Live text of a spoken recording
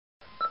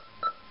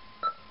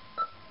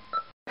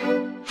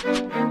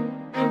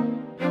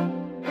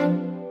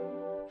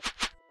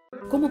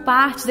Como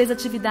parte das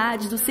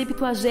atividades do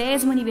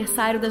 70º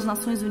aniversário das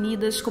Nações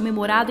Unidas,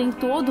 comemorado em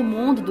todo o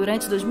mundo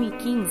durante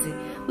 2015,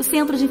 o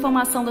Centro de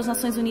Informação das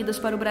Nações Unidas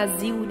para o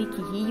Brasil,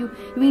 PUC-Rio,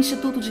 e o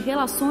Instituto de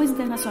Relações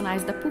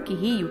Internacionais da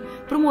PUC-Rio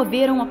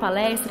promoveram uma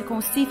palestra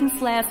com Stephen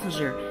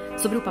Schlesinger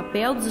sobre o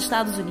papel dos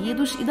Estados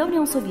Unidos e da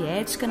União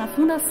Soviética na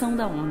fundação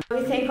da ONU.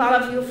 We thank all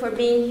of you for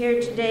being here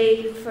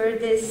today for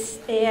this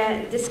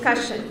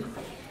discussion.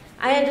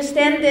 I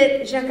understand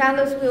that Jean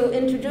Carlos will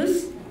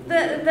introduce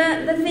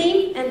the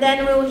theme, and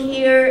then we'll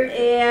hear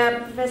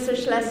Professor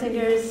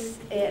Schlesinger's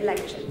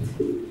lecture.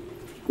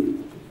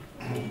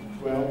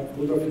 Well,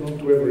 good afternoon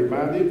to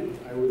everybody.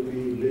 I will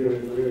be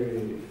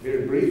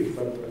very brief,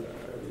 but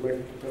I'd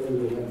like to tell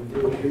you that I'm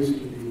very pleased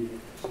to be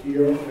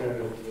here at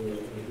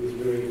this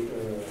very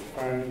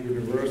fine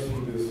university,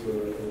 this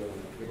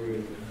very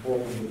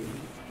important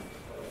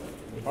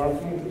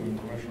department of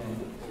international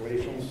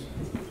relations.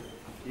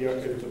 Here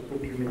at the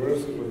PUC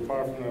University, the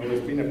partner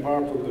has been a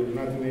part of the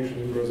United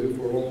Nations in Brazil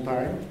for a long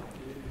time.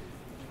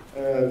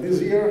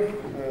 This year,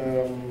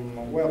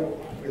 well,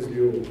 as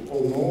you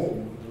all know,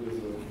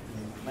 with the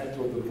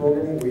matter of the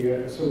program, we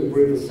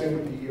celebrated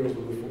 70 years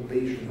of the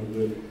foundation of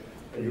the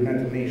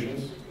United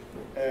Nations.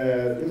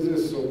 This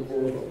is, of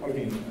course, I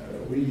mean,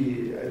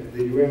 we at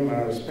the UN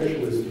are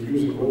specialists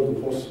using all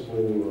the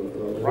possible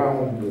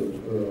round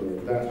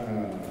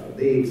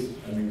dates,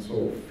 I mean,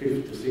 so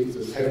 50,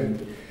 60,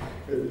 70,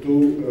 to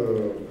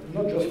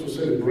not just to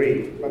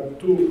celebrate, but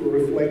to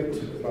reflect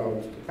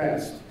about the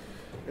past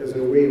as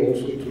a way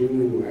also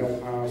to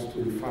help us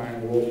to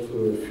define what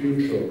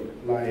future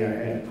lie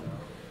ahead.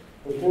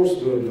 Of course,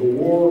 the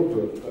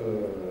world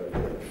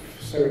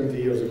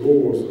 70 years ago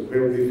was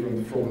very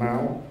different from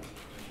now.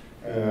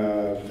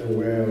 There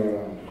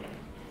were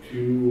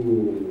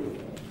 2.5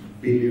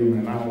 billion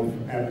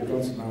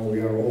inhabitants. Now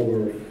we are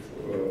over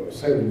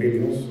 7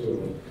 billion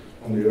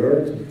on the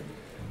earth.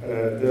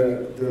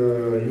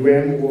 The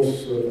UN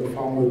was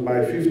founded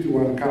by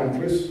 51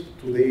 countries.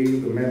 Today,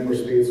 the member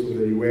states of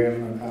the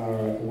UN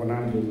are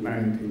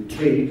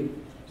 193.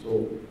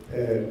 So,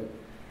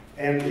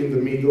 and in the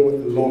middle,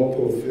 a lot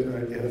of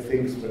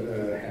things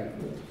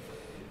happened,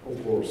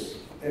 of course.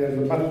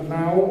 But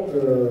now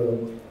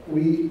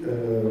we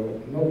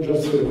not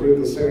just celebrate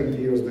the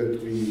 70 years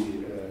that we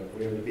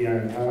have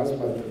behind us,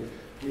 but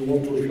we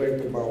want to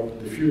reflect about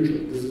the future.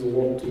 This is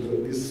what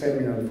this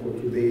seminar for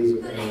today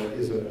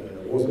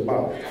was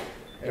about,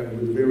 and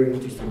with very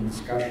interesting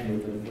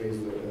discussion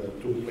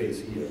that took place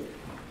here.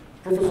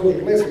 Professor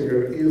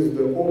Schlesinger is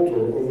the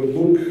author of a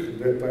book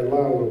that I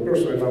love,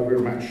 personally love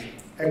very much,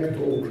 Act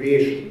of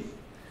Creation,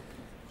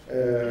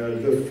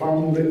 the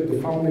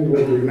founding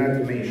of the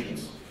United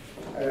Nations.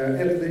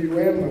 At the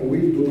UN, we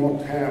do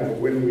not have,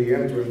 when we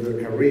enter the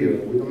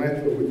career, we don't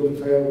have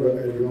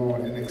you know,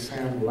 an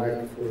exam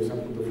like, for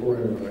example, the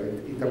foreign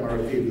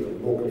Itamarati, the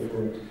local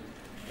for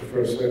the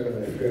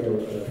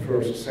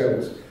first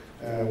cells.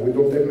 We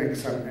don't have an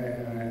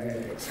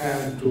exam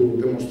to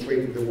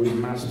demonstrate that we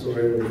master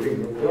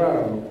everything. There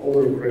are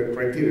other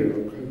criteria,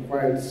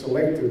 quite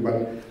selective, but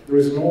there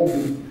is no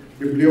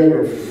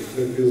bibliography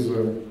that is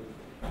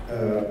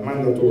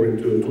mandatory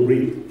to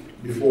read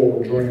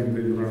before joining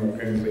the UN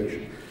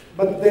organization.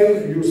 But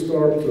then you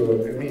start,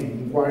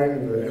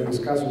 inquiring and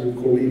discussing with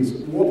colleagues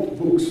what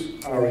books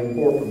are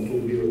important to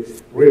be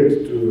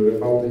read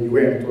about the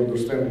UN to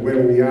understand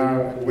where we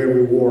are, where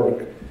we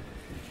work.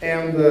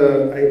 And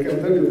I can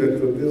tell you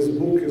that this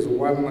book is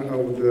one of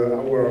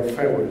our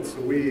favorites.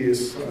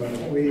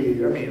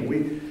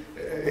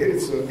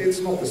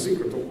 It's not a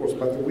secret, of course,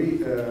 but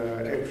we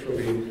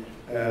actually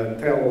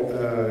tell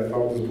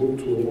about this book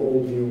to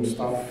all new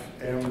staff,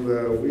 and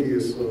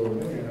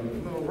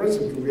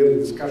recently we had a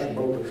discussion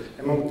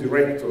among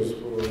directors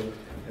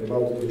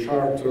about the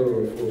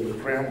charter, for the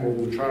preamble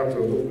of the charter,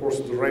 and of course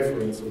the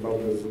reference about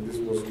this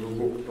was the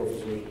book,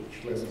 Professor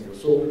Schlesinger.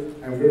 So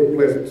I'm very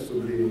pleased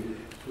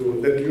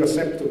that you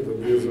accepted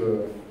this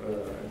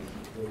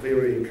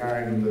very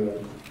kind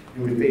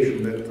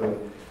invitation that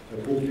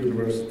PUC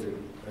University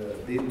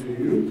did to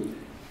you.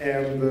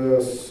 And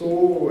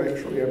so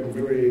actually I'm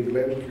very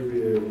glad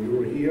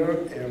you're here,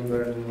 and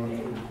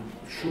I'm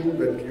sure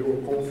that your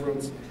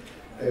conference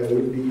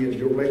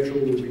your lecture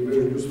will be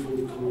very useful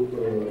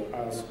to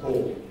us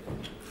all.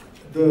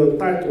 The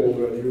title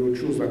you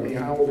choose,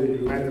 how the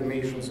United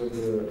Nations and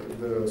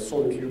the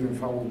Soviet Union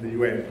founded the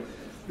UN.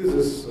 It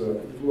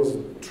was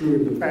true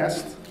in the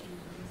past.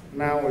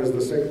 Now, as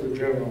the Secretary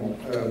General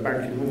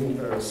Ban Ki-moon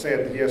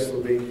said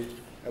yesterday,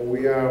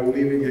 we are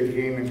living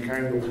again in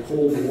kind of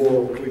Cold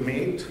War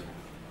climate,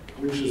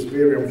 which is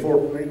very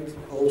unfortunate.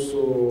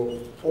 Also,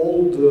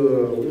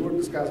 we were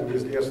discussing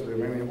this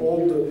yesterday,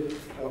 all the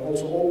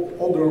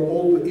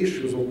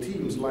issues or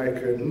themes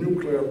like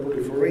nuclear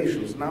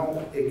proliferations,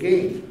 now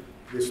again,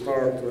 they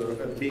start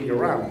being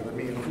around.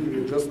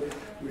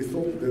 We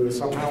thought that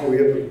somehow we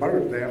had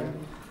buried them,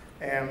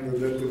 and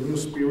that the new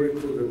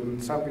spirit,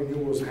 that something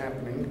new was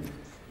happening.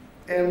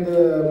 And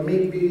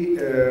maybe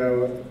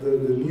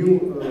the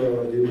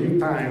new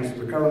time times,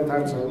 the current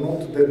times, are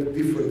not that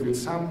different in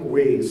some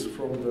ways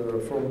from the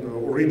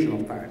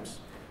original times.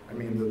 I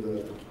mean,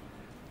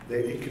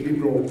 the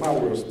equilibrium of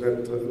powers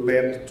that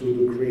led to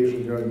the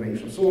creation of the United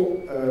Nations.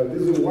 So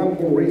this is one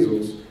more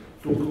reason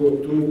to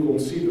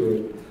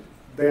consider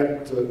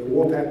that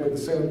what happened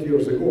 70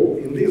 years ago,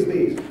 in these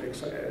days,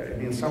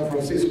 in San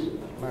Francisco.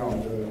 Now,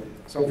 the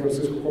San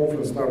Francisco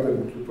conference started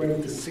on the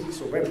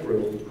 26th of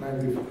April,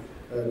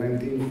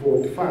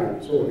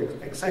 1945. So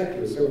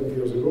exactly 70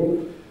 years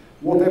ago.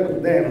 What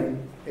happened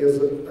then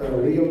is a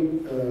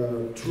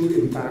real, true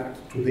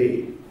impact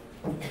today.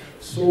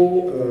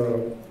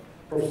 So,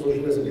 Professor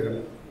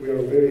Schlesinger, we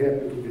are very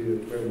happy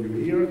to have you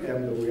here,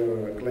 and we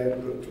are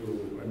glad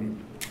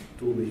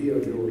to hear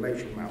your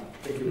lecture now.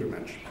 Thank you very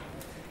much.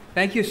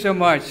 Thank you so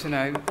much, and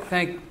I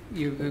thank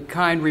you for the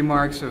kind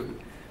remarks of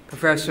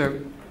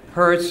Professor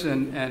Hertz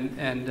and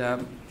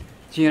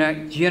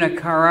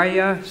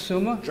Giancarlo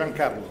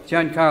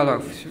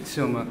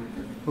Summa,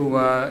 who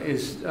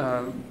is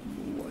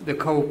the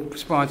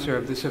co-sponsor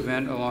of this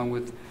event along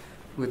with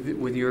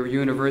your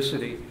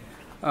university.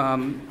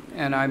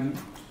 And I'm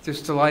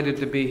just delighted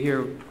to be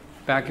here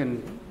back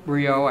in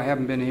Rio. I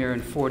haven't been here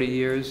in 40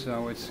 years,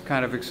 so it's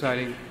kind of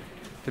exciting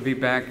to be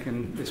back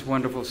in this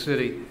wonderful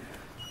city.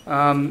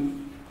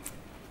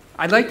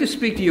 I'd like to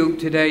speak to you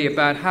today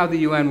about how the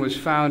UN was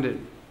founded.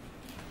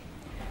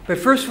 But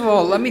first of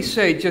all, let me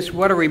say just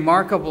what a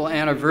remarkable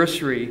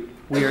anniversary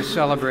we are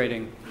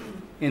celebrating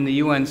in the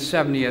UN's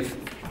 70th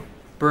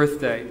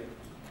birthday.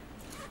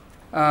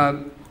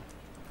 The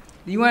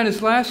UN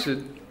has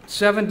lasted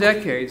 7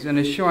 decades and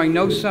is showing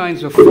no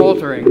signs of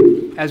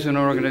faltering as an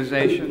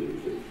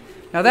organization.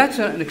 Now that's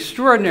an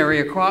extraordinary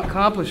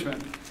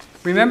accomplishment.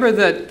 Remember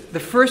that the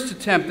first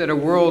attempt at a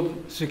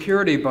world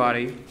security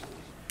body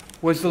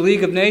was the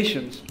League of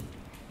Nations,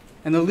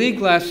 and the League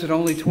lasted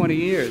only 20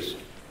 years.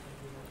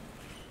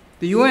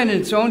 The UN, in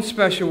its own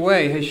special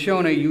way, has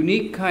shown a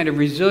unique kind of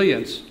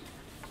resilience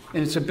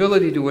in its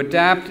ability to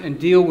adapt and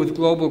deal with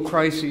global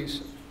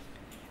crises.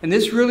 And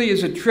this really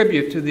is a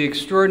tribute to the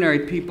extraordinary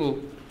people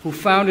who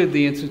founded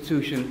the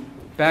institution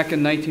back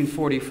in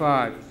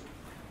 1945.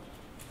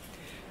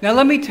 Now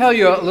let me tell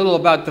you a little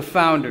about the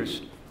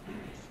founders.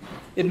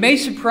 It may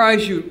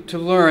surprise you to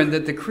learn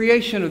that the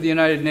creation of the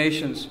United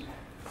Nations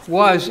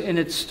was, in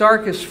its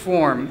starkest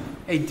form,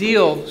 a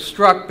deal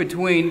struck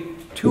between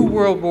two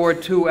World War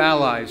II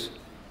allies,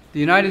 the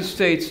United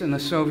States and the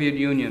Soviet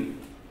Union.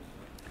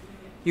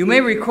 You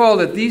may recall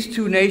that these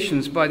two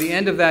nations, by the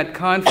end of that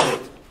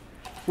conflict,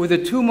 were the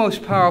two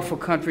most powerful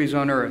countries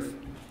on Earth.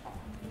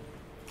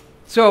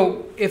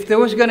 So if there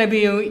was going to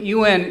be a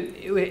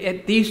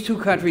UN, these two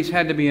countries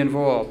had to be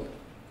involved.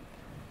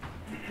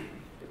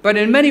 But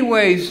in many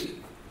ways,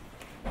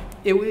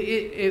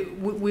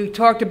 we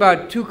talked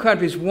about two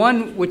countries,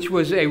 one which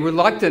was a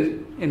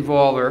reluctant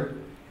involver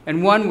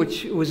and one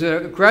which was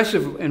an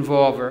aggressive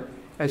involver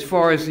as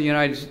far as the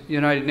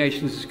United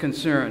Nations is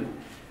concerned.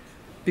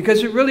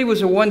 Because it really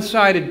was a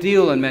one-sided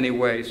deal in many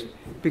ways.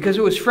 Because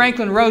it was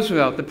Franklin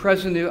Roosevelt, the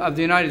President of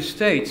the United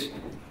States,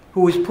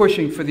 who was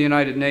pushing for the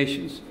United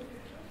Nations.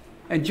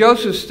 And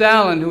Joseph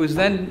Stalin, who was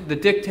then the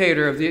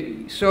dictator of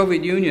the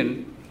Soviet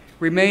Union,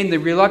 remained the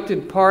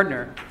reluctant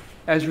partner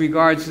as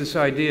regards this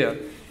idea.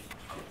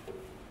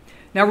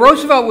 Now,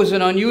 Roosevelt was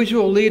an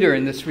unusual leader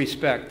in this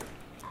respect.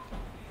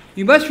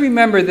 You must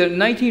remember that in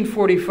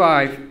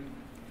 1945,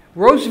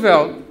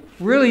 Roosevelt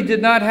really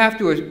did not have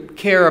to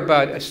care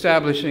about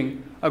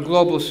establishing a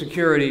global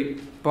security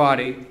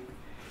body.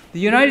 The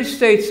United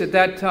States at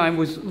that time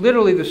was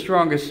literally the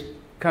strongest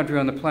country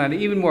on the planet,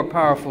 even more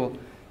powerful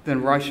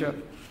than Russia.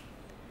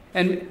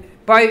 And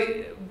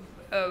by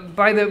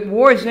the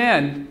war's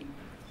end,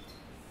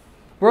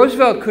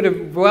 Roosevelt could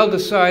have well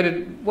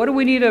decided, what do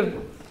we need a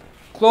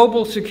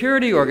global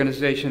security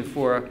organization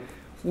for?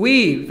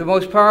 We, the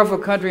most powerful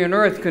country on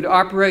earth, could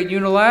operate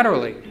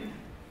unilaterally.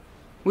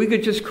 We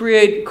could just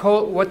create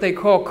what they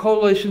call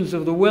coalitions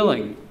of the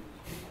willing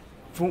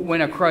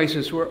when a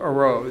crisis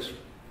arose,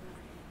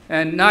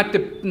 and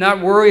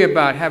not worry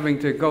about having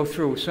to go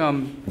through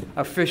some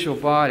official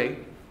body.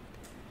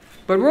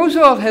 But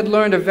Roosevelt had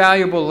learned a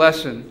valuable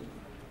lesson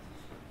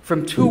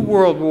from two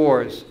world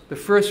wars, the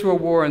First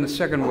World War and the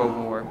Second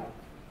World War,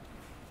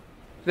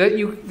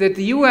 that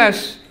the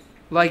U.S.,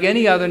 like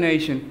any other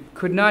nation,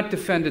 could not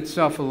defend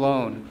itself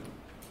alone.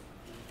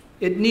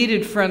 It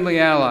needed friendly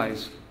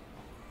allies.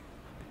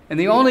 And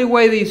the only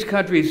way these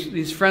countries,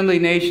 these friendly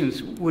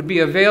nations, would be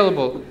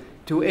available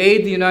to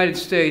aid the United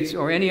States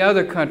or any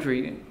other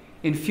country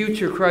in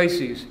future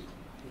crises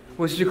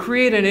was to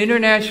create an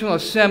international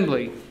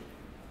assembly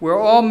where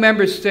all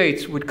member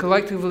states would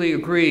collectively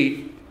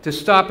agree to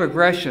stop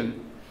aggression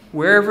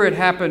wherever it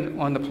happened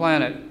on the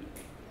planet.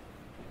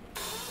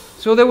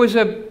 So there was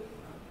a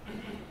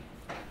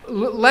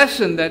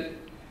lesson that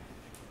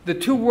the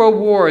two world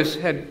wars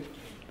had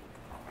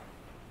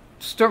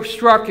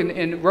struck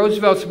in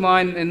Roosevelt's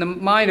mind, in the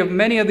mind of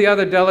many of the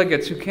other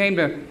delegates who came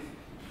to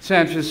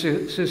San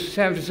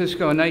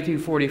Francisco in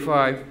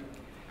 1945,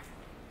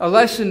 a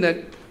lesson that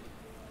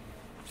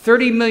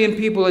 30 million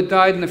people had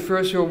died in the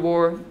First World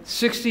War.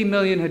 60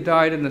 million had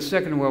died in the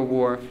Second World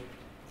War.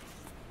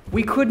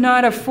 We could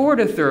not afford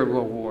a Third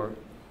World War.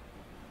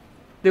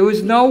 There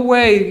was no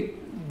way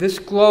this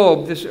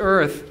globe, this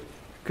Earth,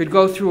 could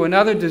go through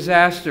another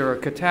disaster or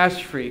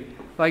catastrophe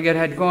like it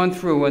had gone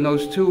through in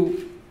those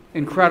two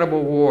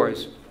incredible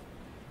wars.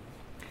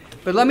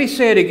 But let me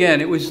say it again.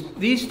 It was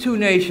these two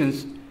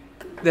nations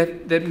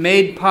that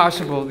made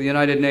possible the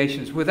United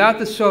Nations. Without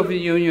the Soviet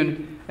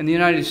Union and the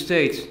United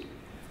States,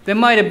 there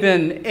might have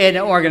been an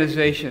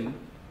organization,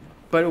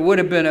 but it would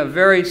have been a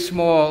very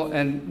small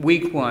and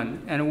weak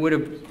one, and it would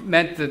have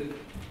meant that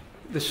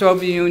the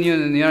Soviet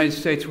Union and the United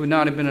States would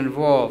not have been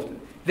involved.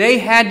 They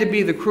had to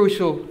be the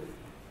crucial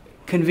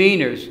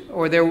conveners,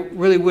 or there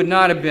really would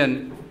not have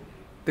been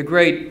the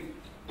great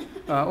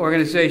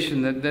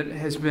organization that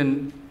has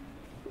been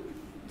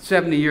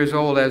 70 years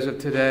old as of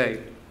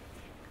today.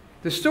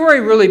 The story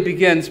really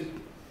begins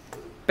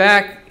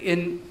back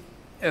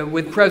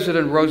with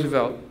President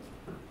Roosevelt.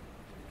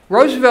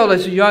 Roosevelt,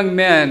 as a young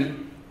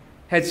man,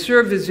 had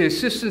served as the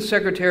Assistant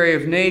Secretary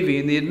of Navy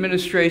in the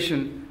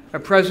administration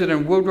of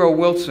President Woodrow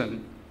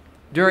Wilson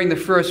during the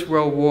First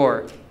World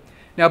War.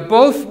 Now,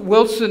 both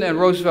Wilson and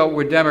Roosevelt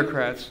were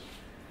Democrats.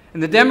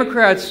 And the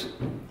Democrats,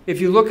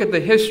 if you look at the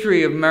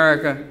history of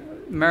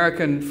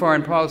American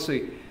foreign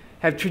policy,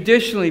 have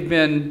traditionally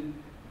been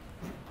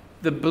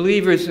the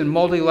believers in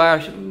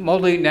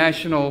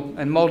multinational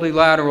and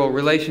multilateral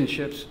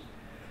relationships.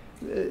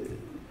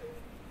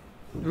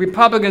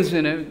 Republicans,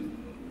 in a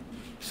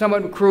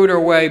somewhat cruder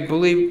way,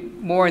 believe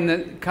more in the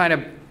kind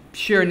of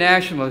sheer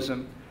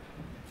nationalism.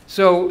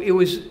 So it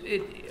was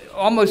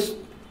almost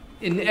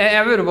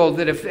inevitable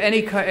that if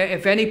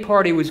any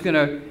party was going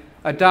to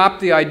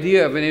adopt the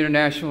idea of an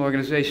international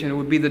organization, it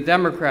would be the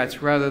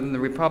Democrats rather than the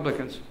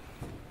Republicans.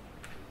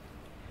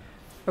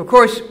 Of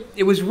course,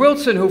 it was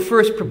Wilson who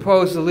first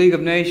proposed the League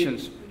of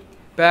Nations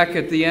back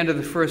at the end of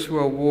the First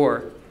World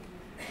War.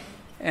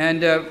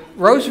 And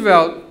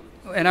Roosevelt,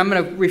 and I'm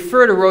going to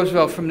refer to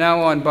Roosevelt from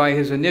now on by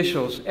his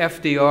initials,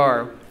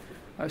 FDR.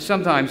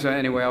 Sometimes,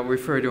 anyway, I'll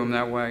refer to him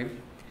that way.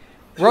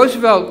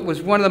 Roosevelt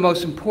was one of the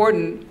most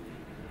important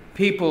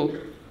people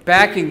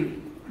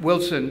backing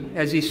Wilson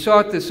as he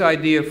sought this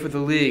idea for the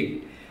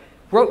League.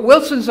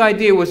 Wilson's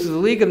idea was the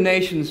League of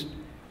Nations,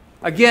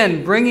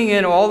 again, bringing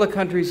in all the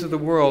countries of the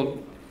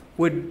world,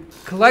 would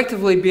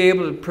collectively be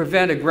able to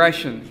prevent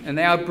aggression and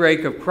the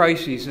outbreak of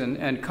crises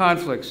and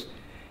conflicts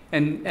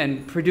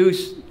and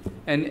produce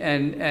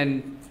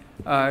and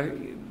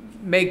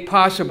make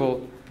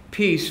possible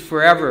peace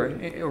forever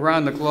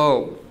around the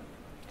globe.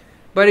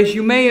 But as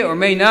you may or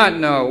may not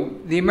know,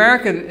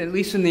 at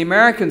least in the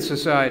American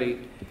society,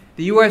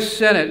 the U.S.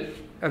 Senate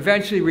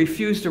eventually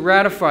refused to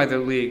ratify the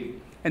League,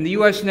 and the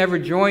U.S. never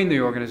joined the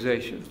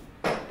organization.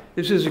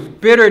 This is a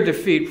bitter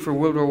defeat for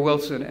Woodrow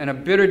Wilson and a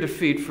bitter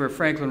defeat for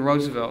Franklin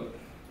Roosevelt.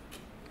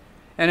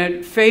 And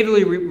it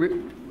fatally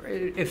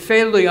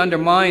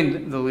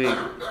undermined the League.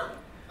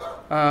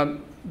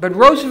 But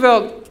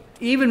Roosevelt,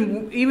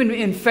 even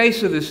in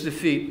face of this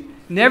defeat,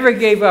 never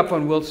gave up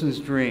on Wilson's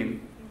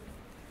dream.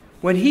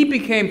 When he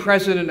became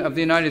President of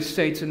the United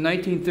States in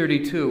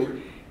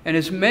 1932, and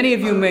as many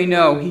of you may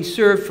know, he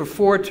served for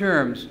 4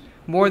 terms,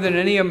 more than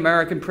any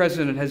American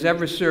president has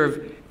ever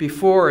served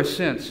before or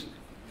since.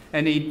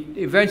 And he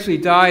eventually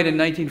died in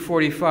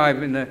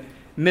 1945 in the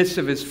midst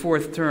of his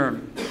 4th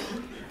term.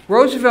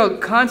 Roosevelt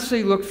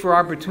constantly looked for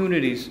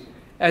opportunities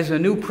as a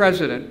new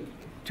president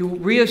to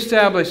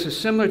reestablish a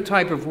similar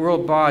type of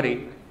world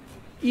body,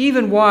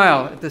 even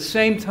while, at the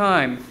same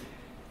time,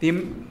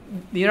 the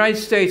United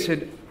States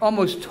had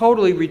almost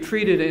totally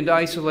retreated into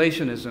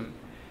isolationism.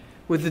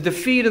 With the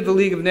defeat of the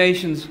League of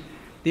Nations,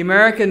 the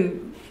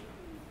American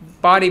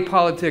body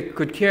politic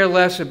could care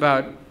less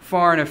about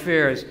foreign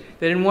affairs.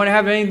 They didn't want to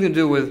have anything to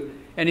do with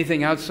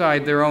anything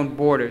outside their own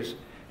borders.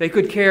 They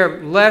could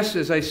care less,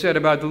 as I said,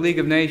 about the League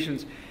of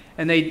Nations,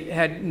 and they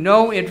had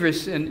no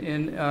interest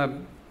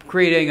in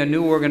creating a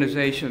new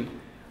organization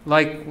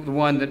like the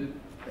one that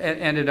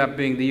ended up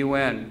being the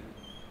UN.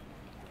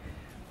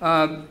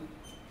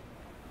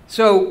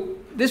 So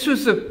this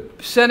was the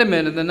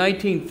sentiment in the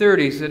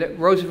 1930s that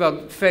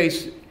Roosevelt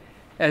faced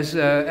as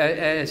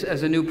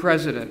a new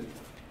president.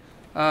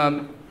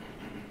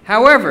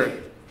 However,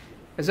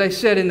 as I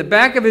said, in the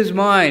back of his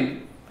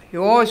mind, he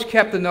always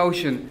kept the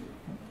notion,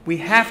 we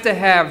have to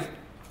have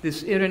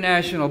this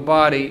international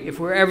body if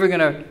we're ever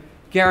going to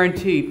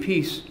guarantee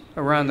peace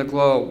around the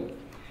globe.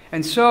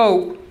 And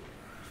so,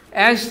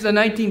 as the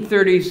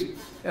 1930s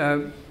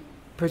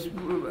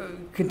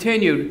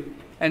continued,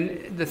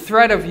 and the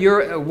threat of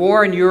a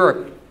war in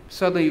Europe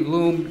suddenly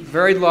loomed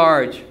very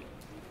large,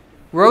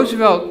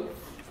 Roosevelt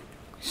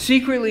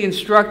secretly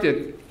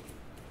instructed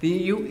the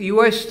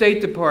U.S.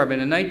 State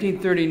Department in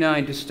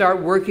 1939 to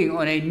start working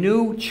on a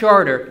new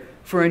charter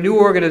for a new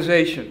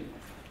organization,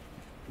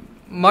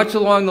 much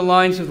along the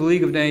lines of the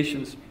League of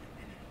Nations.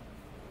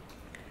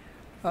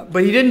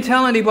 But he didn't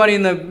tell anybody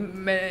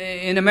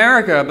in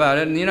America about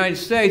it, in the United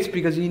States,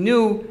 because he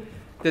knew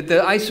that the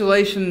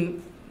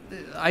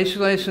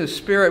isolationist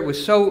spirit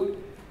was so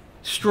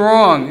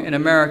strong in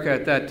America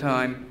at that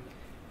time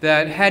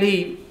that had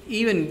he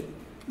even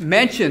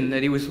mentioned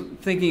that he was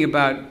thinking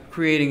about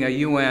creating a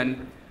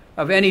UN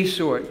of any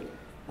sort,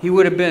 he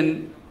would have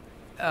been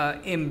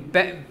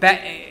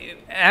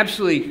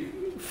absolutely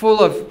full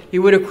of, he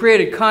would have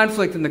created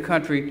conflict in the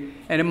country,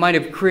 and it might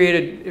have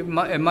created, it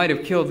might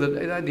have killed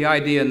the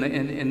idea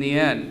in the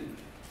end.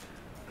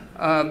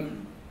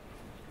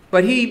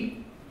 But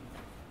he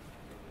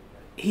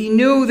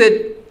knew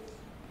that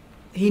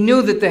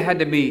there had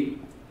to be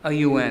a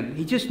UN.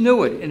 He just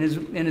knew it in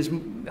his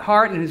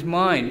heart and his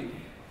mind,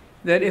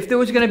 that if there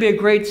was going to be a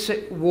great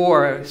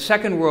war, a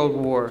Second World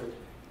War,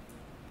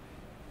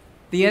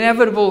 the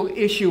inevitable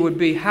issue would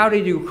be how do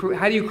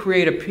you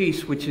create a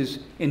peace which is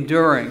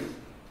enduring?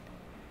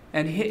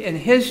 And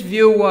his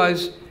view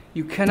was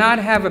you cannot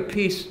have a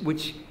peace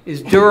which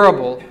is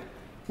durable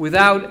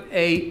without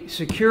a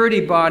security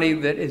body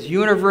that is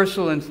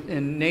universal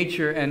in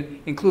nature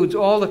and includes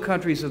all the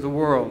countries of the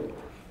world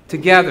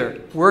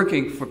together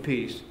working for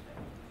peace.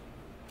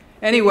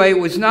 Anyway, it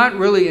was not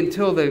really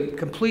until the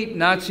complete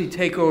Nazi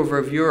takeover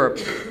of Europe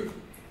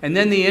and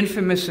then the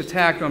infamous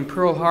attack on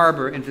Pearl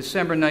Harbor in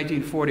December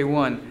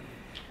 1941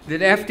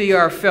 that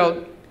FDR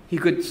felt he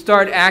could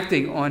start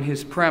acting on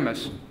his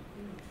premise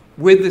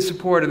with the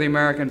support of the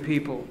American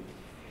people.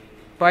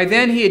 By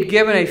then, he had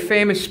given a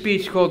famous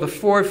speech called the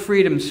Four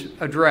Freedoms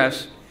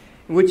Address,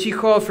 in which he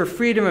called for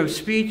freedom of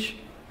speech,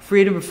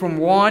 freedom from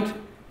want,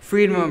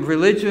 freedom of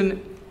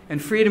religion,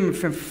 and freedom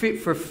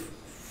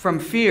from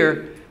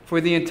fear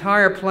for the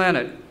entire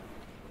planet.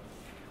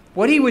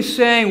 What he was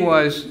saying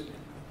was,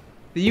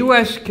 the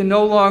U.S. can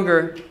no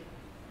longer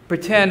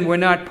pretend we're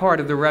not part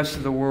of the rest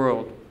of the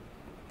world.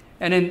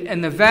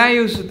 And the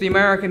values that the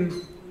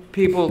American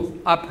people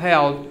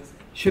upheld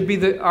should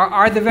be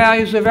are the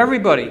values of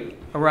everybody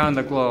around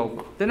the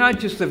globe. They're not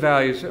just the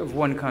values of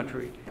one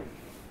country.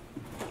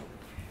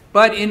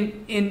 But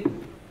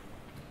in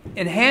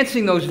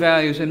enhancing those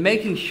values and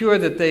making sure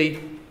that they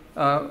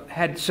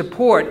had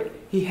support,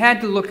 he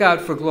had to look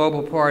out for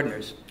global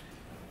partners.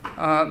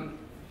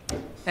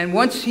 And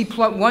once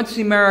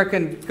the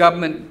American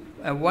government,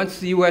 once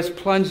the U.S.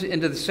 plunged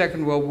into the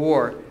Second World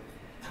War,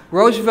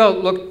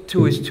 Roosevelt looked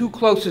to his two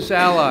closest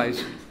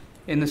allies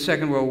in the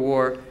Second World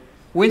War,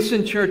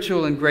 Winston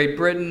Churchill in Great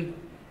Britain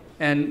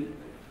and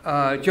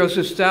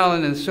Joseph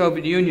Stalin in the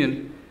Soviet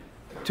Union,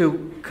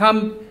 to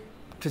come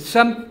to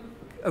some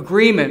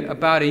agreement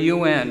about a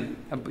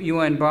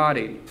UN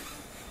body.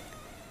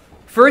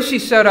 First, he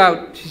sought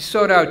out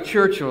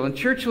Churchill, and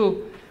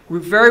Churchill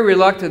very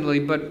reluctantly,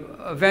 but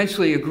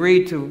eventually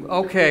agreed to,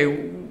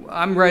 okay,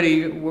 I'm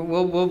ready,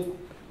 we'll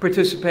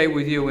participate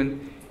with you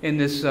in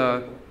this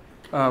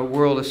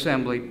World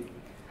Assembly.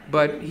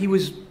 But he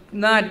was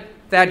not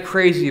that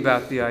crazy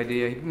about the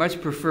idea. He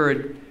much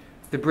preferred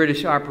the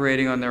British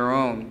operating on their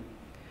own.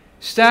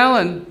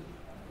 Stalin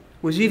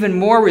was even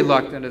more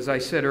reluctant, as I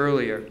said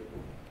earlier.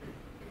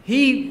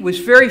 He was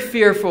very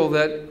fearful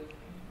that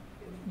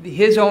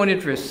his own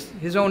interests,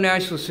 his own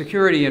national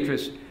security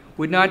interests,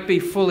 would not be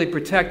fully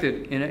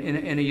protected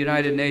in a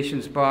United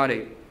Nations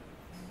body.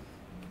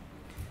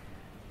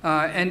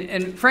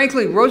 And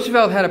frankly,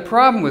 Roosevelt had a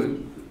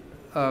problem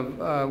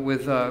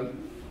with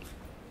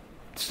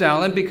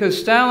Stalin because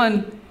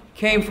Stalin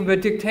came from a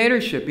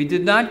dictatorship. He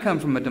did not come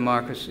from a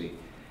democracy.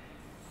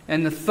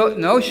 And the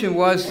notion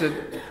was that,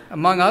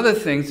 among other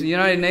things, the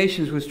United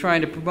Nations was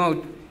trying to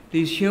promote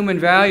these human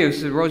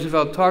values that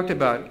Roosevelt talked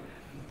about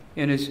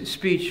in his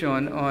speech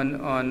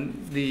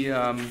on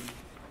the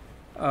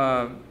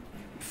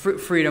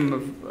freedom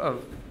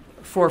of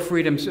Four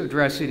Freedoms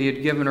Address that he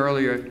had given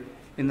earlier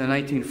in the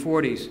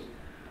 1940s.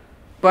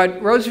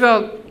 But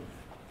Roosevelt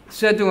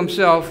said to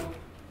himself,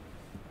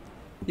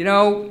 you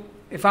know,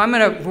 if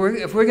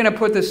we're going to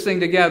put this thing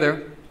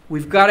together,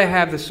 we've got to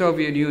have the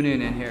Soviet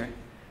Union in here.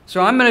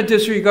 So I'm going to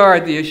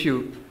disregard the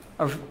issue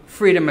of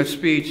freedom of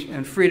speech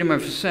and freedom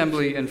of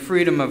assembly and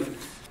freedom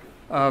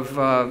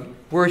of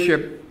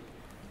worship,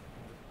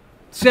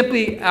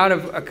 simply out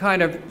of a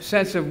kind of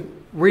sense of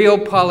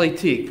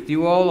realpolitik. Do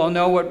you all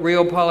know what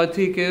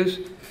realpolitik is?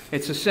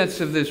 It's a sense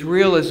of this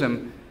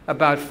realism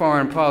about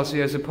foreign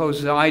policy as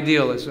opposed to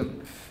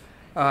idealism.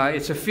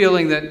 It's a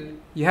feeling that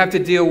you have to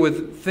deal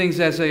with things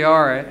as they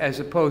are as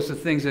opposed to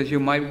things as you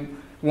might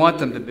want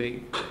them to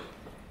be.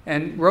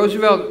 And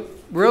Roosevelt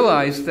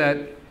realized that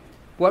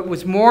what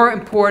was more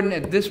important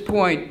at this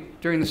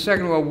point during the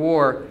Second World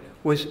War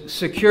was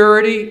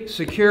security,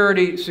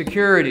 security,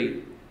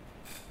 security.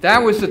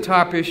 That was the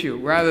top issue,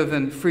 rather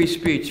than free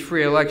speech,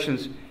 free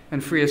elections,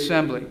 and free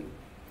assembly.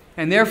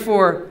 And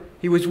therefore,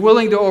 he was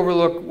willing to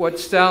overlook what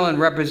Stalin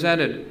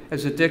represented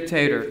as a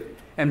dictator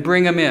and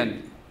bring him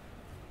in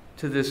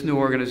to this new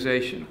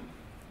organization.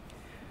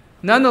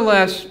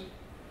 Nonetheless,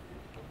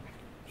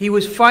 he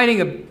was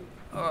fighting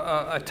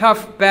a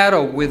tough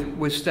battle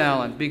with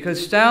Stalin,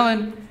 because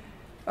Stalin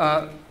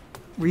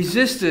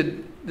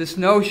resisted this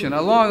notion,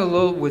 along a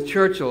little with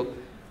Churchill,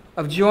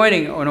 of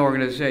joining an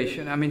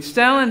organization. I mean,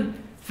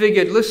 Stalin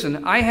figured,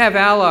 listen, I have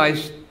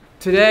allies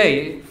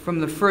today from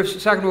the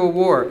Second World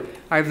War.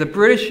 I have the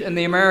British and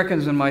the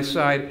Americans on my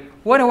side.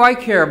 What do I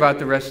care about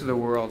the rest of the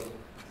world?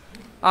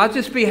 I'll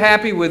just be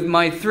happy with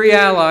my 3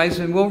 allies,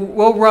 and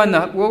we'll run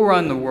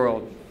the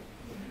world.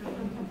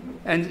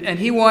 And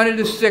he wanted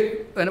to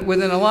stick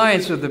with an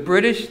alliance of the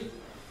British,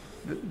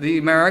 the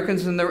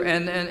Americans, and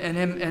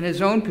him and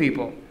his own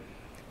people.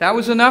 That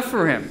was enough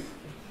for him.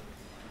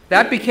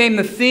 That became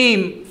the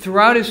theme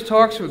throughout his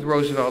talks with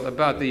Roosevelt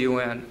about the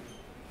UN.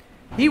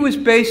 He was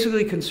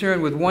basically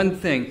concerned with one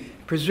thing: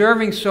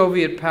 preserving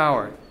Soviet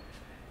power.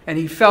 And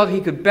he felt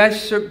he could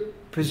best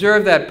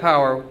preserve that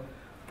power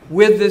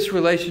with this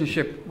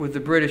relationship with the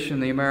British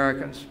and the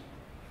Americans.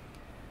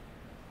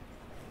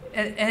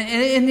 And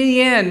in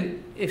the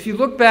end, if you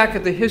look back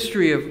at the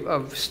history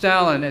of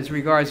Stalin as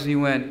regards the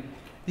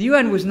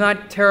UN was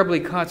not terribly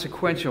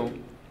consequential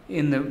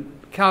in the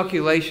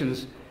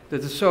calculations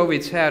that the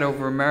Soviets had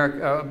over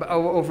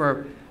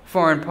over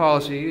foreign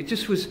policy. It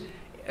just was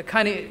a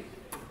kind of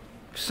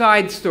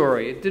side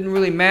story. It didn't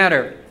really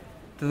matter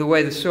to the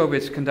way the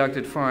Soviets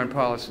conducted foreign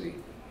policy.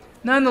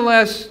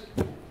 Nonetheless,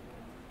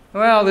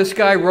 well, this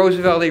guy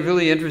Roosevelt, he's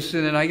really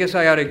interested in. I guess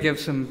I ought to give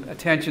some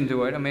attention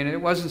to it. I mean, it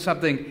wasn't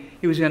something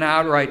he was going to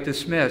outright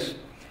dismiss.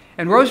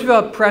 And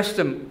Roosevelt pressed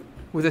him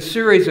with a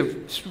series of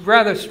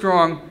rather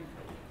strong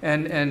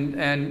and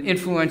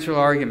influential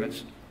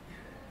arguments.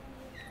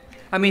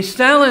 I mean,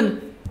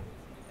 Stalin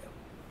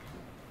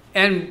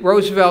and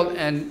Roosevelt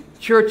and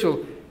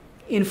Churchill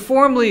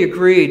informally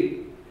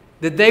agreed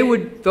that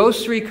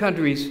those 3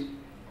 countries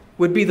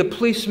would be the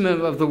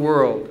policemen of the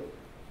world.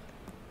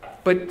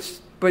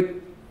 But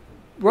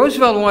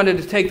Roosevelt wanted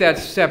to take that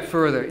step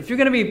further. If you're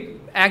going to be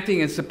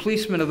acting as the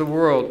policeman of the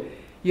world,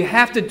 you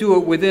have to do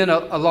it within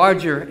a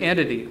larger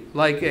entity,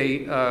 like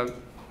a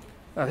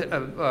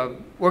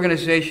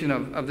organization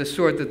of the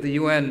sort that the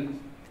UN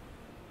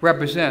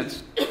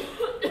represents.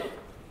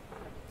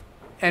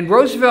 And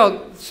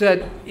Roosevelt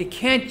said it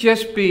can't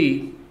just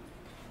be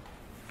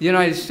the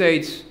United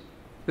States,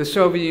 the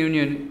Soviet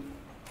Union,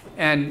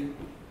 and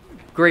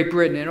Great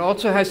Britain. It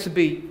also has to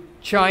be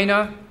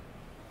China,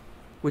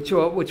 which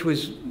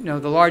was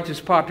the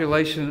largest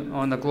population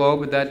on the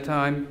globe at that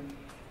time,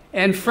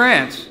 and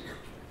France.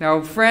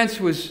 Now, France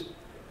was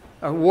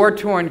a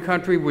war-torn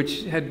country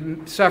which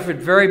had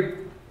suffered very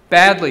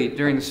badly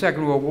during the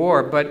Second World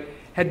War, but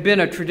had been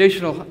a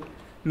traditional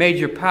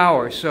major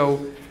power.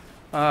 So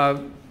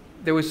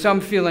there was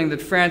some feeling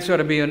that France ought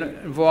to be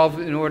involved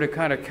in order to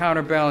kind of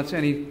counterbalance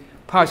any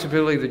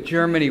possibility that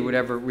Germany would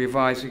ever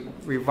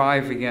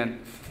revive again.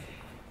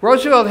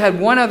 Roosevelt had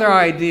one other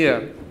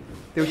idea.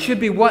 There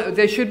should be a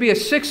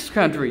 6th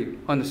country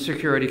on the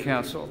Security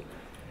Council.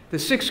 The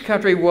 6th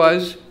country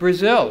was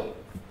Brazil.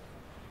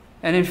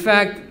 And in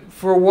fact,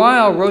 for a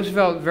while,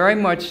 Roosevelt very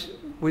much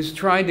was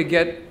trying to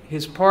get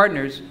his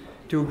partners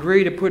to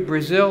agree to put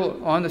Brazil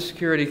on the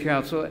Security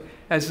Council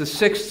as the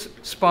 6th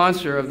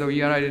sponsor of the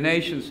United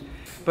Nations.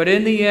 But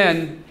in the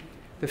end,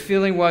 the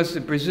feeling was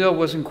that Brazil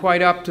wasn't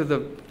quite up to the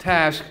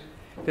task,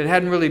 that it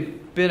hadn't really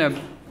been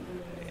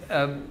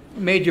a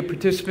major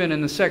participant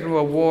in the Second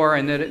World War,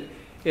 and that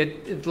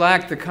it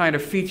lacked the kind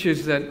of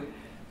features that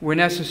were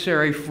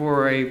necessary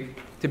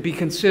to be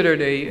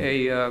considered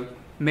a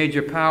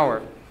major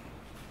power.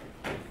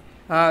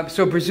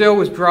 So Brazil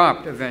was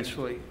dropped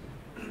eventually.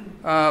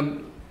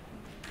 In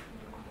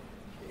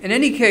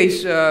any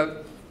case,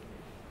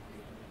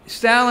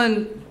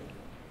 Stalin,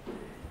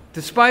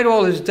 despite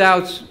all his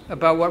doubts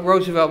about what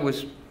Roosevelt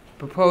was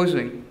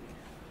proposing,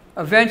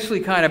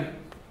 eventually kind of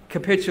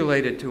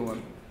capitulated to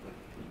him.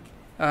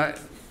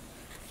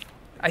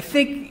 I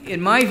think,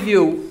 in my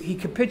view, he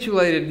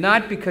capitulated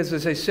not because,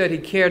 as I said, he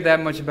cared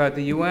that much about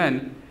the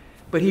UN,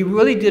 but he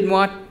really did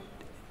not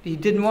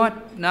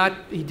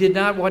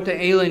want to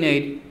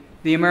alienate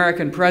the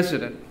American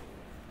president,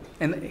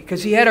 and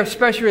because he had a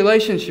special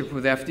relationship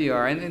with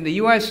FDR, and the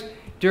U.S.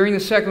 during the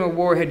Second World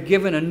War had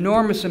given an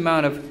enormous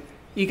amount of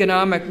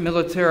economic,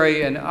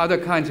 military, and other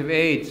kinds of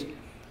aids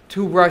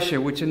to Russia,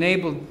 which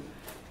enabled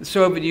the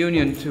Soviet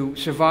Union to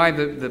survive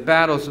the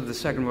battles of the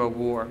Second World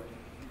War.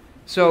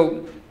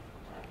 So,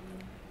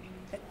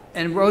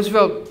 and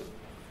Roosevelt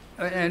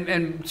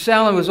and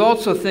Stalin was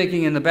also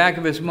thinking in the back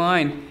of his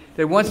mind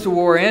that once the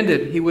war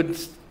ended, he would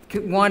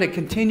want to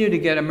continue to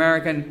get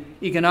American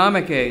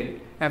economic aid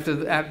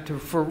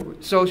for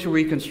social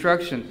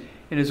reconstruction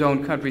in his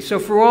own country. So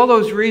for all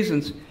those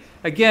reasons,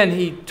 again,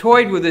 he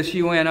toyed with this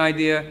UN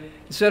idea.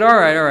 He said, all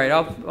right,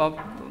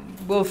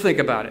 we'll think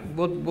about it.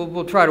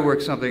 We'll try to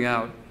work something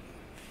out.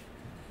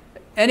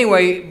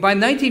 Anyway, by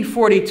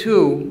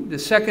 1942, the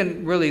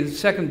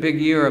second big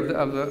year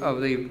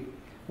of the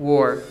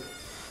war,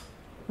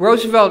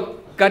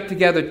 Roosevelt got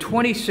together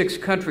 26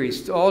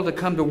 countries all to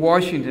come to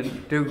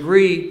Washington to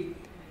agree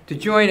to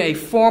join a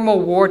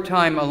formal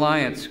wartime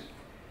alliance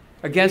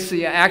against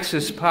the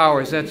Axis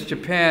powers, that's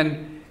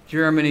Japan,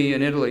 Germany,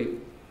 and Italy.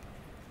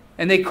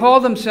 And they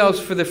called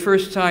themselves for the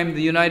first time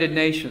the United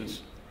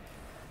Nations.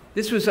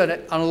 This was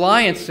an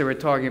alliance they were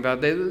talking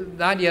about,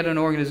 not yet an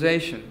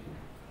organization.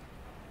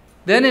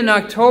 Then in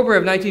October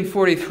of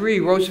 1943,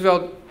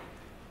 Roosevelt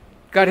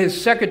got his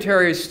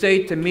Secretary of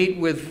State to meet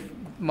with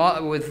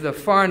with the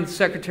foreign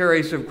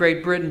secretaries of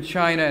Great Britain,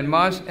 China,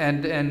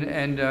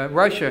 and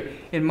Russia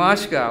in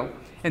Moscow,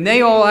 and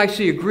they all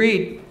actually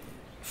agreed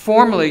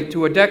formally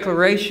to a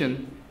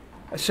declaration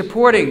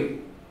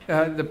supporting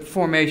the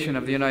formation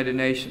of the United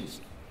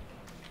Nations.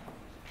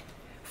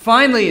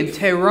 Finally, in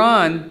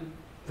Tehran,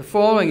 the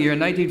following year, in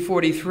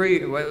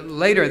 1943,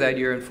 later that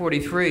year, in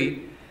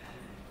 43,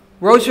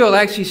 Roosevelt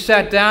actually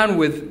sat down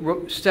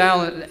with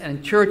Stalin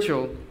and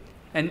Churchill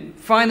and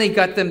finally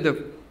got them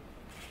to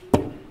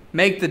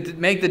make the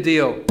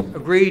deal,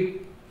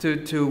 agreed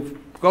to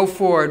go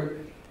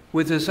forward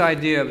with this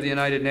idea of the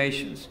United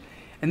Nations.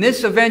 And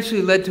this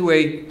eventually led to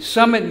a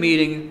summit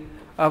meeting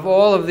of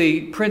all of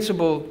the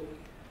principal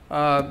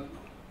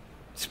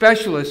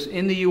specialists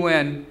in the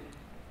UN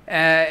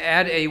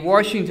at a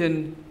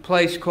Washington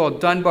place called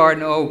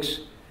Dunbarton Oaks,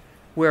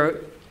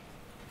 where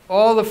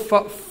all the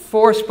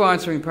four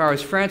sponsoring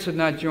powers, France had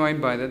not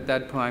joined by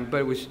that time, but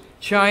it was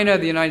China,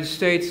 the United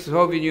States, the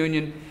Soviet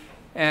Union,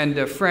 and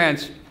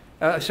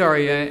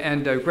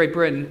Great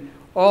Britain,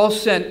 all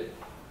sent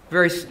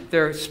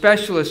their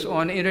specialists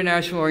on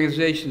international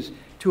organizations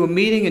to a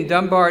meeting in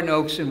Dunbarton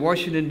Oaks in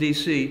Washington,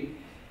 D.C.,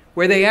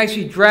 where they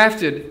actually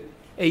drafted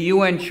a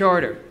UN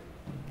charter.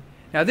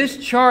 Now, this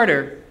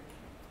charter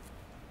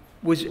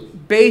was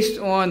based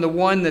on the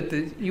one that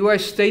the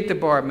U.S. State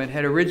Department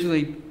had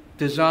originally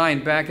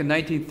designed back in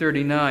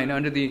 1939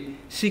 under the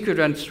secret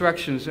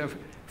instructions of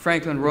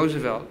Franklin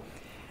Roosevelt.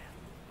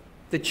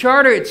 The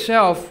charter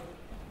itself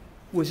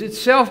was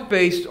itself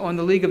based on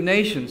the League of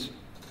Nations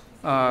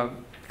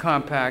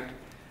compact,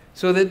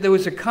 so that there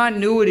was a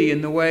continuity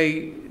in the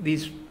way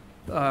these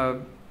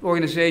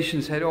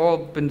organizations had all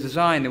been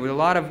designed. There were a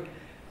lot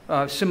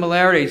of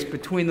similarities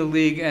between the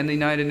League and the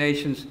United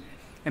Nations,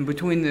 and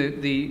between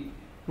the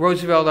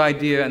Roosevelt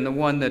idea and the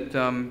one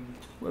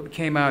that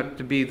came out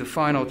to be the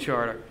final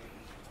charter.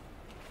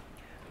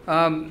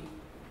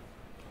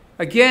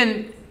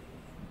 Again,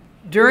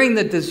 during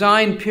the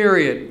design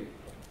period,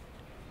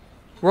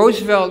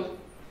 Roosevelt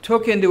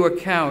took into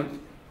account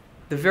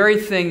the very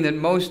thing that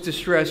most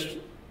distressed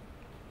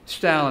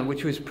Stalin,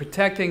 which was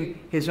protecting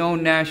his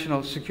own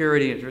national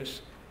security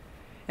interests.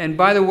 And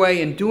by the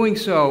way, in doing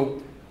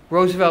so,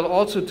 Roosevelt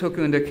also took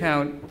into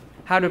account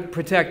how to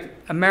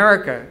protect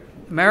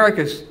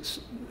America's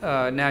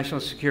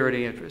national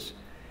security interests.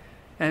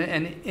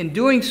 And in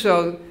doing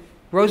so,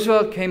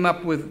 Roosevelt came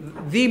up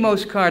with the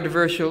most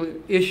controversial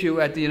issue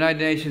at the United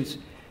Nations,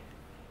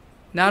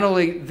 not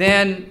only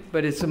then,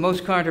 but it's the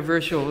most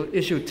controversial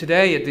issue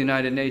today at the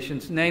United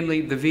Nations,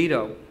 namely the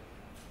veto.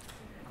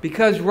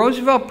 Because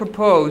Roosevelt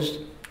proposed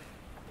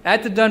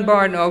at the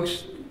Dunbarton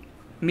Oaks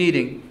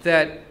meeting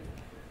that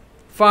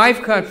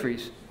 5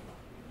 countries,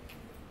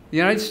 the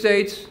United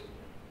States,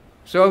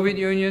 Soviet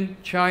Union,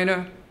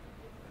 China,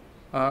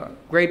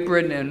 Great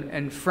Britain,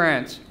 and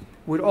France,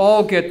 would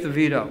all get the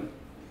veto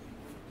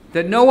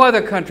that no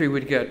other country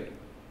would get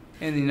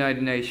in the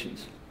United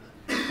Nations.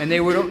 And they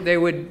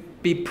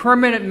would be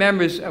permanent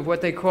members of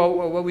what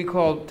we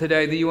call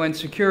today the UN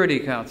Security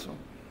Council.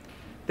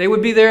 They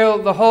would be there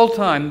the whole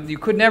time. You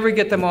could never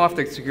get them off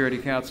the Security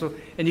Council,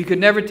 and you could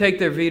never take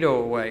their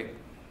veto away.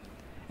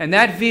 And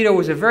that veto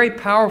was a very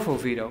powerful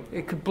veto.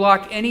 It could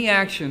block any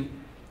action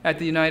at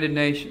the United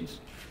Nations.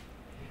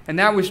 And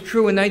that was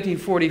true in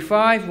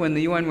 1945 when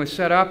the UN was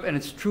set up, and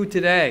it's true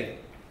today.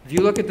 If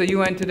you look at the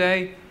UN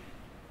today,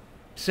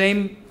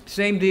 same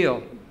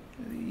deal.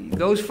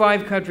 Those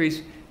 5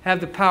 countries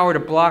have the power to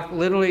block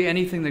literally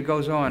anything that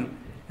goes on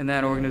in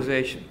that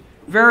organization.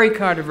 Very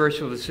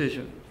controversial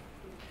decision.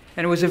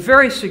 And it was a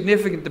very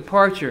significant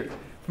departure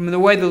from the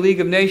way the League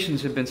of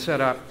Nations had been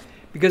set up.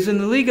 Because in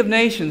the League of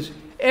Nations,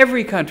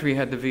 every country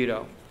had the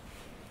veto.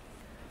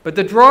 But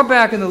the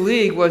drawback in the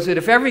League was that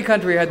if every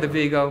country had the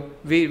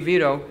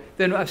veto,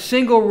 then a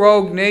single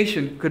rogue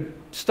nation could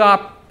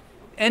stop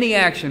any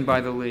action by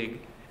the League.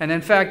 And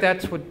in fact,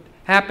 that's what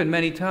happened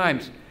many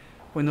times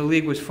when the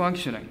League was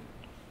functioning.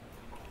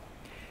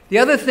 The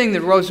other thing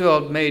that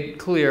Roosevelt made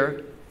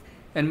clear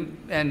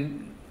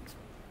and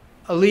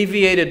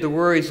alleviated the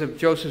worries of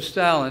Joseph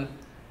Stalin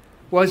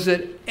was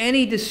that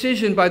any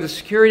decision by the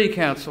Security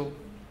Council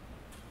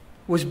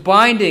was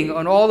binding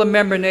on all the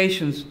member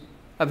nations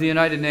of the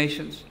United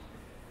Nations.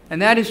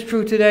 And that is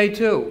true today,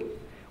 too.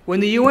 When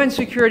the UN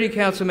Security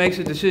Council makes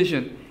a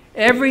decision,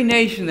 every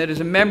nation that is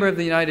a member of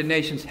the United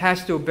Nations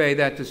has to obey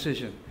that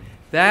decision.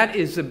 That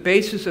is the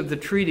basis of the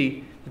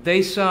treaty that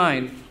they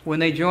signed when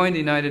they joined the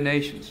United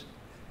Nations.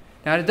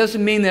 Now, it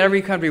doesn't mean that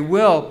every country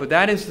will, but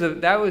that is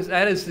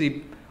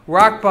the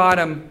rock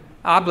bottom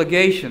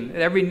obligation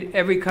that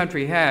every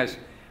country has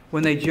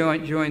when they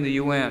join the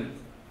UN.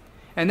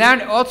 And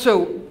that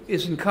also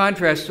is in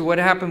contrast to what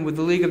happened with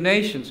the League of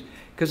Nations.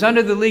 Because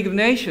under the League of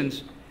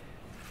Nations,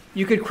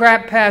 you could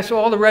pass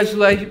all the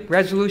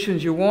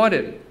resolutions you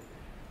wanted,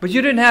 but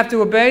you didn't have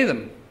to obey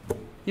them.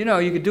 You know,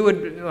 you could do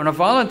it on a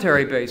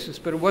voluntary basis,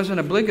 but it wasn't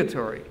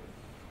obligatory.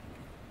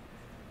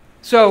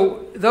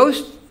 So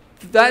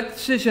that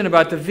decision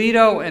about the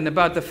veto and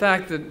about the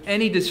fact that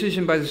any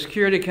decision by the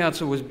Security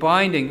Council was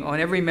binding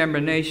on every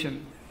member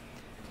nation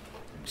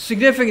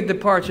significant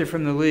departure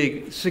from the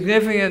League,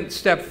 significant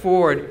step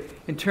forward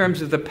in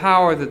terms of the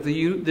power that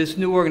this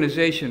new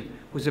organization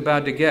was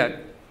about to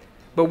get,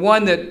 but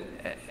one that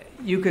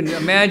you can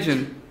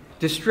imagine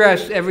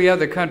distressed every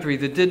other country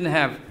that didn't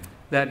have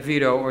that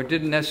veto or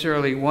didn't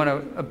necessarily want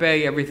to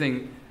obey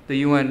everything the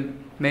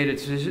UN made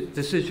its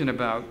decision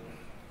about.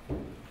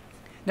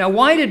 Now,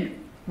 why did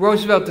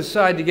Roosevelt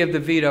decide to give the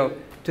veto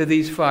to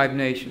these 5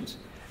 nations?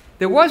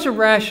 There was a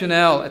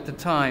rationale at the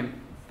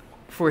time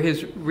for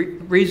his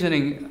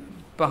reasoning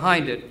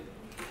behind it.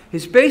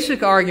 His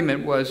basic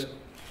argument was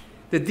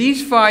that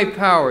these 5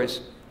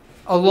 powers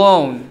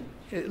alone,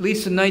 at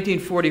least in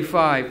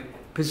 1945,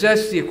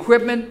 possessed the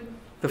equipment,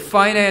 the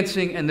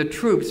financing, and the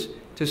troops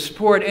to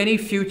support any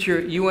future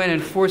UN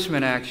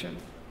enforcement action.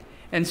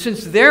 And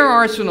since their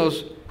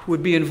arsenals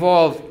would be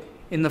involved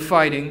in the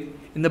fighting,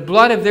 and the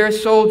blood of their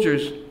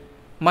soldiers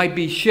might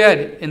be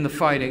shed in the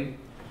fighting,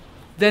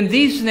 then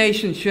these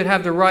nations should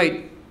have the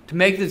right to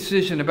make the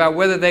decision about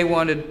whether they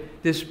wanted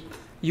this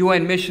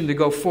UN mission to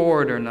go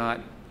forward or not.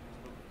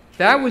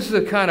 That was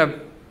the kind of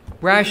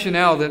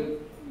rationale that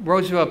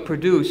Roosevelt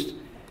produced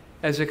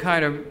as a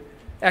kind of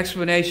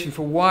explanation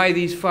for why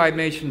these 5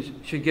 nations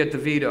should get the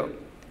veto.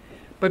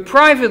 But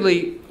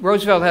privately,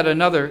 Roosevelt had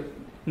another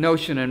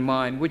notion in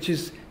mind, which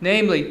is,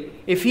 namely,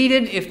 if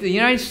the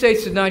United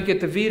States did not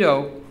get the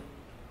veto,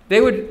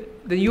 the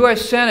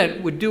U.S.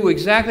 Senate would do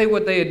exactly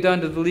what they had done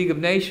to the League of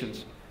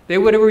Nations. They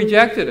would have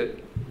rejected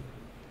it.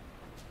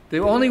 The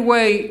only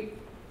way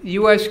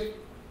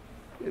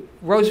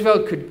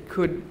Roosevelt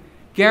could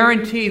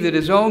guarantee that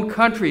his own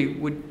country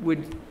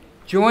would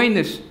join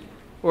this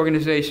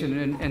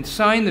organization and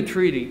sign the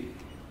treaty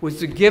was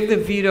to give the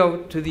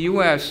veto to the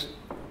U.S.,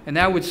 and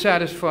that would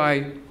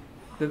satisfy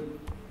the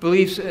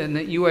beliefs in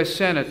the U.S.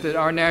 Senate that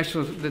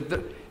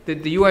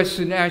that the U.S.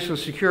 national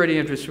security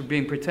interests were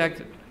being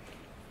protected.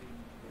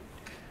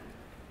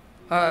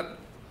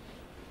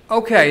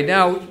 Okay,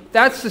 now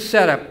that's the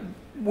setup.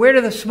 Where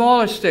do the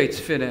smaller states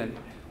fit in?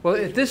 Well,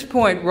 at this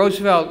point,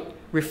 Roosevelt,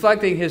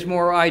 reflecting his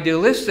more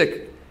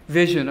idealistic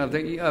vision of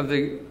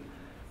the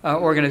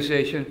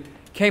organization,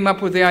 came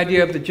up with the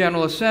idea of the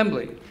General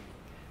Assembly.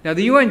 Now,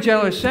 the UN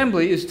General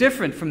Assembly is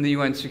different from the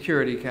UN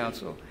Security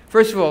Council.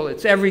 First of all,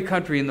 it's every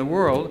country in the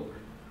world,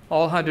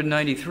 all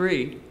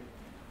 193,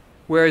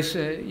 whereas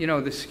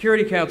the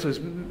Security Council is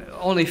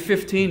only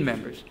 15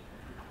 members.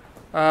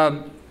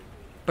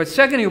 But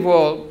second of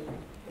all,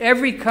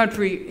 every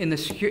country in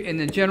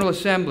the General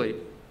Assembly,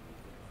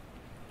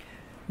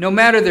 no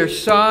matter their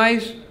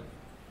size,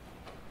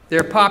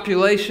 their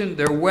population,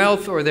 their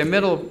wealth, or their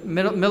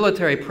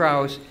military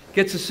prowess,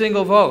 gets a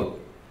single vote.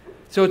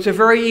 So it's a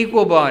very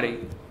equal body.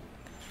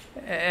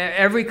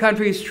 Every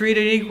country is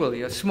treated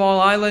equally. A small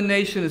island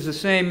nation is the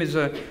same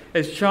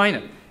as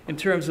China in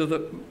terms of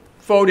the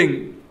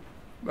voting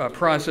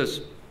process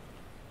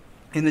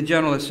in the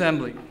General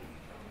Assembly.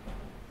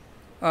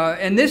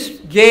 And this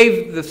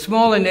gave the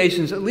smaller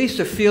nations at least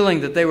a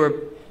feeling that they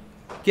were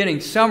getting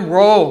some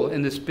role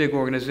in this big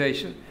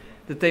organization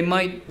that they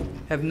might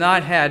have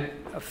not had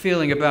a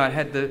feeling about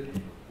had the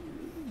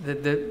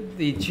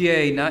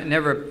GA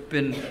never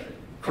been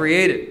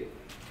created.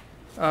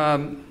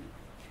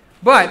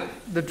 But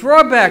the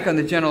drawback on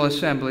the General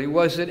Assembly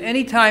was that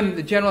any time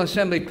the General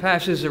Assembly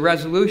passes a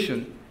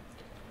resolution,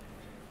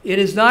 it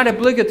is not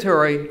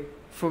obligatory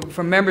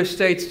for member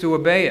states to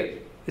obey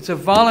it. It's a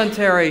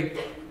voluntary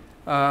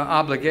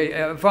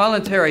a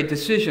voluntary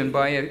decision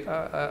by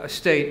a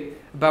state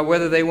about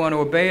whether they want to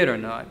obey it or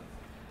not.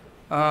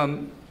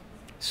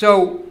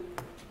 So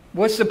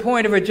what's the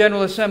point of a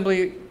General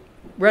Assembly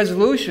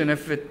resolution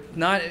if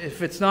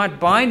it's not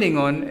binding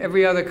on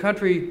every other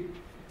country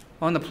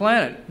on the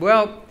planet?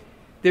 Well,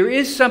 there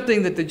is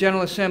something that the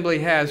General Assembly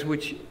has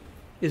which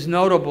is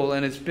notable,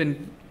 and it's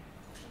been,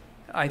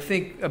 I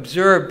think,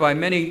 observed by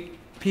many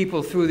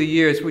people through the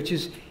years, which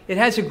is it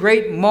has a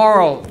great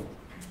moral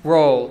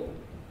role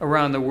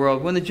around the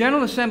world. When the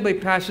General Assembly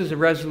passes a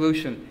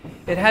resolution,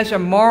 it has a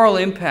moral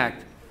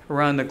impact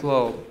around the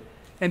globe,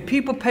 and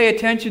people pay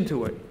attention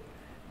to it.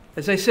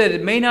 As I said,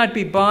 it may not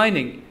be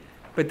binding,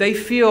 but they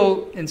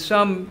feel in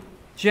some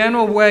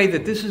general way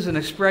that this is an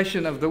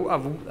expression of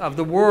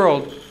the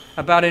world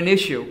about an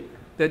issue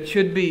that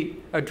should be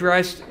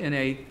addressed in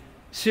a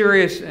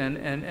serious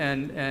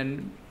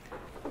and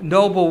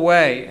noble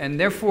way. And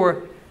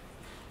therefore,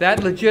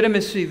 that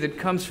legitimacy that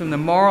comes from the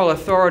moral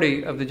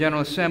authority of the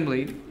General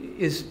Assembly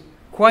is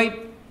quite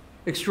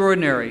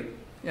extraordinary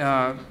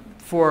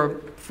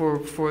for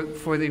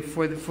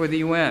the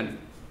UN.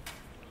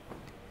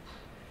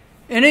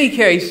 In any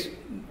case,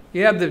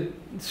 you have the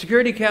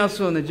Security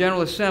Council and the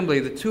General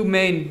Assembly, the two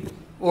main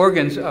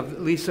organs of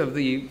at least of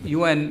the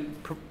UN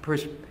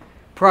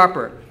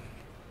proper.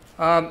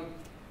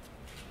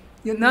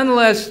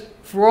 Nonetheless,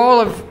 for all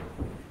of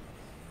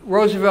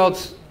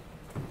Roosevelt's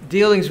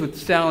dealings with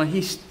Stalin,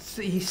 he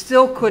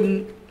still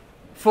couldn't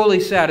fully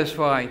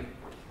satisfy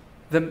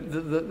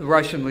the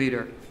Russian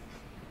leader.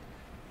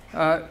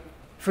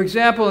 For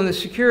example, in the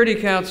Security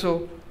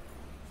Council,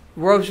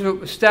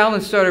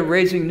 Stalin started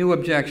raising new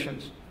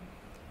objections.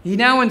 he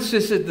now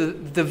insisted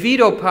that the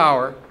veto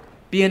power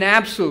be an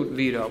absolute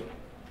veto.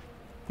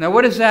 Now,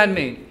 what does that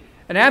mean?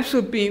 An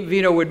absolute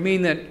veto would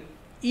mean that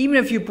even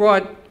if you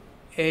brought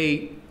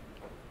to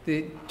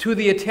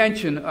the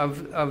attention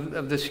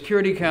of the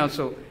Security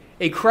Council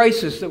a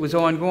crisis that was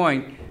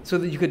ongoing, so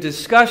that you could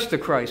discuss the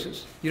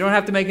crisis. You don't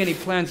have to make any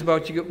plans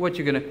about what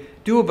you're going to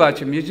do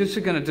about it. You're just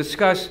going to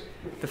discuss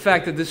the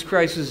fact that this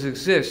crisis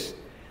exists.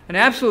 An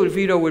absolute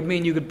veto would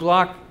mean you could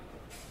block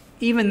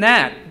even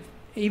that,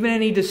 even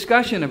any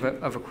discussion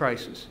of a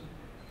crisis.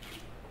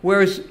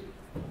 Whereas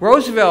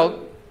Roosevelt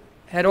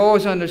had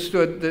always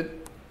understood that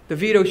the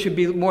veto should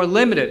be more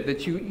limited,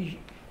 that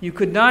you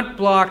could not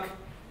block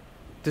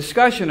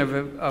discussion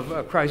of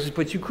a crisis,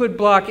 but you could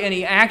block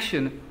any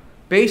action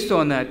based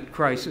on that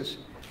crisis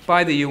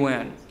by the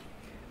UN.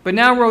 But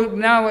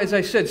now, as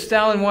I said,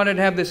 Stalin wanted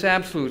to have this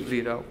absolute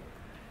veto.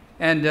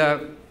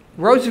 And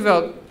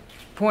Roosevelt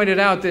pointed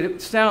out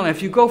that, Stalin,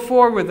 if you go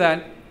forward with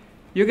that,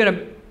 you're going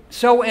to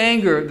so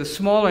anger the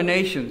smaller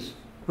nations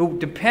who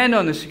depend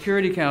on the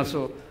Security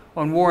Council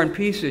on war and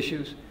peace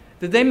issues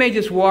that they may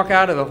just walk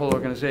out of the whole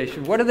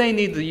organization. What do they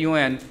need the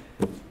UN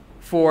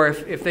for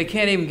if they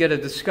can't even get a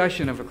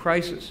discussion of a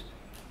crisis?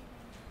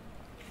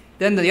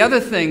 Then the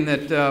other thing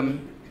that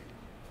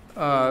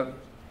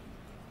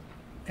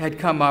had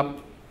come up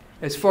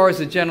as far as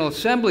the General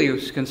Assembly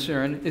was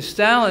concerned is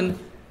Stalin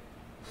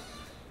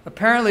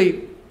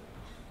apparently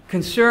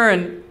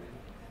concerned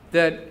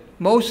that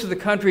most of the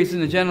countries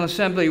in the General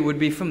Assembly would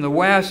be from the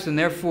West and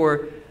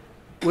therefore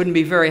wouldn't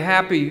be very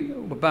happy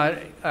about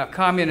a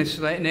communist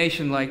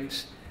nation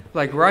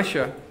like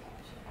Russia,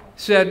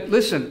 said,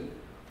 listen,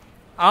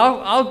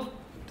 I'll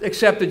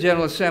accept the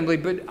General Assembly,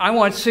 but I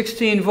want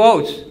 16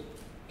 votes.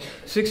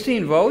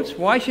 16 votes?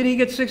 Why should he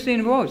get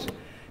 16 votes?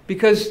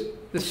 Because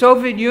the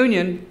Soviet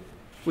Union,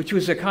 which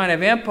was a kind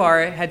of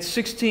empire, had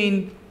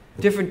 16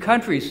 different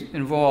countries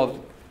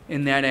involved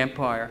in that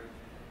empire.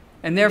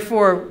 And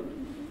therefore,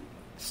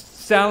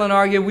 Stalin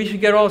argued we should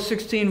get all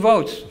 16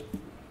 votes,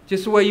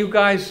 just the way you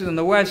guys in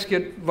the West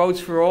get votes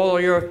for all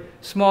your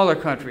smaller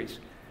countries.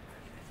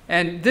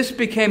 And this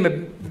became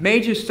a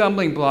major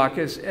stumbling block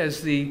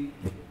as the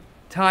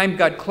time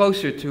got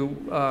closer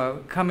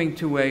to coming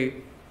to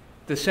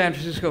the San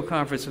Francisco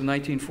Conference of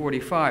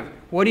 1945.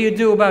 What do you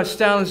do about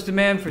Stalin's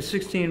demand for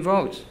 16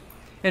 votes?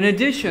 In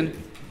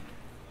addition,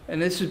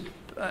 and this is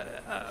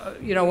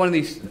one of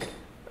these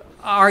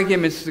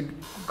arguments that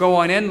go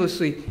on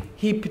endlessly,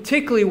 he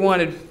particularly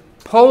wanted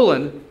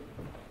Poland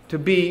to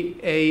be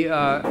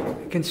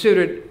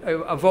considered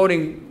a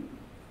voting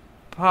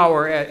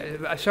power,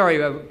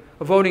 a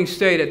voting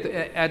state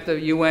at the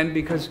UN,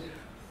 because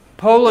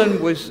Poland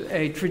was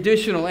a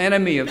traditional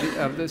enemy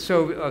of the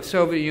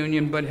Soviet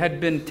Union, but had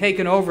been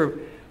taken over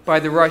by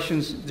the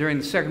Russians during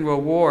the Second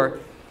World War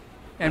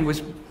and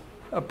was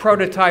a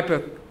prototype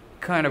of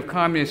kind of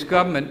communist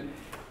government.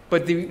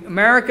 But the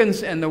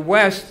Americans and the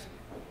West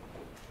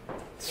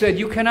said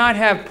you cannot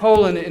have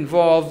Poland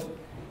involved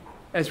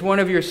as one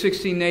of your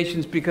 16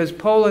 nations because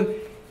Poland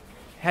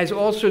has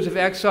all sorts of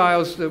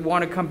exiles that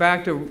want to come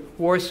back to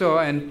Warsaw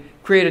and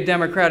create a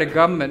democratic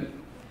government.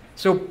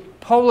 So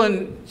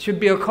Poland should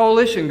be a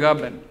coalition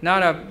government,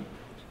 not a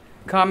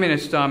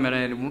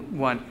communist-dominated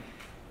one.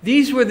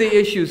 These were the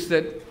issues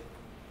that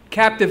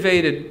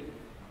captivated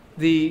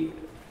the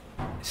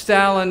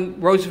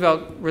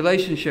Stalin-Roosevelt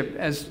relationship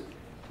as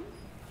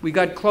we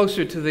got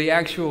closer to the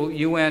actual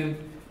UN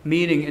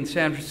meeting in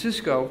San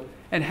Francisco,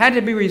 and had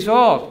to be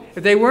resolved.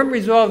 If they weren't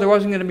resolved, there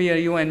wasn't going to be a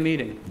UN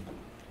meeting.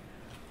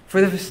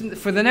 For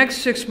the next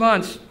 6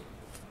 months,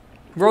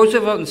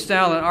 Roosevelt and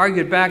Stalin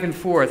argued back and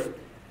forth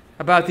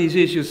about these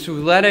issues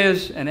through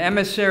letters and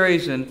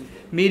emissaries and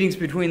meetings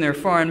between their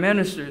foreign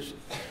ministers.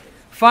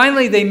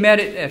 Finally, they met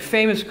at a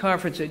famous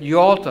conference at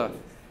Yalta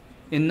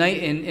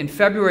in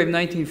February of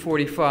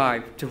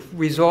 1945 to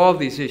resolve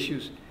these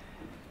issues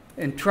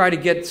and try to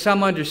get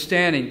some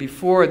understanding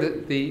before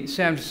the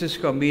San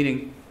Francisco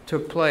meeting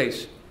took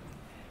place.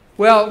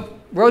 Well,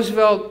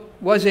 Roosevelt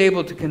was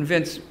able to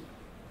convince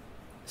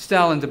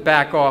Stalin to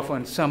back off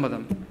on some of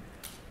them.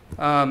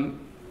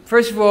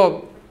 First of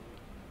all,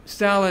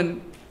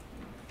 Stalin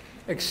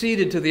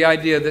acceded to the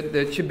idea that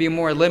there should be a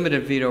more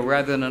limited veto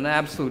rather than an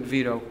absolute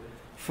veto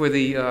for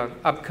the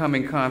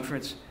upcoming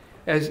conference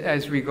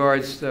as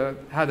regards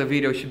how the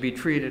veto should be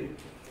treated.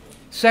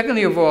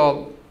 Secondly of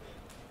all,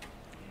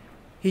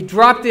 he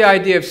dropped the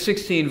idea of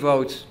 16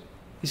 votes.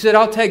 He said,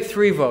 I'll take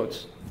 3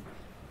 votes.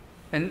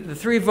 And the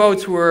 3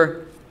 votes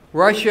were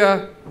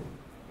Russia,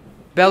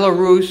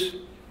 Belarus,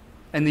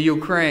 and the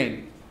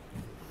Ukraine.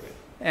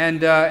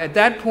 And at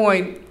that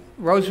point,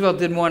 Roosevelt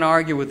didn't want to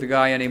argue with the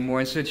guy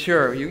anymore and said,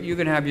 sure, you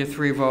can have your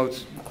 3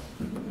 votes.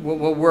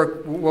 We'll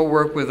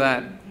work with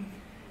that.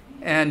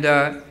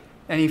 And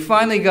he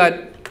finally got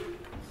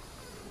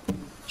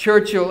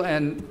Churchill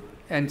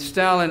and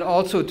Stalin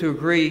also to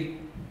agree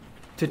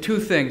to 2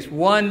 things.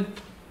 One,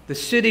 the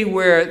city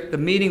where the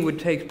meeting would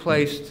take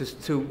place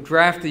to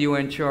draft the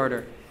UN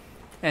Charter.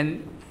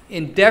 And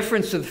in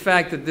deference to the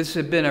fact that this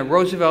had been a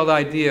Roosevelt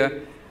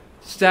idea,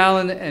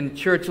 Stalin and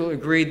Churchill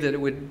agreed that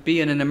it would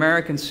be in an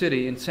American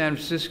city, in San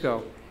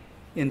Francisco,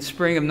 in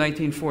spring of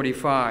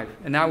 1945,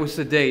 and that was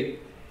the date.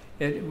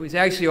 It was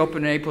actually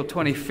opened on April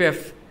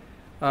 25th,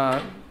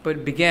 but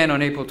it began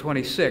on April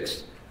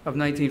 26th of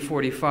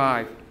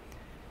 1945.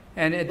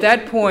 And at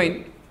that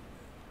point,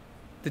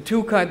 the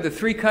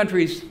three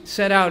countries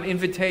sent out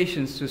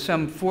invitations to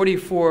some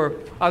 44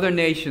 other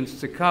nations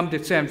to come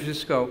to San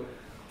Francisco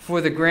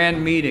for the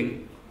grand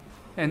meeting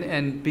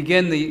and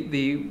begin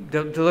the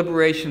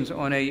deliberations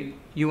on a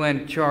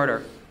UN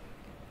charter.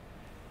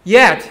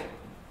 Yet,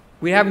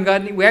 we haven't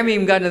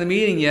even gotten to the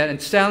meeting yet,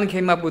 and Stalin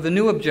came up with a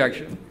new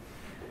objection.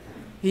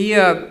 He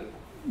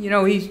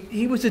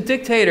was a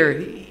dictator.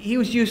 He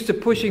was used to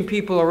pushing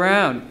people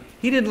around.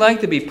 He didn't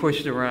like to be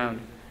pushed around.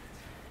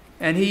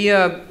 And he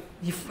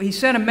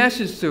sent a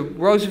message to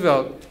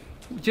Roosevelt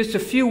just a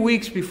few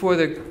weeks before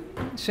the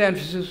San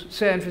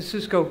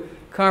Francisco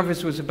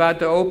conference was about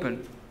to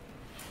open.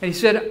 And he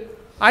said,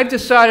 "I've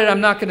decided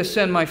I'm not going to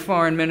send my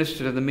foreign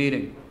minister to the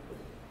meeting."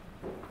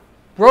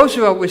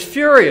 Roosevelt was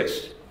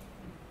furious.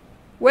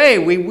 Wait,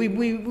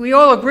 we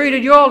all agreed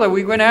at Yalta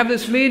we're going to have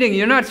this meeting.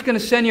 You're not going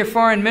to send your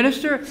foreign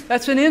minister?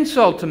 That's an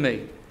insult to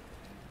me.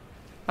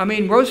 I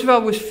mean,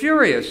 Roosevelt was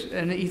furious,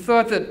 and he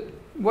thought that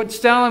what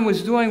Stalin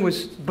was doing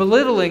was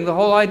belittling the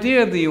whole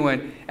idea of the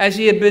UN, as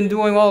he had been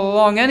doing all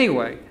along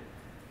anyway.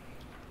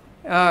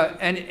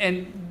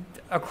 And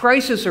a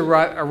crisis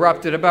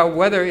erupted about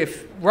whether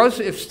if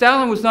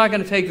Stalin was not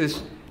going to take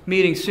this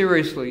meeting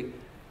seriously,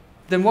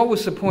 then what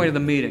was the point of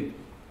the meeting?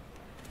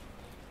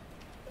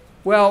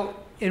 Well,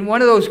 in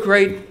one of those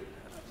great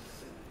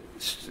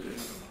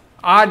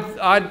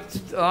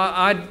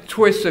odd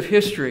twists of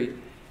history,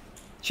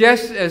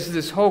 just as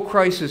this whole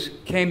crisis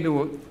came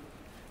to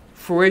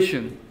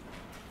fruition,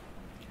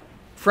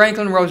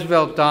 Franklin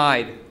Roosevelt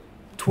died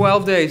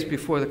 12 days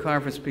before the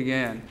conference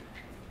began.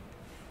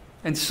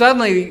 And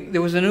suddenly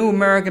there was a new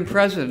American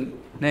president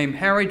named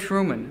Harry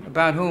Truman,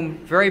 about whom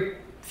very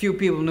few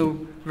people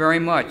knew very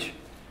much.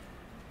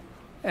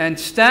 And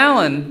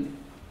Stalin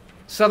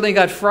suddenly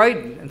got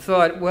frightened and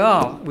thought,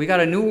 well, we got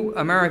a new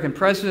American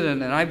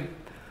president, and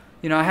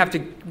I have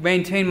to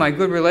maintain my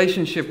good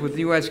relationship with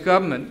the U.S.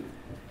 government.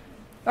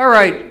 All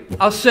right,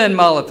 I'll send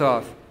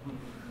Molotov.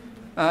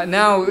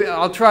 Now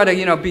I'll try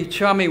to, be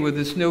chummy with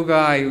this new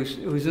guy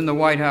who's in the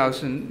White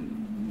House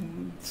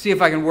and see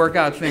if I can work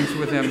out things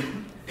with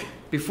him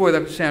before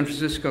the San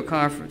Francisco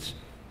conference.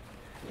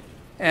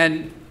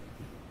 And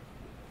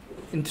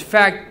in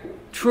fact,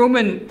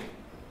 Truman,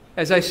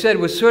 as I said,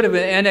 was sort of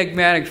an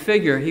enigmatic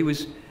figure. He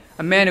was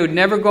a man who had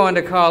never gone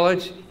to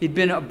college. He'd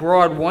been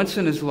abroad once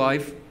in his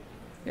life.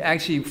 He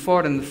actually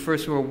fought in the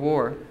First World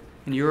War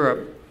in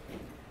Europe.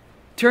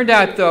 Turned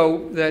out,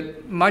 though,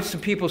 that much to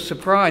people's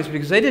surprise,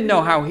 because they didn't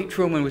know how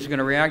Truman was going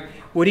to react,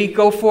 would he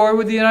go forward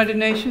with the United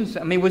Nations?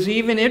 I mean, was he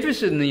even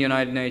interested in the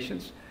United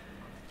Nations?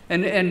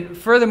 And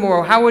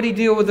furthermore, how would he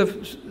deal with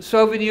the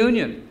Soviet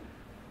Union?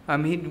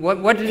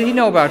 What did he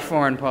know about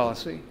foreign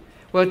policy?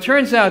 Well, it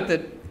turns out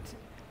that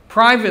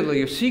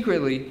privately or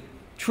secretly,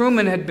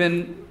 Truman had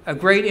been a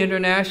great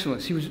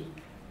internationalist. He was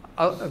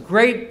a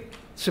great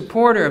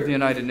supporter of the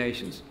United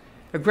Nations,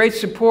 a great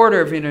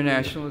supporter of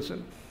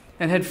internationalism,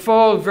 and had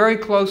followed very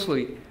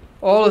closely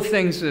all the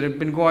things that had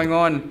been going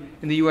on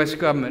in the U.S.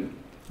 government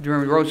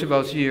during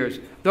Roosevelt's years,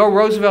 though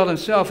Roosevelt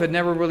himself had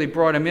never really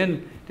brought him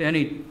in to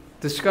any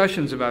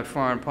discussions about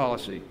foreign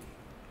policy.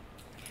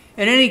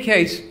 In any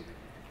case,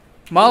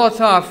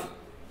 Molotov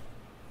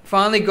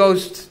finally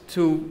goes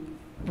to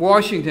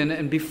Washington,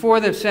 and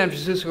before the San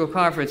Francisco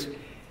conference,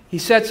 he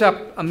sets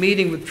up a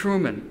meeting with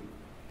Truman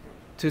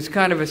to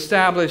kind of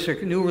establish a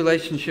new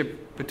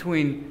relationship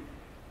between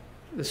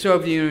the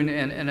Soviet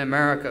Union and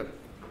America.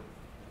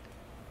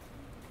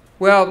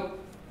 Well,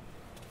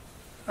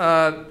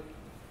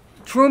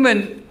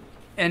 Truman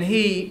and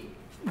he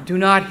do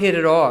not hit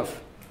it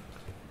off.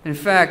 In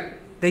fact,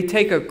 they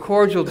take a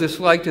cordial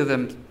dislike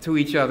to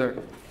each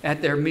other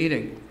at their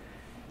meeting.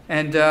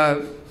 And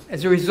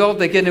as a result,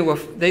 they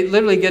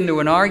literally get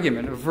into an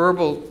argument, a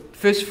verbal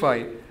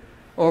fistfight,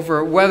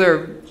 over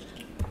whether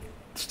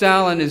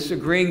Stalin is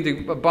agreeing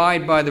to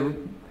abide by the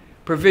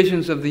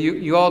provisions of the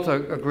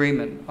Yalta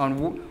Agreement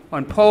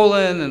on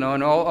Poland and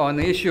on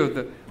the issue of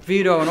the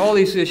veto and all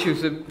these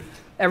issues that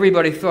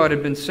everybody thought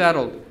had been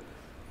settled.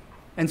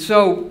 And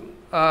so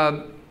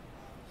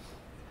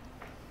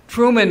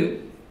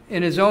Truman,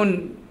 in his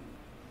own,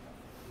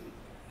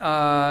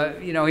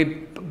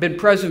 he'd been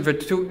president for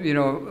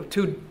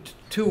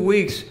two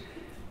weeks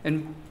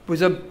and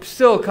was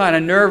still kind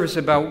of nervous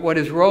about what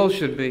his role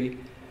should be,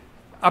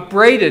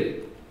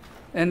 upbraided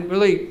and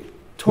really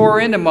tore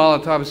into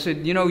Molotov and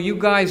said, you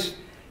guys,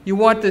 you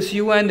want this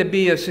UN to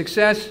be a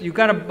success, you've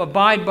got to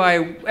abide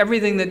by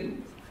everything that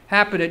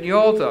happened at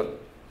Yalta.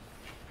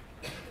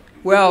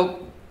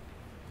 Well,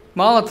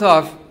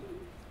 Molotov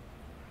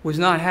was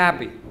not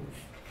happy.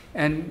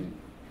 And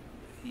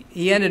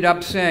he ended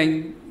up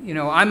saying,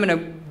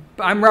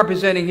 I'm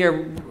representing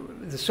here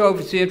the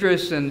Soviets'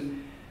 interests,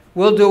 and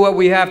we'll do what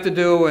we have to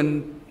do,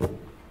 and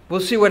we'll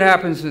see what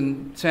happens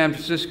in San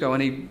Francisco.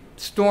 And he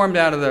stormed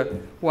out of the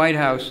White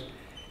House.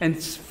 And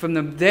from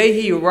the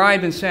day he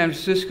arrived in San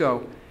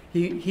Francisco,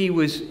 he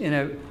was in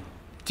a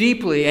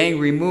deeply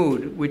angry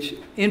mood, which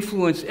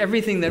influenced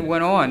everything that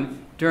went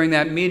on during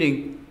that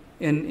meeting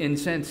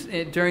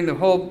during the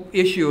whole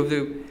issue of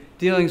the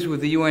dealings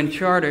with the UN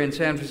Charter in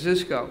San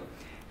Francisco.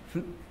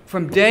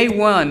 From day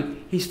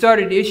one, he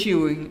started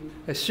issuing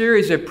a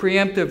series of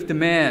preemptive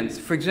demands.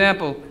 For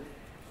example,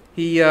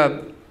 he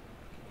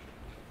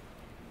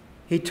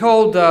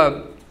told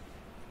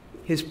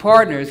his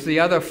partners, the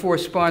other 4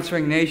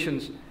 sponsoring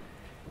nations,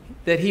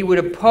 that he would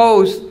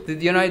oppose that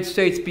the United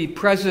States be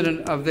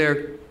president of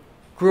their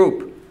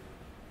group.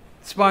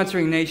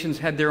 Sponsoring nations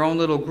had their own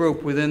little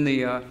group within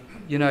the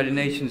United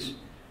Nations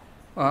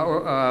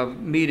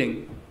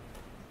meeting.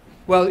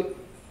 Well,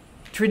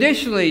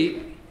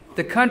 traditionally,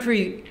 the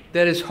country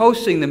that is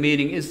hosting the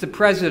meeting is the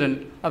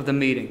president of the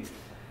meeting.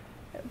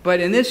 But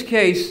in this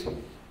case,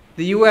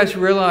 the U.S.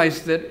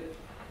 realized that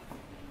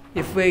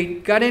if they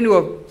got into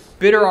a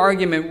bitter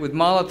argument with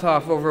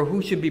Molotov over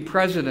who should be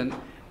president,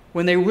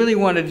 when they really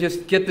wanted to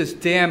just get this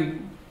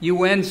damn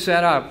UN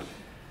set up,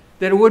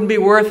 that it wouldn't be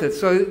worth it.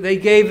 So they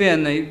gave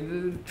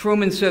in.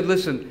 Truman said,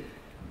 listen,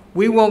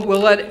 we'll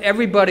let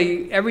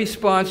every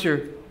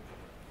sponsor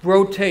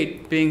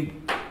rotate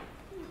being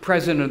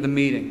president of the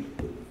meeting,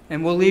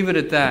 and we'll leave it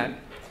at that.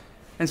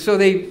 And so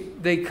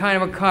they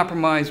kind of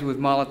compromised with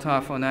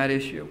Molotov on that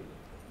issue.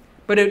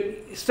 But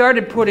it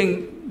started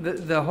putting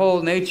the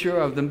whole nature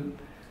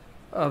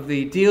of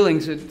the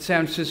dealings at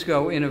San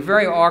Francisco in a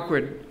very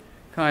awkward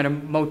kind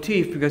of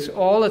motif, because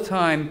all the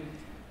time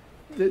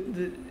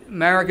the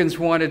Americans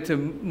wanted to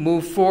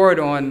move forward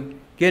on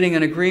getting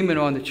an agreement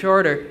on the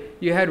charter.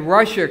 You had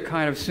Russia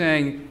kind of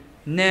saying,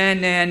 nah,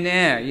 nah,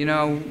 nah, you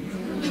know.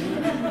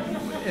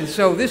 And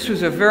so this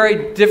was a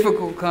very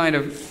difficult kind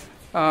of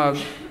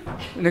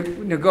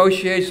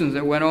negotiations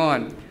that went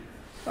on.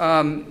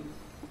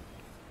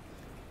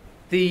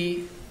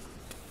 The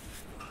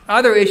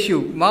other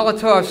issue,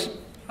 Molotov's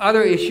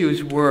other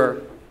issues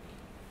were,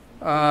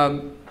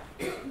 let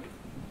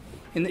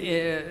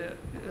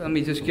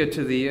me just get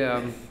to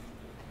the,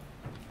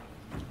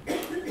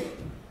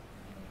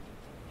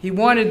 he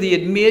wanted the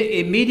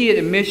immediate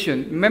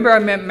admission. Remember I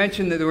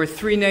mentioned that there were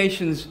 3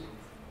 nations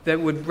that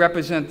would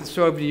represent the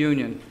Soviet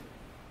Union: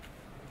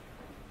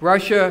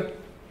 Russia,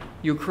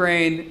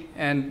 Ukraine,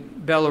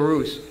 and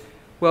Belarus.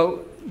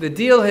 Well, the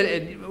deal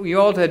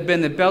had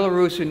been that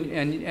Belarus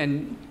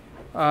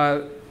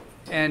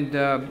and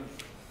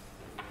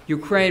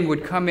Ukraine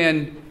would come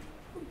in,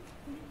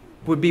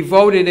 would be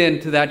voted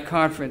into that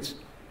conference.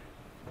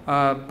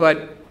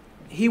 But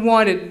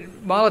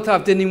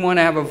Molotov didn't even want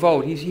to have a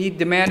vote. He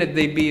demanded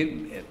they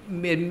be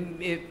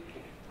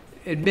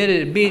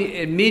admitted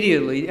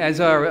immediately, as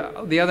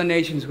the other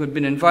nations who had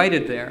been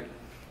invited there.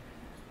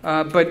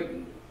 But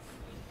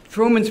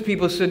Truman's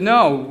people said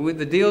no. With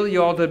the deal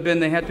Yalta had been,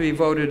 they had to be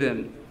voted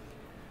in.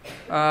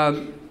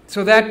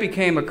 So that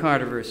became a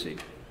controversy.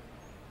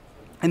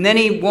 And then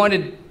he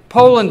wanted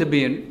Poland to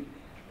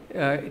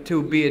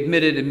be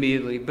admitted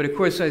immediately. But of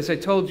course, as I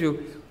told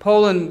you,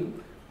 Poland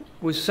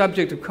was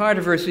subject to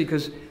controversy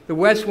because the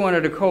West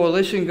wanted a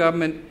coalition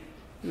government,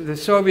 the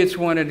Soviets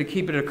wanted to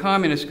keep it a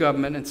communist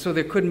government, and so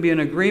there couldn't be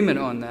an agreement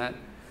on that.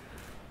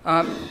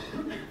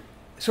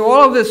 So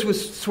all of this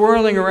was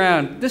swirling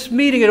around. This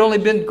meeting had only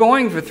been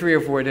going for 3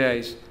 or 4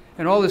 days,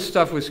 and all this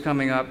stuff was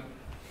coming up.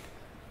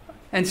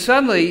 And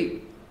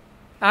suddenly,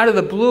 out of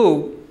the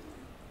blue,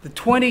 the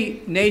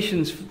 20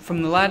 nations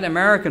from the Latin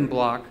American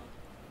bloc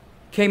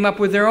came up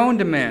with their own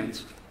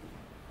demands.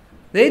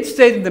 They'd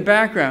stayed in the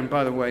background,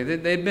 by the way.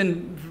 They'd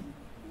been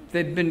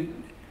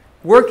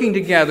working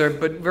together,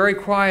 but very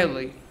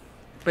quietly.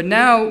 But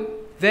now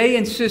they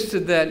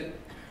insisted that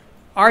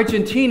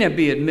Argentina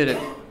be admitted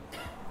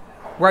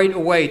right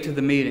away to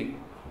the meeting.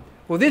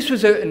 Well, this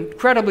was an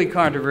incredibly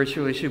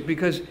controversial issue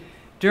because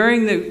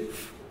during the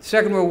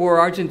Second World War,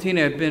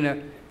 Argentina had been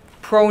a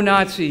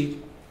pro-Nazi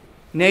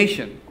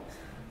nation,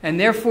 and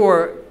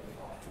therefore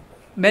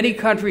many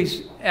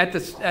countries at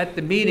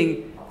the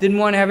meeting didn't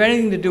want to have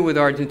anything to do with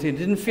Argentina,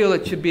 didn't feel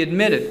it should be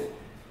admitted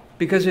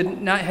because it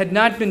had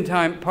not been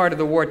part of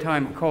the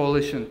wartime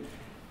coalition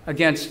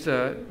against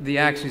the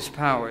Axis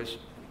powers.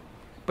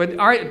 But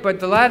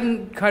the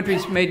Latin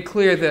countries made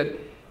clear that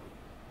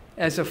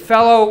as a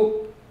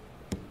fellow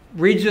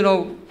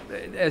regional,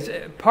 as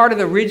part of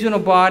the regional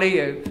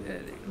body,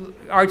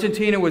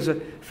 Argentina was a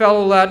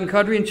fellow Latin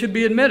country and should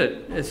be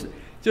admitted. It's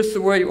just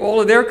the way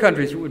all of their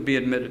countries would be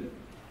admitted.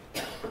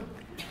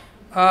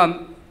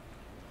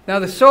 Now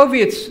the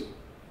Soviets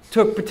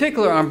took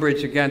particular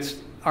umbrage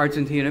against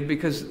Argentina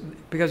because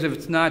of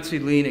its Nazi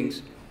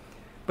leanings,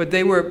 but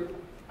they were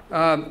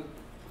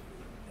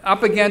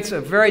up against a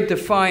very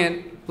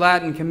defiant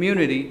Latin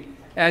community,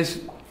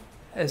 as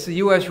the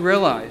U.S.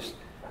 realized.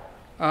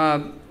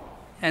 And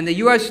the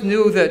U.S.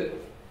 knew that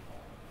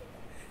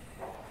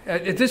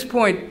at this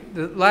point,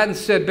 the Latins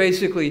said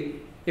basically,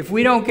 if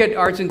we don't get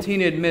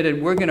Argentina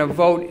admitted, we're going to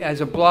vote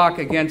as a bloc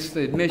against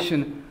the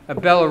admission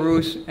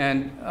Belarus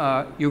and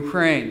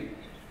Ukraine.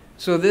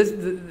 So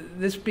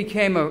this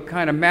became a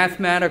kind of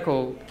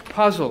mathematical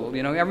puzzle.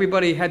 You know,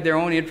 everybody had their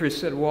own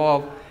interests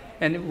involved,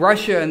 and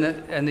Russia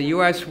and the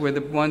U.S. were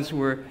the ones who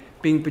were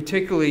being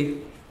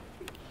particularly,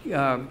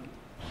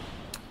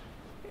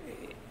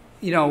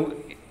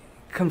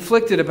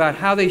 conflicted about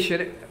how they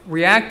should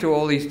react to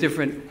all these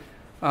different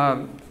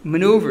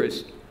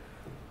maneuvers.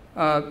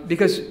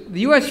 Because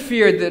the U.S.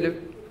 feared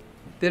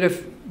that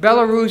if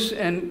Belarus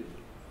and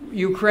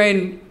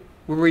Ukraine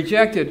were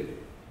rejected,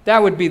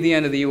 that would be the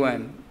end of the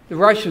UN. The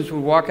Russians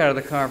would walk out of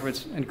the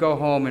conference and go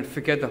home and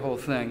forget the whole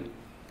thing.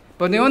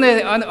 But on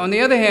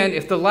the other hand,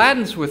 if the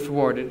Latins were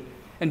thwarted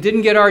and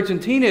didn't get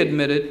Argentina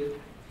admitted,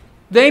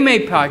 they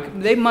might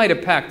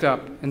have packed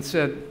up and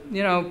said,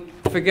 you know,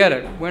 forget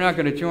it, we're not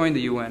going to join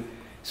the UN.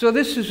 So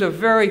this is a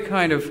very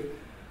kind of,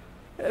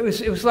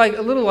 it was like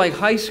a little like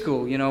high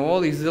school, you know, all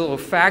these little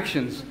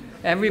factions.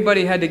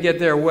 Everybody had to get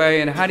their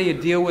way, and how do you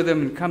deal with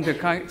them and come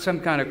to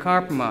some kind of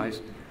compromise?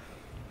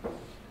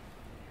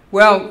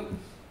 Well,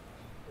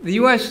 the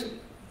U.S.,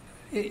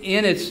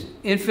 in its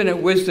infinite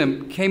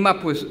wisdom, came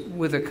up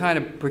with a kind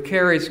of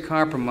precarious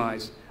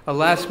compromise, a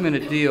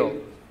last-minute deal.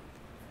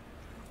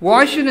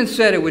 Washington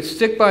said it would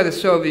stick by the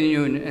Soviet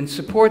Union and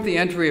support the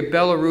entry of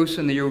Belarus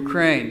and the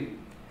Ukraine,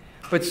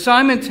 but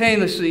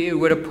simultaneously it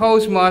would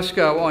oppose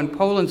Moscow on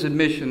Poland's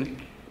admission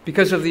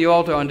because of the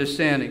Yalta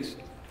understandings.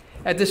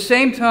 At the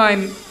same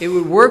time, it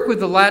would work with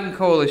the Latin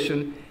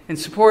coalition and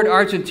support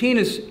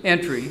Argentina's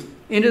entry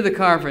into the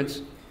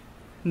conference,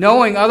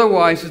 knowing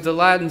otherwise that the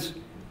Latins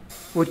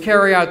would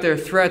carry out their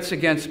threats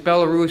against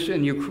Belarus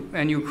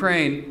and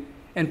Ukraine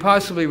and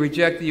possibly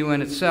reject the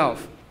UN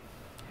itself.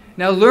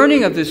 Now,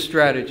 learning of this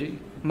strategy,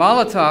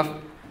 Molotov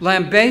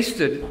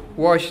lambasted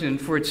Washington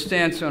for its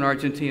stance on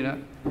Argentina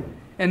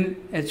and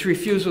its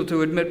refusal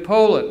to admit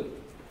Poland.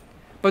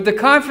 But the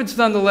conference,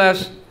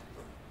 nonetheless,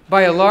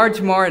 by a large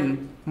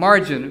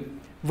margin,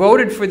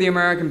 voted for the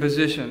American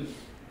position,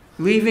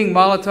 leaving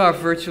Molotov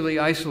virtually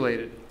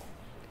isolated.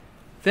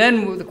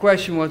 Then the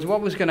question was,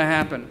 what was going to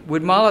happen?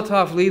 Would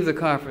Molotov leave the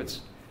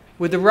conference?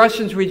 Would the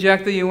Russians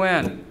reject the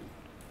UN?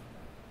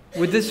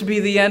 Would this be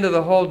the end of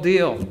the whole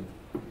deal?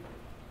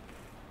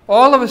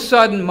 All of a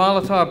sudden,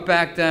 Molotov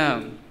backed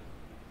down,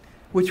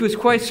 which was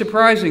quite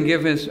surprising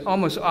given his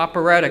almost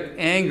operatic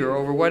anger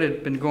over what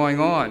had been going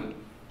on.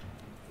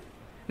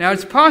 Now,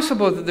 it's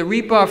possible that the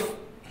rebuff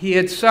he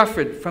had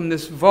suffered from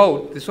this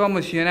vote, this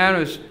almost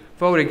unanimous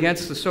vote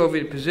against the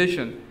Soviet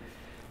position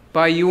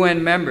by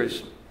UN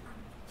members,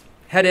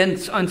 had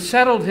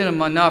unsettled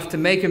him enough to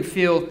make him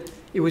feel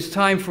it was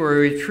time for a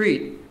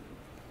retreat.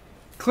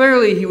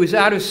 Clearly, he was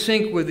out of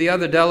sync with the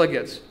other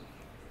delegates.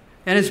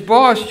 And his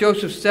boss,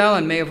 Joseph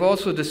Stalin, may have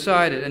also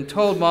decided and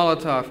told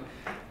Molotov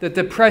that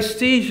the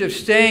prestige of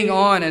staying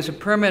on as a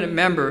permanent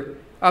member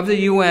of the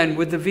UN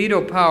with the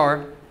veto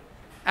power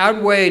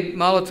outweighed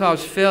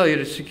Molotov's failure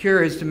to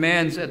secure his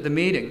demands at the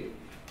meeting.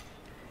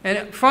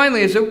 And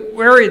finally, as a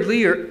worried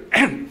leader,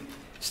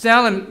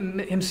 Stalin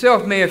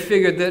himself may have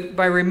figured that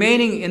by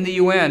remaining in the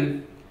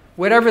UN,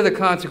 whatever the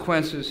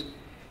consequences,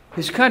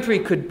 his country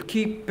could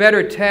keep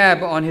better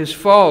tab on his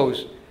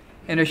foes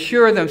and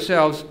assure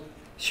himself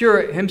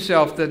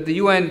that the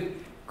UN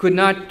could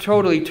not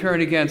totally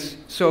turn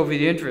against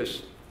Soviet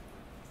interests.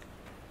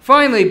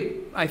 Finally,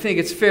 I think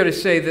it's fair to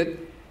say that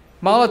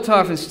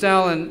Molotov and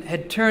Stalin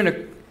had turned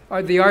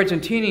the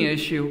Argentinian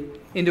issue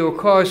into a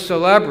cause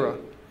célèbre,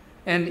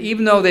 and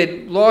even though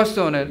they'd lost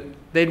on it,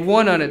 they'd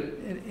won on it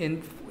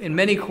in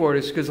many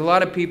quarters, because a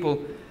lot of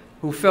people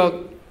who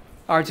felt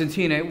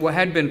Argentina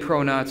had been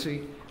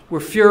pro-Nazi were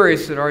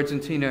furious that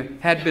Argentina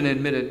had been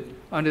admitted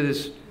under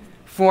this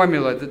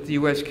formula that the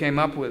U.S. came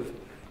up with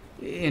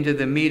into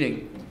the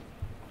meeting.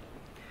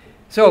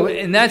 So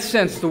in that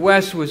sense, the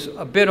West was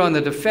a bit on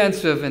the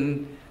defensive,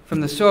 and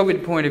from the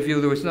Soviet point of view,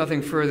 there was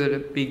nothing further to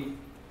be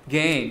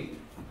gained.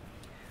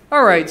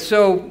 All right,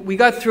 so we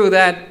got through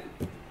that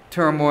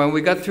turmoil.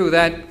 We got through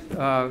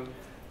that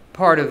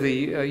part of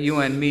the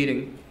UN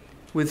meeting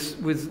with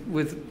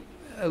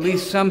at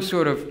least some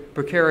sort of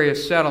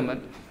precarious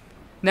settlement.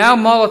 Now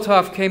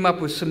Molotov came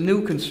up with some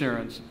new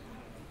concerns.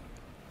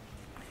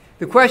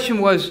 The question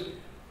was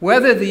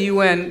whether the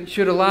UN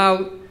should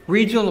allow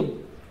regional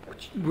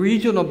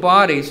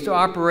bodies to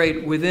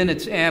operate within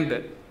its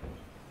ambit.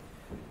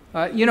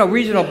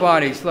 Regional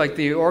bodies like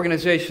the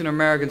Organization of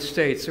American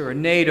States or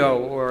NATO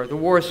or the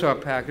Warsaw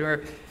Pact,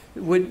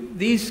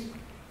 these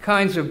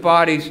kinds of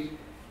bodies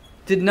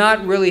did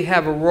not really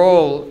have a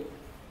role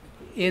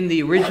in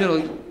the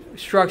original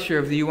structure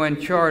of the UN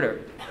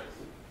Charter.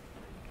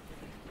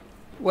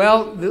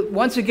 Well,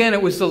 once again,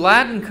 it was the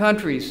Latin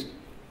countries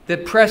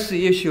that pressed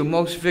the issue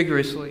most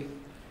vigorously.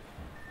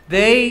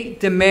 They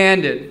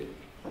demanded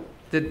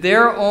that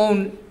their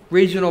own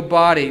regional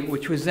body,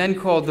 which was then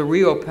called the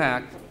Rio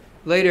Pact,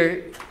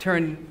 later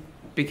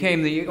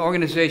became the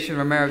Organization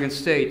of American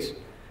States,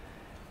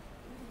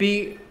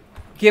 be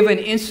given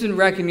instant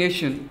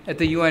recognition at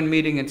the UN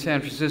meeting in San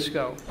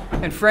Francisco.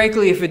 And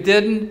frankly, if it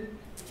didn't,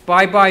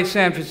 bye-bye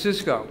San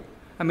Francisco.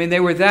 I mean, they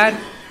were that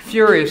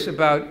furious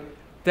about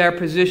their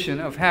position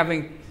of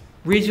having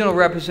regional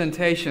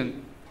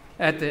representation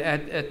at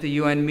the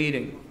UN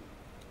meeting.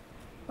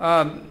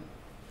 Well,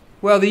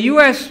 the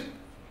U.S.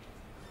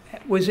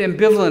 was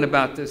ambivalent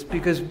about this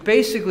because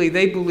basically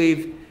they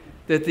believed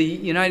that the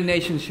United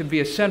Nations should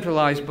be a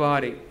centralized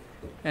body,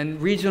 and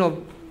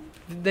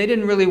they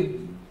didn't really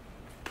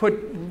put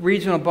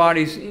regional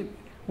bodies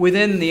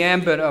within the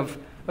ambit of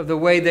the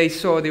way they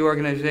saw the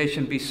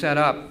organization be set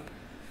up.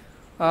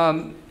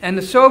 And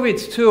the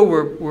Soviets, too,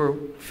 were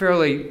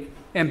fairly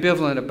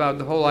ambivalent about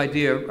the whole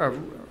idea of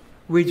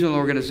regional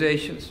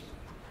organizations.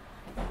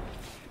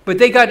 But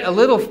they got a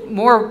little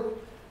more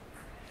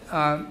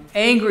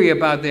angry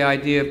about the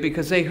idea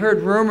because they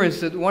heard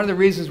rumors that one of the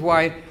reasons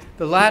why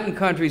the Latin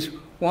countries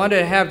wanted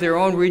to have their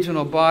own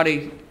regional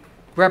body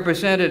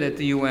represented at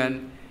the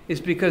UN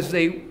is because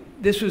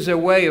this was a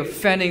way of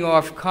fending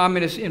off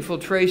communist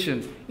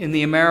infiltration in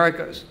the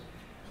Americas.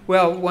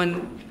 Well,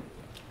 when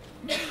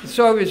the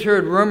Soviets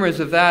heard rumors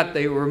of that,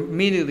 they were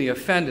immediately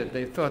offended.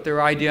 They thought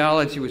their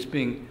ideology was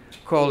being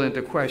called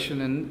into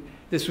question, and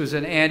this was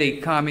an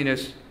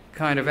anti-communist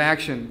kind of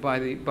action by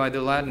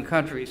the Latin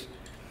countries.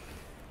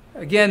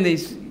 Again,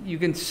 you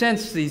can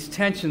sense these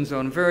tensions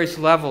on various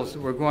levels that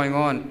were going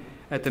on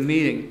at the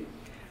meeting.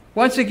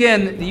 Once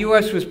again, the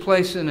U.S. was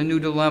placed in a new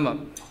dilemma.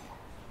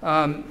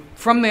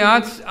 From the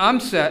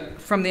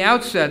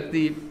outset,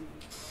 the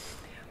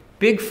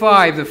Big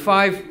Five, the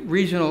five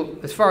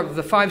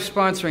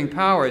sponsoring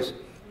powers,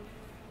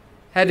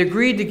 had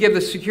agreed to give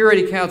the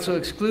Security Council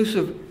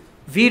exclusive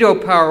veto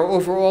power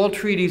over all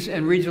treaties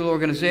and regional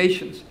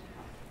organizations,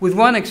 with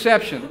one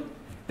exception.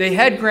 They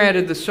had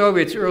granted the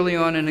Soviets early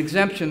on an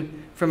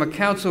exemption from a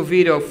council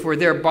veto for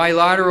their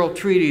bilateral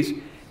treaties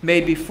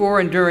made before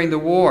and during the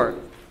war.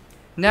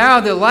 Now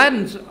the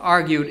Latins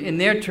argued in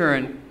their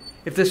turn,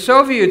 if the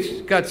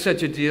Soviets got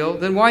such a deal,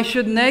 then why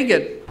shouldn't they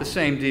get the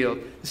same deal,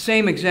 the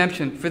same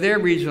exemption for their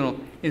regional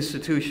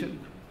institution?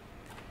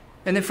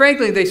 And then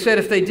frankly, they said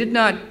if they did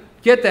not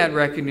get that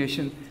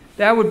recognition,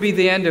 that would be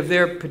the end of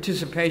their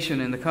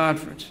participation in the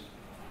conference.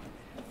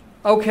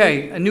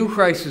 Okay, a new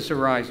crisis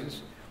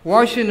arises.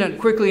 Washington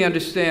quickly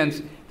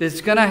understands that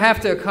it's going to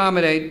have to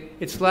accommodate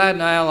its Latin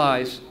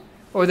allies,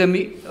 or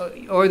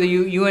the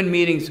UN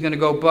meeting is going to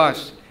go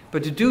bust.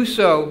 But to do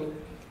so,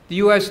 the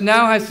U.S.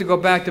 now has to go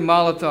back to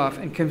Molotov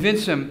and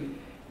convince him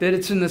that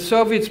it's in the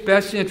Soviets'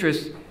 best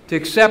interest to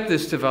accept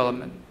this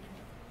development.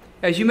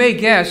 As you may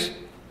guess,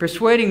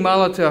 persuading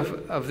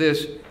Molotov of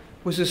this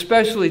was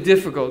especially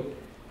difficult,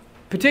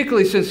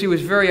 particularly since he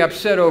was very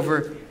upset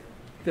over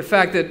the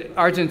fact that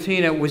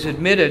Argentina was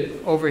admitted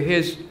over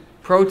his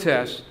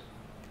protest,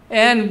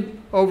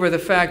 and over the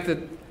fact that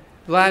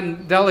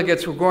Latin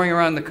delegates were going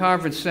around the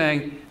conference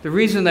saying the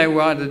reason they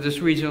wanted this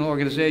regional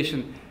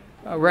organization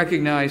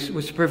recognized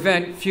was to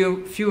prevent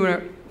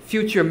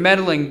future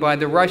meddling by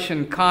the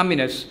Russian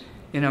communists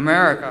in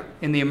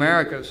the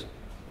Americas.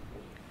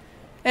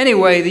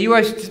 Anyway, the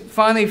U.S.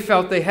 finally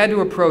felt they had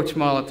to approach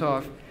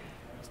Molotov.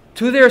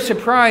 To their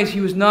surprise,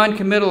 he was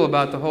non-committal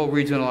about the whole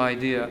regional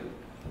idea.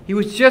 He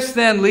was just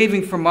then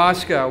leaving for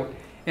Moscow,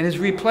 and his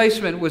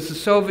replacement was the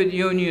Soviet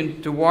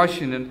Union to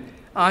Washington,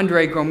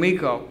 Andrei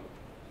Gromyko.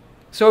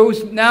 So it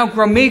was now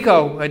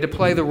Gromyko who had to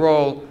play the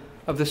role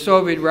of the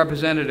Soviet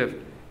representative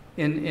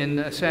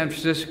in San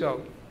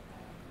Francisco.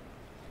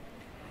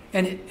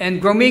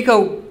 And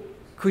Gromyko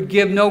could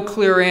give no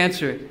clear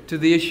answer to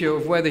the issue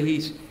of whether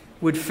he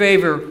would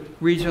favor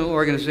regional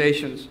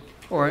organizations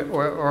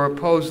or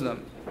oppose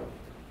them.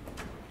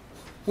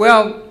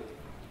 Well,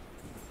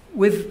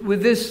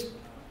 with this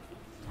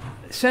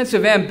sense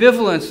of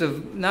ambivalence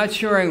of not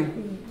sure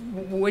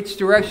which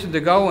direction to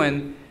go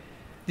in,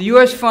 the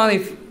U.S.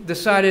 finally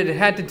decided it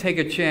had to take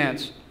a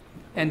chance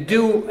and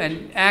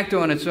act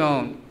on its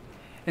own.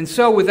 And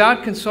so,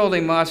 without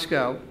consulting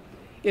Moscow,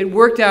 it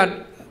worked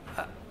out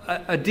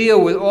a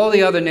deal with all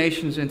the other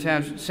nations in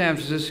San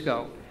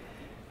Francisco.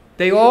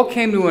 They all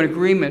came to an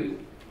agreement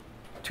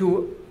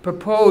to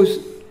propose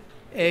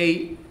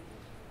a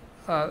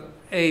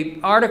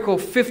Article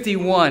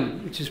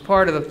 51, which is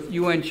part of the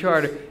UN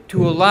Charter,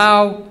 to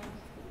allow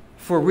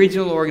for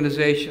regional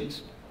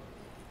organizations.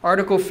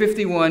 Article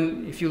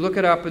 51, if you look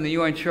it up in the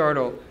UN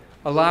Charter,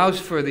 allows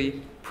for the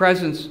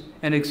presence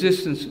and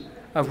existence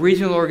of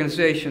regional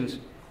organizations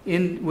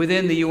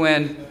within the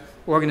UN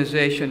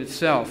organization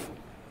itself.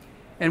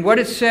 And what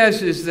it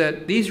says is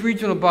that these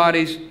regional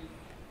bodies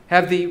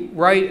have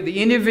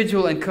the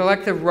individual and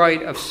collective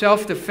right of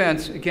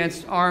self-defense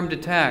against armed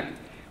attack,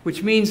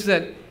 which means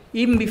that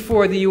even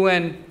before the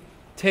UN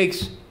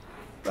takes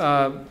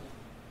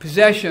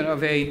possession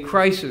of a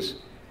crisis,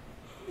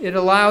 it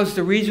allows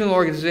the regional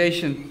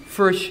organization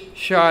first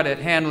shot at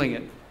handling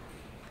it.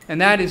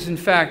 And that is, in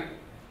fact,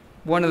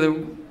 one of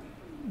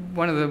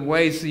the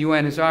ways the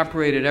UN has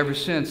operated ever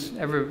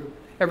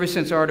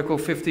since Article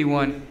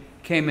 51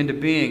 came into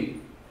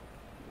being.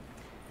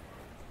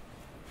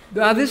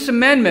 Now, this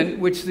amendment,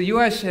 which the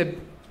U.S. had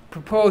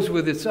proposed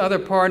with its other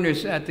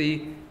partners at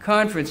the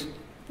conference,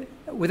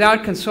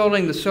 without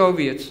consulting the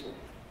Soviets,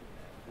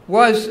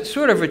 was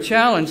sort of a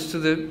challenge to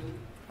the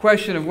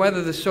question of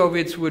whether the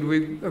Soviets would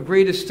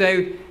agree to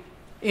stay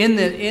in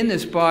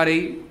this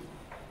body,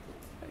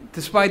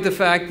 despite the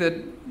fact that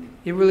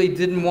he really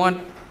didn't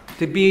want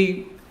to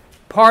be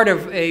part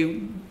of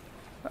had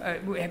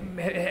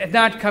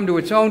not come to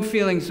its own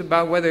feelings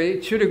about whether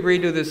it should agree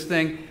to this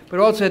thing,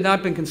 but also had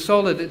not been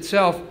consulted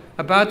itself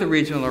about the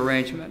regional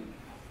arrangement.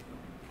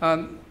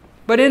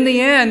 But in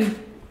the end,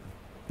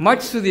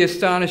 much to the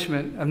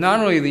astonishment of not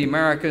only the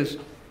Americas,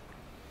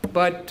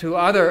 but to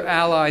other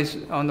allies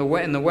in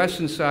the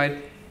Western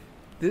side,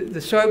 the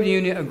Soviet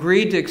Union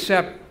agreed to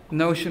accept the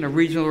notion of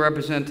regional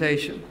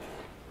representation.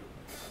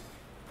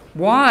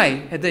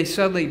 Why had they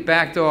suddenly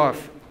backed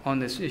off on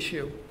this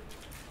issue?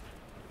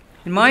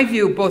 In my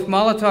view, both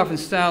Molotov and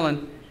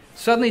Stalin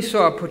suddenly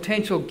saw a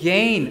potential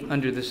gain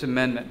under this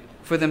amendment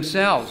for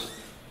themselves,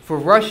 for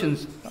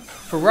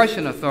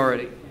Russian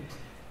authority.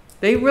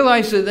 They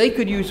realized that they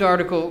could use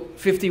Article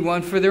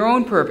 51 for their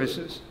own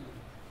purposes.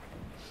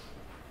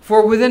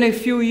 For within a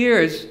few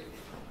years,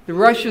 the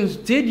Russians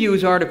did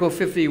use Article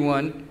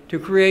 51 to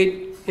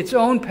create its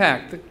own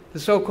pact, the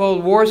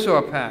so-called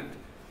Warsaw Pact.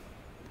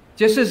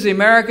 Just as the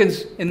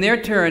Americans, in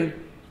their turn,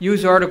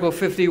 used Article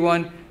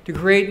 51 to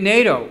create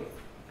NATO,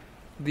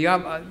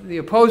 the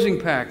opposing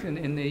pact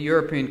in the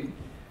European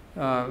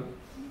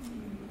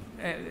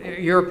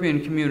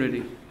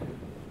community.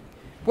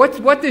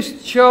 What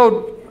this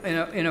showed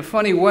in a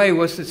funny way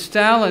was that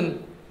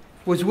Stalin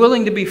was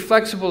willing to be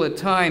flexible at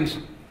times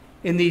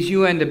in these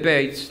UN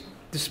debates,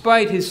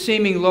 despite his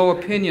seeming low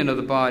opinion of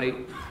the body.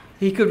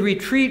 He could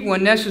retreat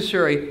when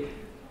necessary,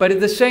 but at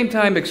the same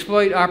time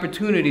exploit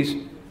opportunities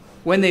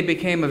when they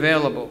became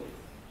available.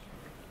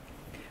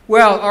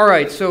 Well, all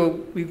right,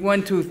 so we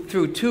went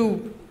through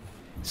two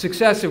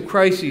successive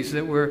crises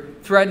that were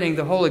threatening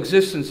the whole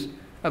existence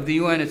of the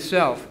UN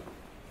itself.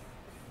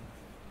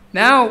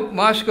 Now,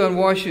 Moscow and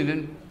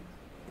Washington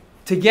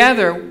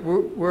together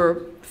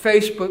were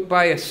faced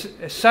by a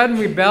sudden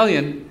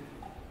rebellion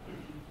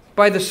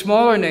by the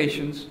smaller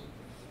nations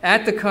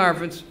at the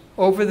conference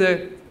over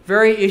the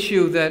very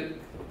issue that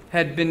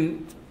had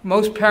been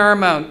most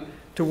paramount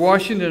to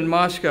Washington and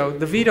Moscow,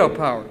 the veto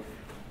power.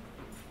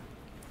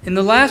 In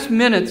the last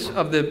minutes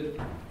of the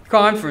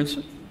conference,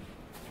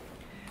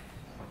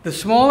 the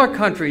smaller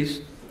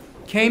countries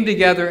came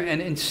together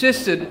and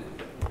insisted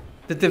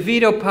that the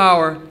veto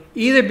power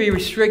either be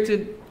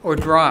restricted or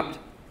dropped.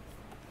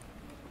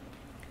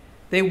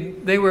 They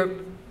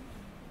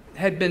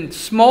had been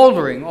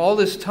smoldering all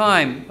this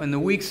time in the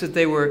weeks that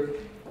they were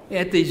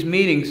at these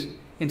meetings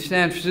in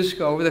San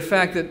Francisco over the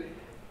fact that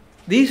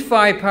these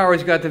five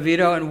powers got the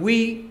veto and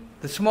we,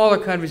 the smaller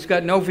countries,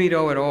 got no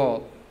veto at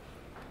all.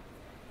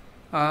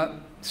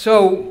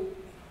 So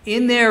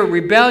in their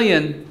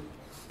rebellion,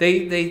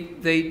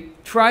 they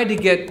tried to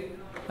get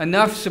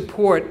enough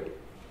support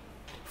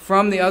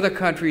from the other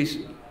countries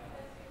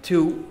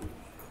to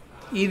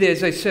either,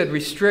 as I said,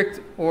 restrict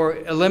or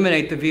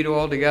eliminate the veto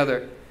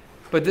altogether.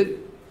 But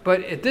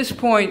at this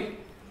point,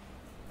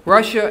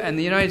 Russia and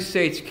the United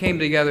States came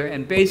together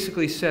and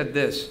basically said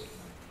this: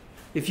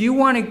 if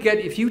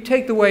you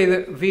take away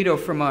the veto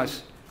from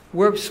us,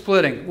 we're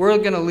splitting. We're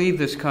going to leave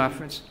this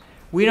conference.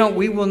 We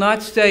will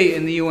not stay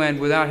in the UN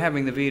without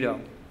having the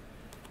veto.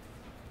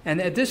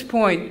 And at this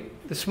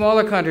point, the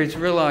smaller countries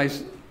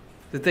realized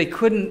that they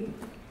couldn't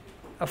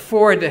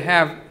afford to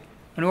have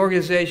an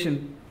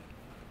organization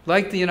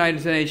like the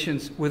United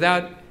Nations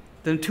without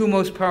the two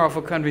most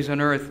powerful countries on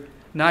earth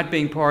not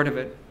being part of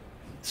it.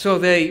 So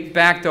they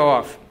backed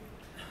off.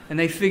 And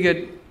they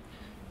figured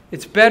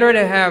it's better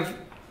to have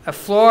a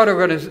flawed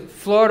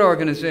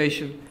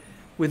organization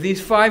with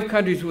these five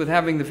countries with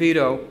having the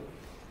veto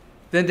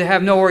than to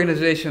have no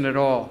organization at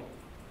all.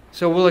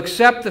 So we'll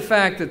accept the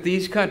fact that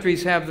these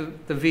countries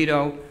have the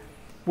veto.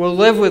 We'll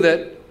live with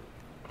it,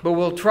 but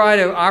we'll try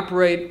to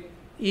operate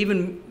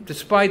even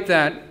despite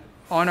that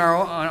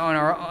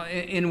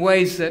in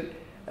ways that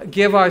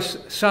give us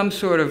some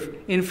sort of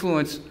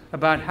influence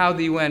about how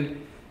the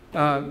UN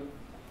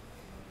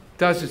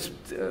does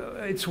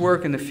its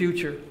work in the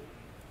future.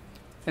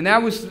 And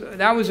that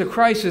was a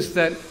crisis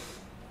that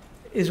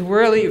is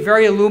really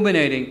very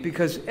illuminating,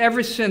 because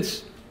ever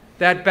since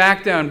that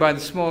backdown by the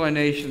smaller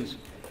nations,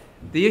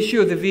 the issue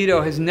of the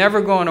veto has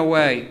never gone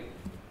away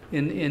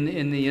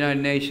in the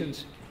United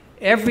Nations.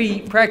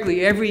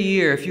 Practically every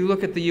year, if you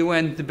look at the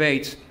UN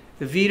debates,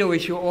 the veto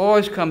issue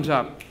always comes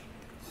up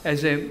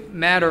as a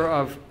matter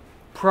of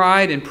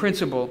pride and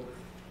principle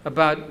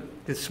about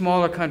the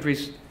smaller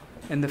countries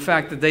and the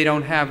fact that they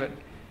don't have it.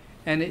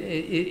 And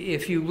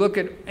if you look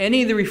at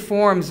any of the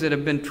reforms that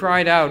have been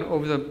tried out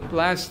over the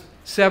last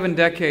 7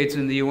 decades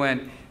in the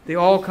UN, they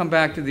all come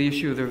back to the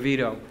issue of their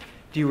veto.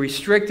 Do you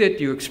restrict it?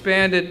 Do you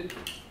expand it?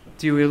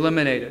 Do you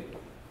eliminate it?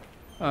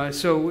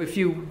 So if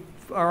you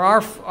are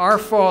our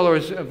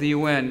followers of the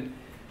UN,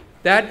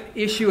 that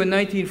issue in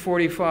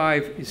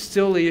 1945 is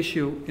still the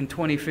issue in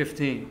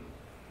 2015.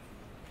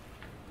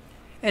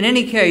 In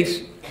any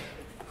case,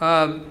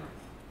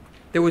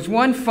 there was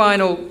one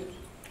final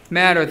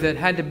matter that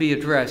had to be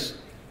addressed.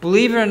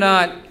 Believe it or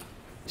not,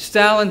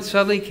 Stalin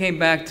suddenly came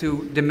back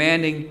to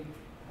demanding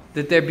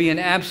that there be an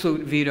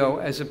absolute veto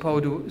as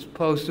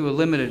opposed to a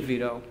limited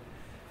veto.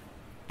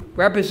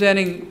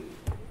 Representing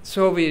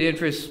Soviet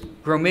interests,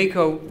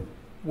 Gromyko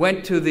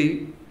went to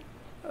the,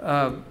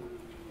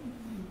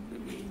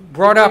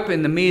 brought up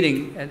in the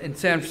meeting in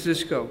San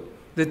Francisco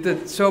that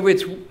the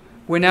Soviets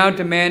were now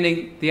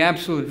demanding the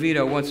absolute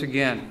veto once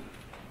again.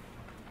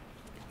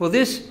 Well,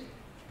 this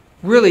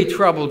really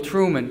troubled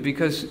Truman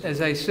because,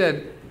 as I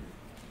said,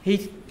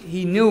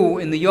 he knew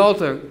in the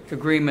Yalta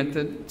Agreement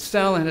that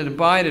Stalin had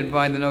abided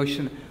by the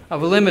notion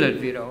of a limited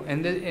veto,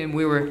 and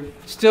we were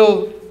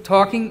still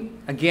talking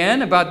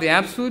again about the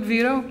absolute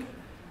veto.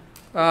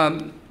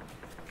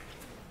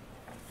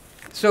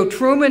 So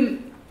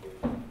Truman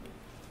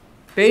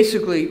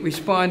basically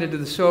responded to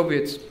the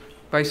Soviets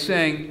by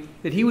saying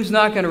that he was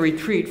not going to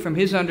retreat from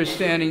his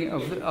understanding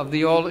of the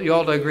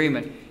Yalta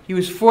Agreement. He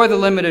was for the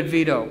limited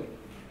veto.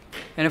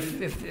 And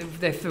if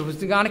there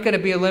was not going to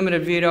be a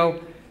limited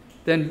veto,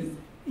 then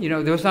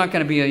there was not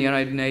going to be a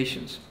United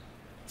Nations.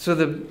 So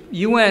the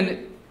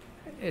UN,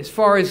 as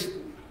far as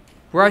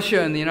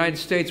Russia and the United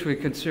States were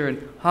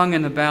concerned, hung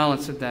in the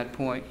balance at that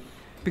point.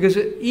 Because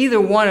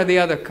either one or the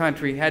other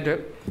country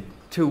had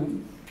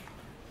to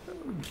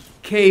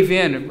cave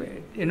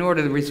in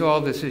order to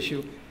resolve this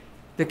issue.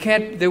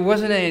 There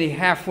wasn't any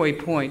halfway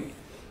point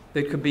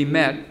that could be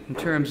met in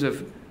terms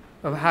of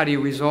how do you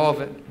resolve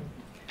it.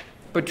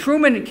 But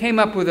Truman came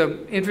up with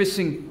an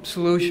interesting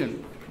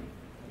solution.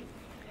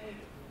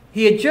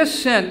 He had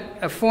just sent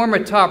a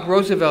former top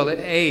Roosevelt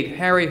aide,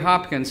 Harry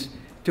Hopkins,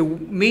 to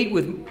meet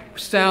with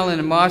Stalin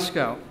in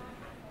Moscow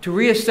to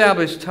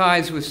reestablish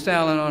ties with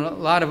Stalin on a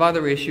lot of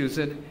other issues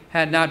that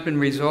had not been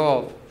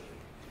resolved,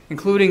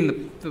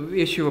 including the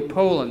issue of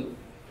Poland.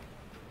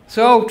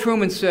 So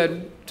Truman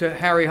said to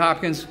Harry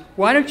Hopkins,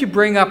 why don't you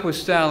bring up with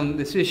Stalin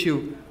this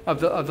issue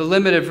of the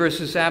limited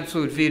versus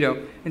absolute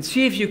veto and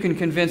see if you can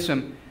convince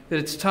him that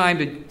it's time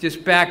to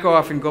just back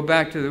off and go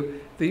back to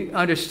the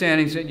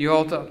understandings at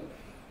Yalta.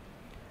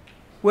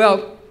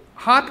 Well,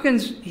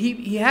 Hopkins,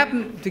 he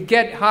happened to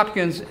get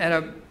Hopkins at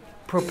a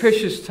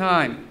propitious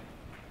time.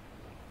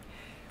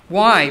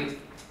 Why?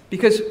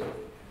 Because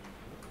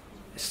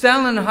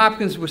Stalin and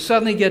Hopkins were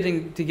suddenly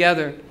getting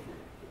together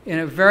in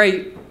a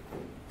very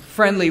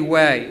friendly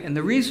way. And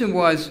the reason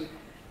was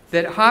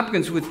that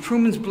Hopkins, with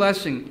Truman's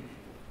blessing,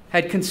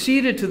 had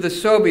conceded to the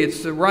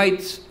Soviets the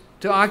rights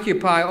to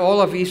occupy all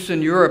of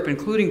Eastern Europe,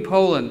 including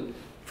Poland,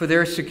 for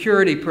their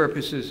security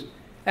purposes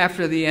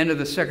after the end of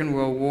the Second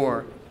World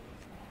War.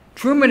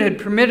 Truman had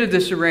permitted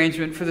this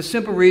arrangement for the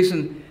simple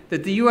reason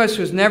that the U.S.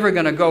 was never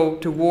going to go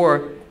to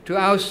war to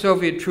oust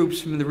Soviet troops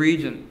from the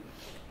region.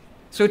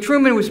 So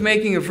Truman was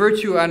making a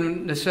virtue out of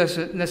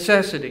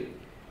necessity.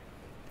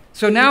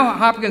 So now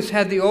Hopkins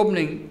had the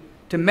opening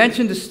to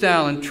mention to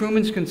Stalin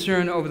Truman's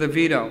concern over the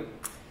veto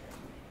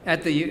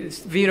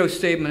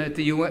statement at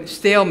the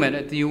stalemate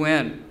at the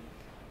UN.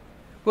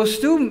 Well,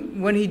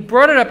 when he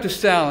brought it up to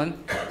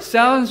Stalin,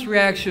 Stalin's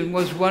reaction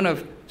was one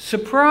of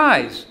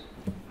surprise,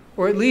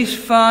 or at least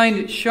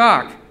feigned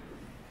shock,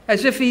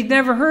 as if he'd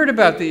never heard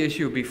about the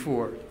issue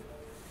before,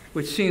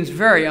 which seems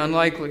very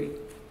unlikely.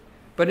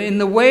 But in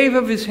the wave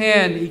of his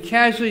hand, he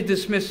casually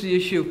dismissed the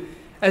issue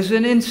as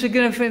an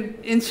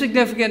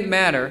insignificant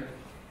matter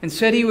and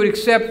said he would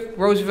accept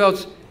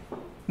Roosevelt's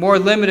more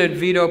limited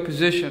veto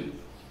position.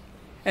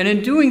 And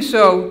in doing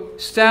so,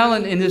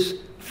 Stalin, in his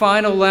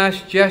final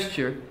last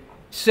gesture,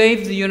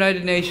 saved the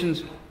United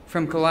Nations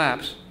from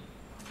collapse.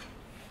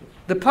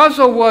 The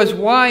puzzle was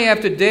why,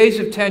 after days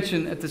of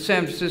tension at the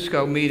San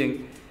Francisco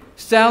meeting,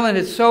 Stalin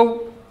had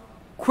so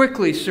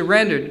quickly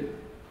surrendered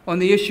on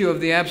the issue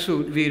of the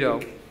absolute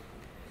veto.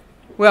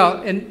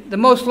 Well, and the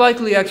most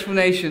likely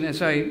explanation,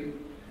 as I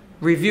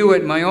review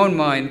it in my own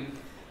mind,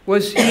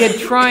 was he had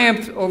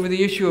triumphed over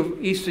the issue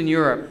of Eastern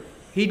Europe.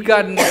 He'd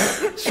gotten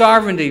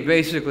sovereignty,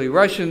 basically,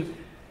 Russian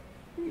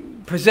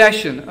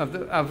possession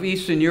of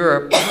Eastern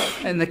Europe,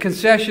 and the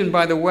concession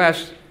by the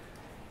West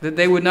that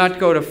they would not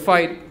go to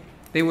fight,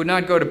 they would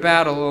not go to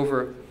battle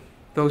over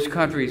those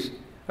countries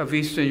of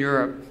Eastern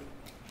Europe.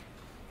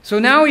 So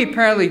now he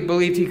apparently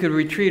believed he could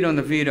retreat on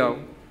the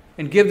veto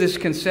and give this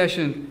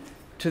concession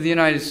to the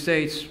United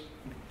States.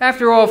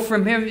 After all,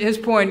 from his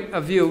point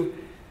of view,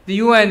 the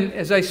UN,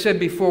 as I said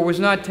before, was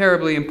not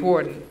terribly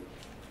important.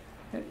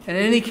 And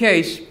in any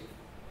case,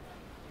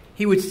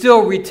 he would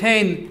still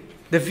retain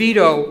the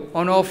veto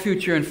on all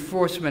future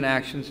enforcement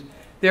actions,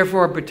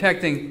 therefore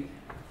protecting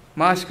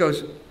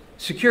Moscow's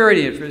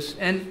security interests.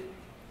 And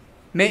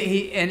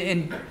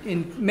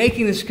in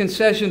making this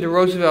concession to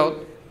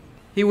Roosevelt,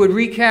 he would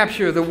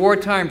recapture the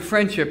wartime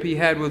friendship he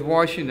had with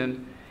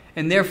Washington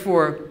and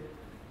therefore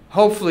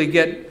hopefully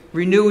get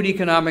renewed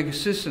economic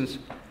assistance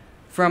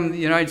from the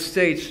United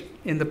States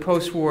in the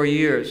post-war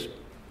years.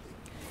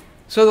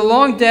 So the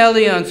long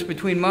dalliance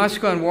between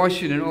Moscow and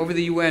Washington over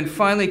the UN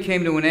finally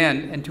came to an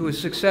end and to a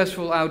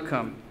successful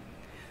outcome.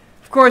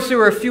 Of course, there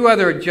were a few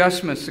other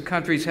adjustments the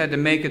countries had to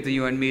make at the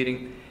UN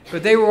meeting,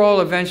 but they were all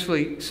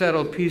eventually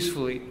settled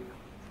peacefully.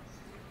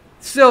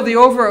 Still, the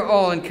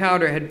overall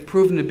encounter had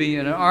proven to be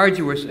an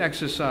arduous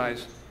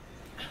exercise.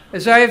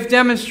 As I have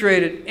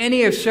demonstrated,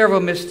 any of several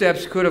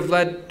missteps could have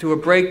led to a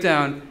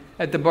breakdown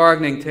at the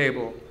bargaining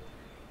table.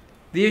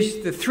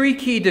 The three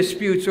key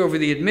disputes over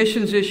the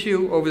admissions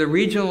issue, over the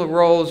regional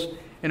roles,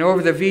 and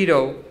over the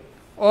veto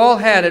all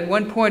had at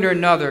one point or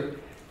another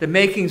the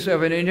makings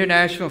of an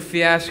international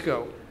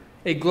fiasco,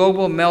 a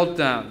global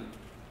meltdown.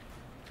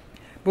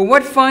 But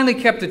what finally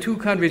kept the two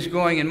countries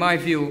going, in my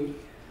view,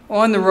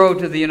 on the road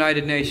to the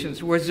United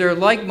Nations was their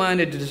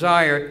like-minded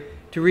desire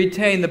to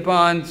retain the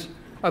bonds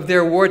of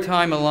their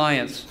wartime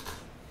alliance.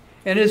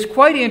 And it is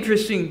quite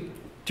interesting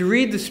to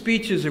read the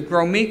speeches of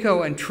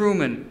Gromyko and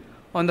Truman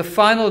on the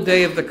final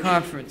day of the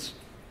conference.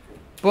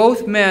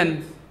 Both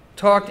men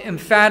talked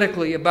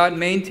emphatically about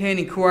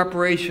maintaining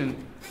cooperation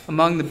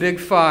among the Big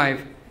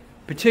Five,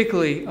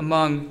 particularly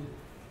among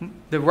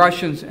the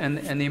Russians and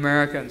the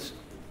Americans.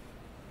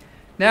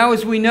 Now,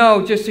 as we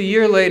know, just a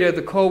year later,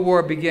 the Cold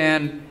War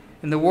began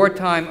and the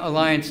wartime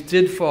alliance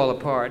did fall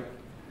apart.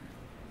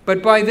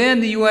 But by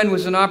then, the UN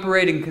was an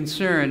operating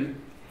concern,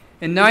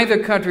 and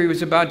neither country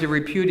was about to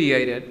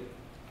repudiate it.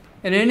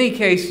 In any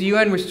case, the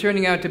UN was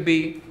turning out to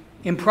be,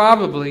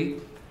 improbably,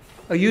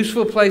 a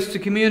useful place to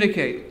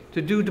communicate,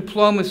 to do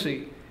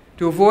diplomacy,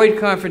 to avoid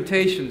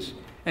confrontations,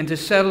 and to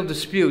settle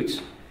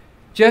disputes,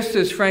 just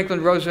as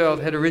Franklin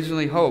Roosevelt had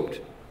originally hoped.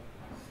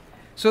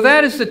 So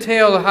that is the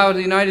tale of how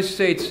the United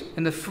States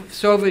and the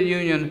Soviet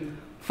Union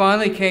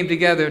finally came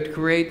together to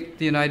create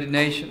the United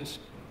Nations.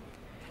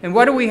 And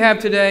what do we have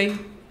today?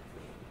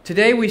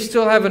 Today we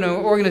still have an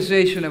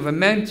organization of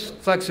immense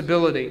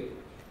flexibility.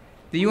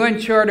 The UN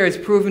Charter has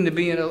proven to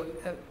be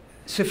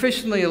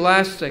sufficiently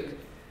elastic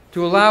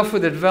to allow for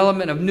the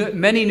development of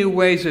many new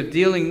ways of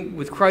dealing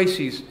with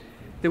crises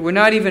that were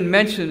not even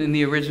mentioned in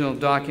the original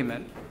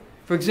document.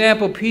 For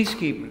example,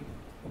 peacekeeping.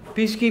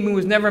 Peacekeeping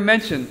was never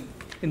mentioned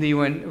in the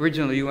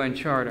original UN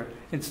Charter.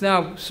 It's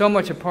now so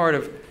much a part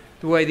of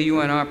the way the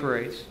UN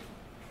operates.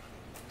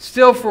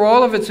 Still, for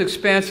all of its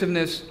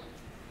expansiveness,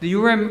 the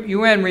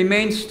UN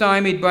remains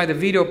stymied by the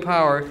veto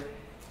power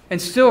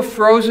and still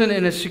frozen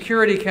in a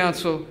Security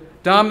Council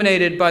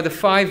dominated by the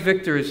five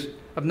victors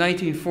of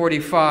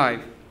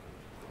 1945.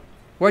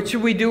 What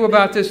should we do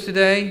about this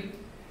today?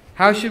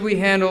 How should we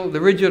handle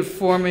the rigid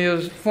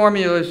formulas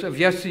of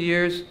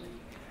yesteryears?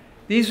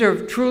 These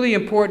are truly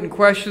important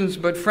questions,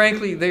 but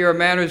frankly, they are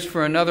matters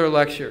for another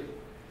lecture.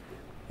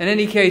 In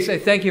any case, I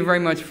thank you very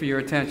much for your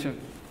attention.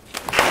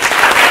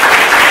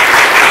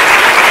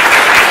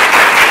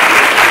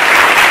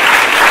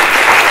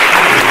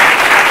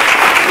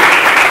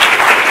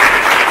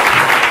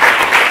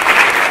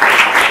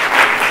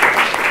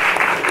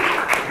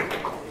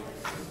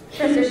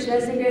 Professor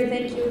Schlesinger,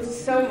 thank you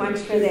so much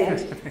for that,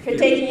 for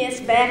taking us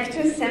back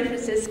to San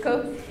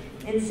Francisco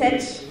in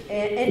such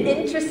an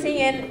interesting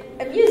and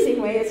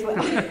amusing way as well.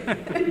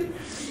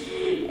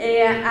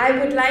 I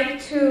would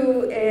like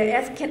to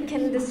ask,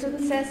 can the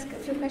students ask a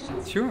few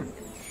questions? Sure.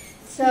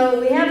 So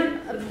we have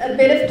a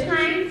bit of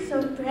time,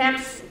 so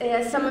perhaps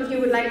some of you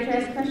would like to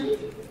ask questions?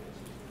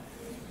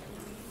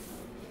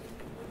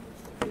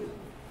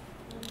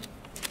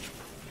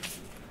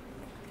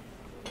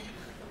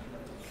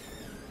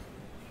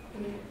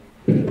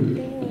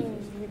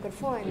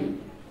 Microfone.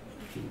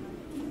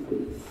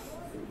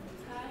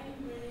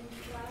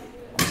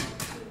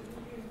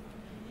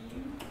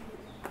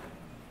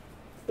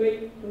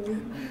 Oi.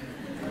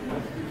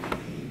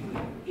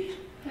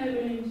 Hi, my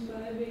name is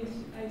Flavia.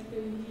 I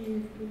study here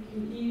at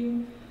PUC-Rio,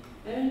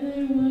 and I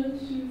want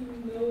to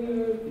know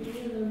your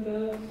opinion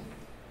about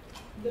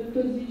the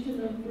position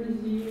of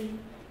Brazil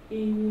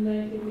in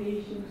United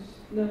Nations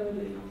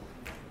nowadays.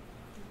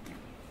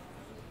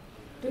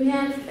 Do we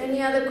have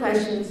any other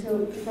questions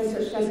so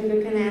Professor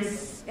Schlesinger can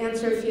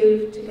answer a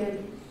few together?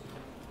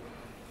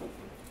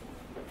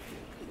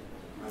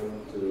 I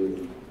want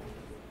to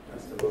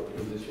ask about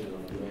the position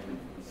of the UN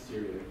in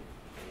Syria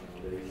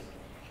nowadays,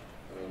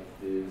 of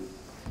this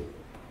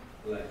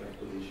lack of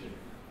position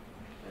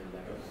and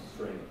lack of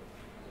strength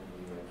in the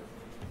UN.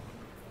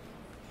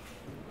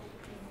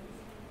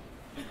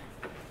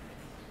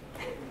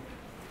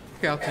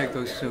 Okay, I'll take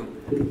those two.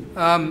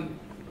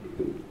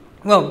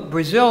 Well,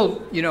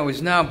 Brazil,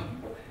 is now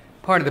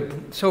part of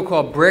the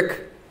so-called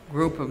BRIC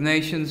group of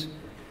nations,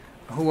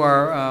 who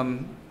are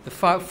the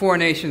four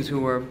nations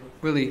who are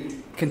really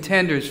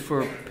contenders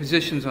for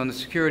positions on the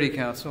Security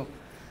Council.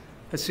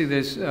 Let's see,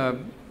 there's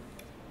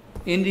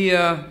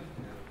India,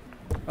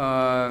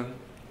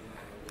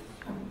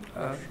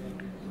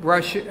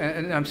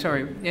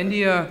 Russia,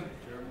 India,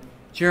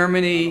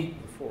 Germany,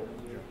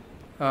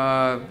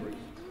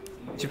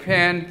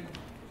 Japan,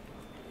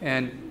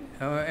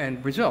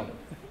 and Brazil.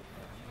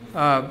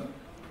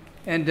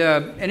 In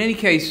any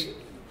case,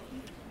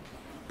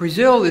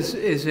 Brazil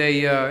is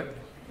a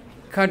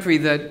country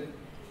that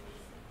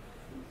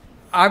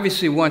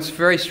obviously wants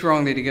very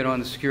strongly to get on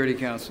the Security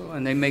Council,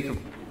 and they make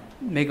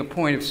a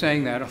point of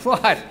saying that a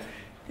lot up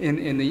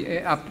in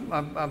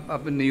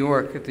New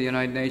York at the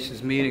United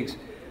Nations meetings.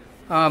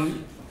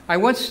 I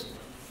once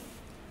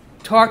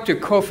talked to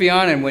Kofi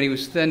Annan when he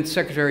was then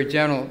Secretary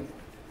General,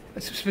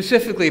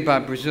 specifically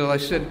about Brazil. I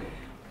said,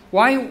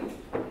 why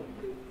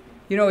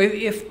You know,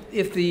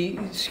 if the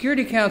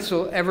Security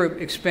Council ever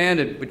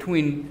expanded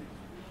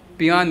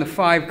beyond the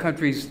 5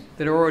 countries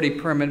that are already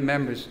permanent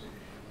members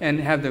and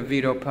have the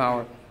veto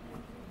power,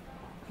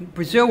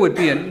 Brazil would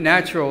be a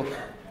natural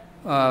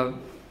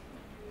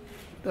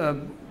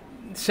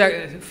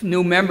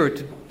new member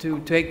to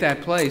take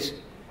that place.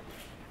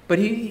 But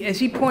as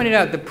he pointed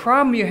out, the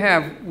problem you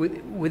have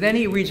with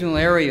any regional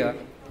area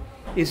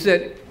is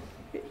that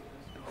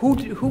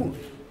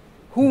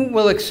who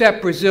will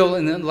accept Brazil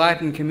in the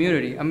Latin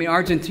community? I mean,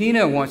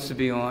 Argentina wants to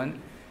be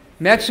on,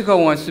 Mexico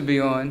wants to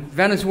be on,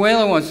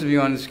 Venezuela wants to be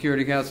on the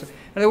Security Council.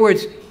 In other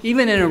words,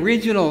 even in a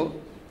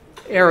regional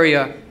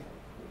area,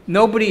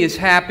 nobody is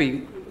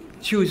happy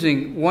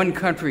choosing one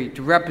country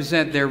to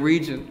represent their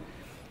region.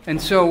 And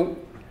so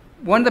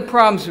one of the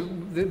problems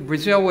that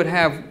Brazil would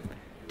have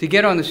to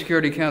get on the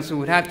Security Council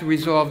would have to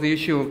resolve the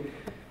issue of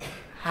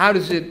how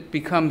does it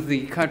become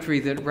the country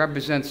that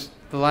represents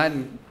the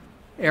Latin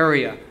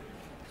area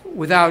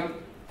without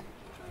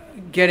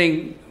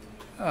getting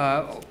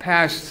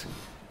past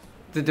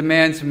the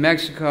demands of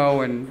Mexico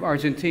and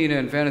Argentina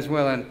and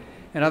Venezuela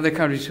and other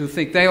countries who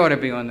think they ought to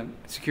be on the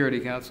Security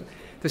Council.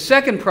 The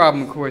second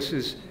problem, of course,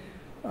 is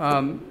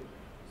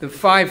the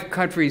 5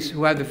 countries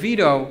who have the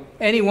veto,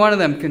 any one of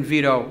them can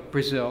veto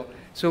Brazil.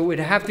 So we'd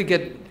have to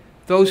get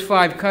those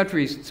 5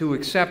 countries to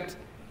accept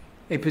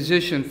a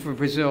position for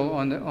Brazil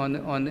on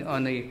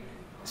the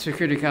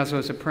Security Council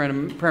as a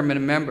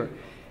permanent member.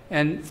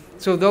 And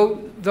so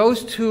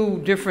those 2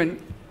 different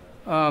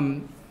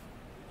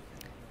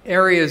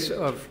areas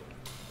of,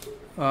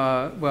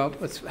 well,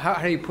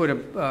 how do you put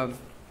it,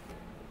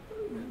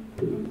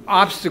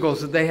 obstacle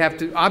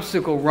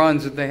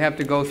runs that they have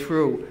to go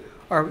through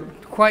are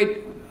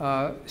quite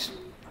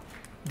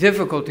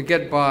difficult to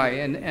get by.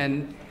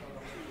 And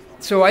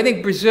so I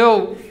think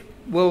Brazil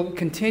will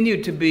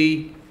continue to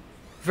be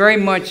very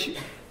much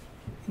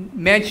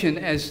mentioned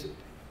as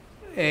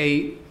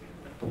the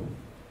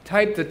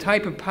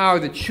type of power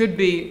that should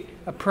be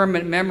a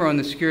permanent member on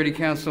the Security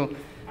Council,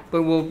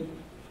 but will,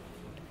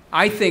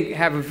 I think,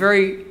 have a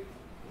very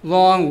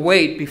long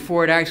wait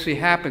before it actually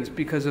happens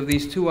because of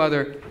these two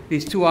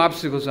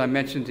obstacles I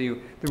mentioned to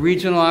you: the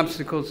regional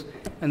obstacles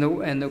and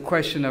the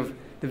question of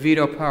the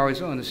veto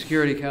powers on the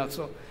Security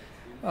Council.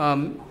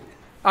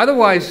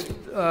 Otherwise,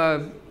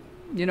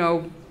 you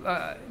know,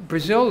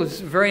 Brazil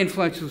is very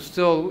influential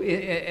still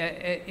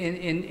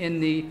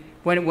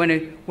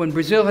when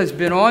Brazil has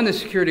been on the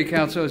Security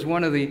Council as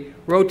one of the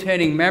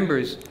rotating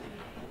members,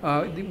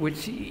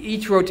 which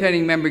each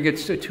rotating member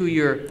gets a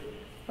 2-year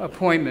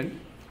appointment.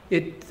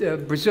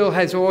 Brazil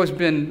has always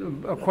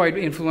been a quite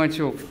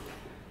influential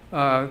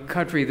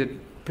country that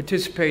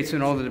participates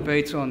in all the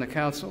debates on the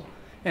council,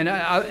 and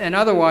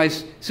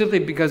otherwise, simply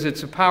because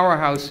it's a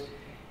powerhouse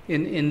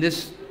in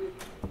this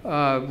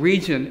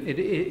region,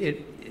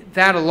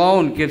 that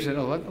alone gives it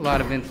a lot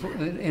of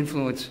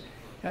influence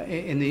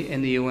in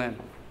the UN.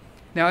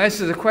 Now, as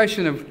to the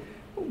question of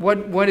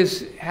what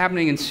is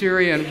happening in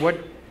Syria and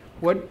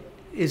what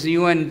is the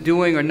UN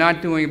doing or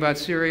not doing about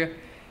Syria,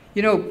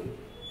 you know,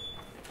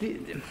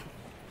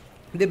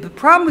 the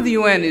problem with the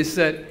UN is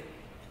that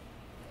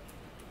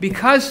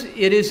because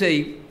it is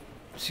a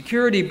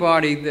security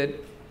body that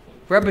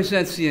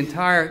represents the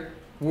entire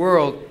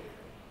world,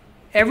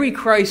 every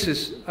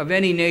crisis of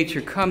any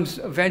nature comes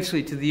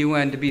eventually to the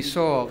UN to be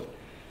solved.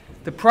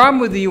 The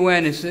problem with the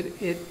UN is that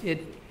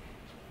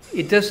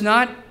it does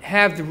not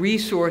have the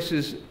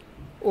resources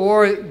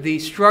or the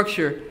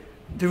structure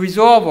to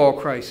resolve all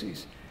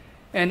crises.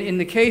 And in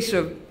the case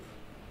of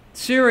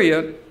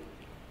Syria,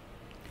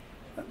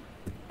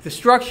 the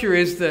structure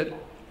is that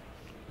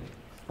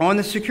on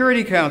the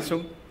Security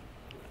Council,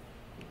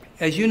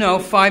 as you know,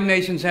 5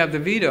 nations have the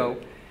veto,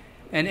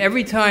 and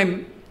every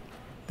time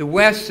the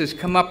West has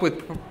come up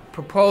with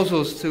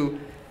proposals to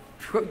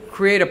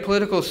create a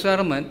political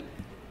settlement,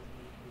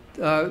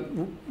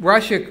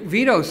 Russia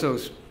vetoes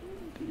those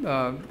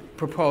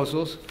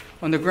proposals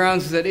on the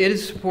grounds that it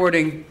is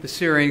supporting the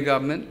Syrian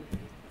government,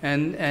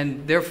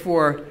 and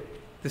therefore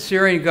the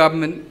Syrian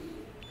government,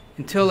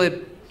 until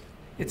it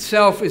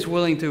itself is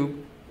willing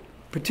to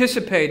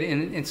participate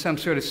in some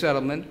sort of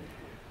settlement,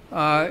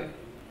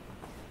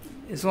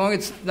 as long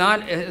as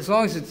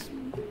it's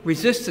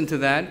resistant to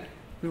that,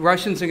 the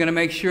Russians are going to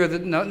make sure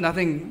that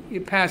nothing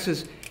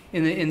passes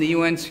in the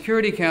UN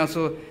Security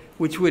Council,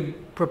 which would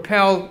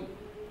propel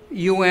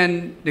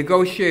UN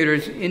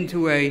negotiators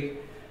into a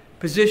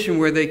position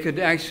where they could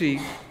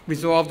actually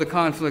resolve the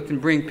conflict and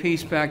bring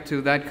peace back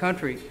to that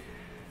country.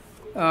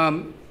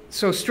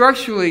 So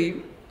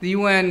structurally, the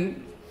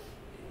UN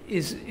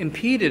is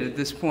impeded at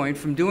this point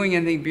from doing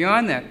anything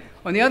beyond that.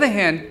 On the other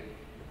hand,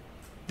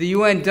 the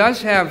UN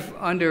does have,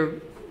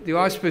 under the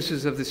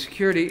auspices of the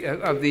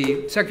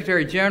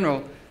Secretary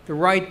General, the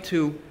right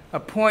to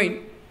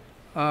appoint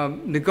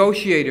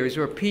negotiators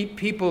or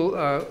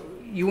people,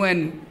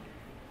 UN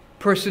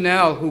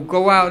personnel who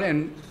go out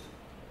and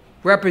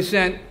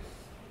represent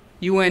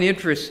UN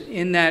interests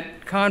in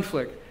that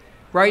conflict.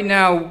 Right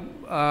now,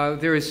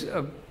 there is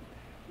a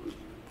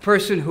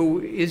person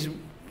who is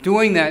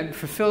doing that,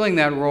 fulfilling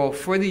that role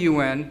for the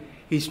UN.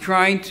 He's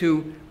trying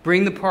to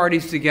bring the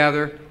parties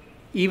together,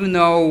 even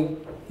though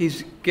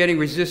he's getting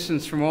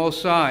resistance from all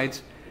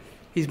sides.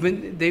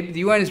 The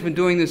UN has been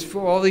doing this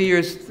for all the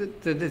years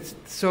that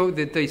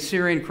the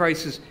Syrian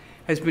crisis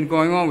has been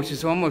going on, which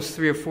is almost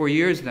 3 or 4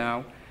 years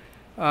now.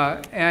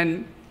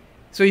 And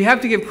so you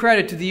have to give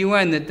credit to the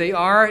UN that they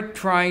are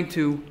trying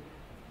to,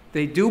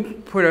 they do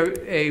put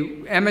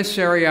a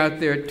emissary out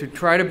there to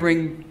try to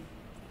bring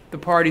the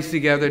parties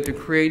together to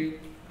create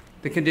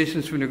the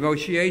conditions for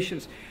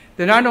negotiations.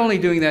 They're not only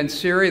doing that in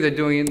Syria, they're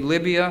doing it in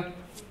Libya,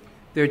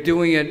 they're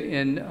doing it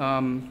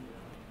in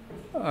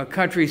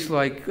countries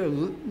like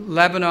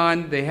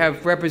Lebanon. They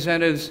have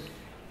representatives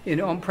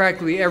in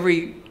practically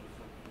every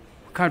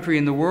country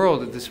in the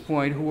world at this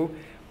point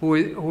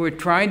who are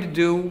trying to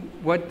do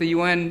what the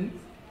UN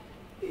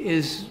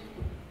is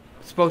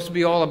supposed to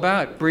be all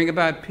about, bring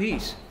about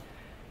peace.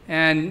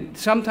 And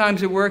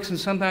sometimes it works and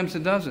sometimes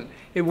it doesn't.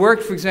 It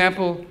worked, for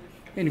example,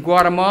 in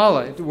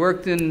Guatemala. It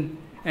worked in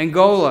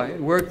Angola.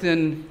 It worked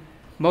in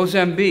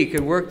Mozambique.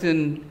 It worked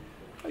in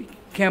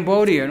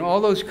Cambodia. And all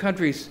those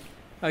countries,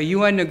 a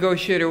UN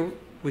negotiator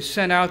was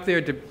sent out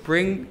there to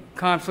bring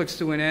conflicts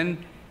to an end,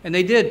 and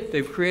they did.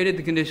 They've created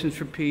the conditions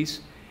for peace,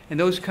 and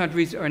those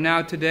countries are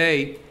now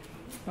today,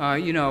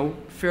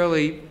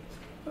 fairly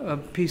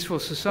peaceful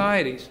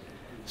societies.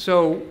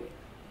 So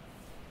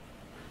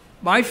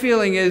my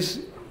feeling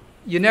is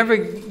the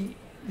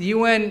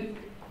UN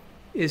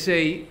is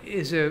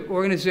an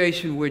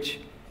organization which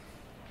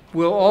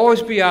will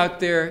always be out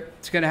there.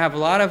 It's going to have a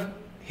lot of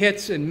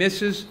hits and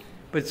misses,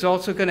 but it's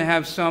also going to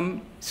have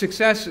some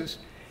successes.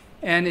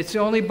 And it's the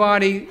only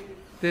body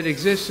that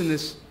exists in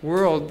this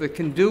world that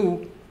can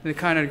do the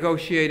kind of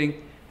negotiating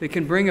that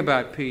can bring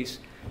about peace.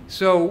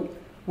 So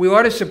we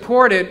ought to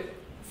support it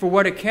for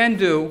what it can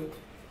do,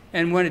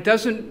 and when it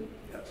doesn't,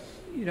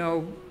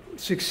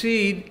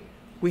 succeed,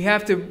 we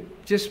have to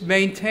just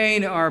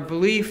maintain our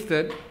belief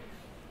that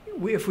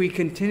if we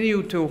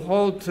continue to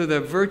hold to the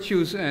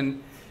virtues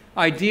and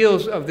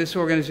ideals of this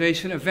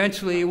organization,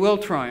 eventually it will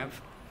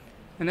triumph.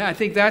 And I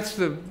think that's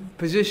the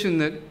position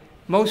that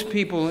most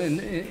people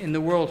in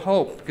the world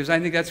hope, because I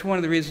think that's one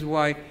of the reasons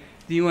why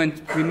the UN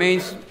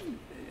remains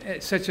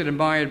such an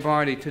admired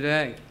body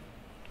today.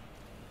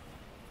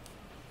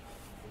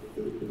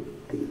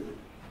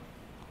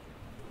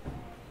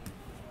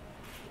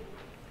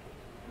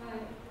 Hi.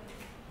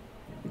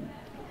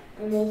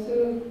 I'm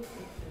also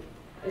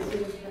a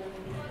student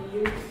from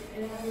PUC,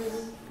 and I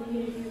was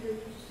thinking if you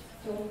could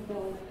talk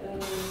about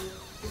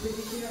the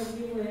position of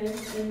UN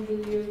and the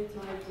new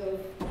types of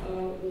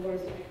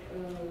wars,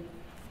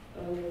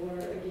 war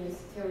against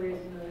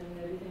terrorism and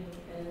everything,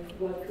 and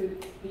what could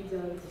be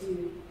done to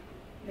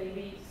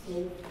maybe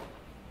solve,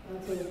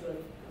 not solve, but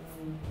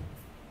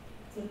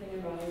something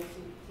about it, to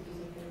do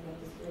something about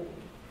this problem.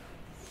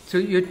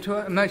 So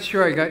I'm not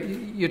sure I got.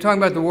 You're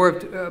talking about the war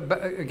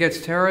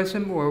against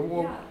terrorism, or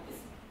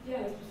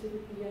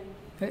Specifically,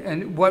 yeah.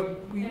 And what?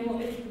 And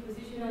what is the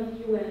position of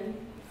the UN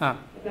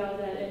about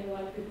that, and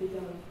what could be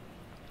done?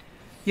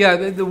 Yeah,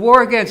 the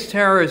war against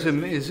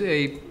terrorism is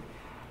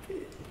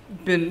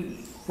been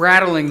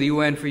rattling the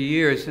UN for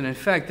years, and in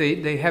fact,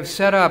 they have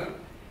set up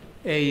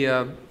they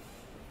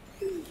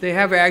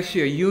have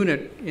actually a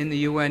unit in the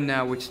UN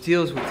now which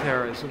deals with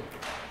terrorism.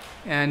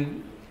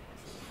 And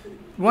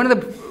one of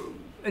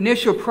the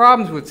initial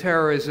problems with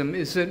terrorism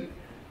is that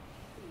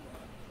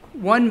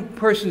one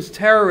person's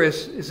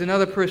terrorist is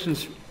another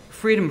person's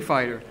freedom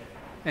fighter.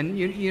 And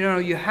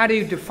how do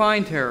you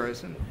define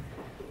terrorism?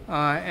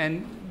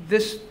 And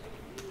this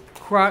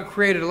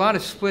created a lot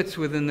of splits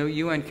within the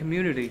UN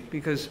community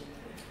because,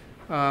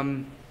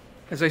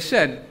 as I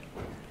said,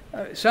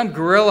 some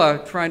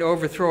guerrilla trying to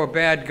overthrow a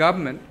bad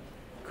government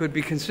could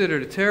be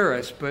considered a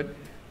terrorist, but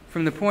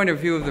from the point of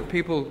view of the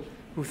people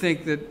who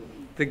think that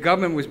the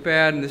government was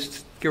bad and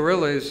this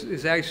guerrilla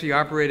is actually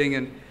operating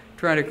and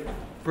trying to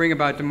bring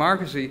about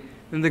democracy,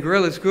 then the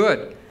guerrilla is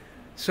good.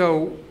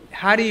 So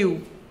how do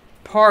you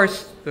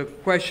parse the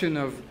question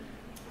of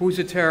who's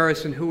a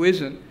terrorist and who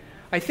isn't?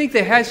 I think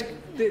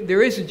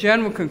there is a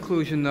general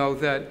conclusion, though,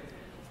 that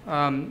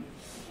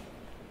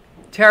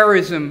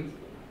terrorism,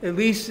 at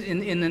least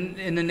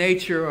in the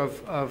nature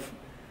of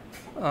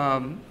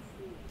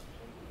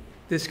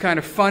this kind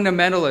of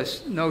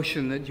fundamentalist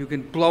notion that you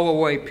can blow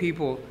away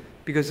people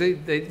because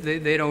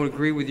they don't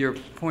agree with your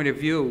point of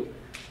view,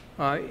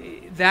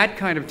 that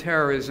kind of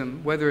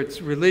terrorism, whether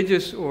it's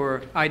religious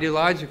or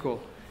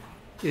ideological,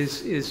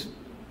 is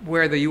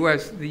where the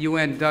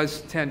UN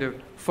does tend to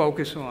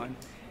focus on.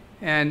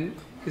 And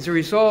as a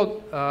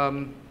result,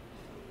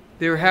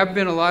 there have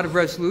been a lot of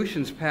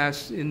resolutions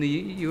passed in the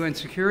UN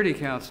Security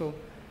Council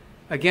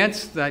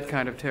against that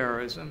kind of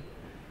terrorism.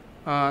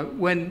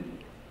 When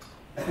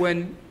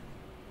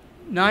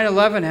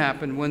 9/11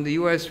 happened, when the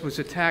U.S. was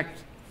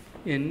attacked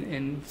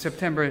in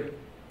September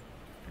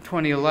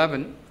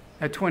 2001,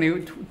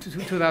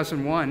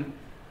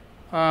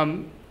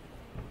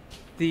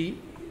 the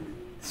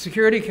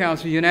Security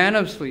Council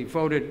unanimously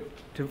voted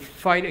to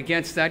fight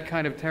against that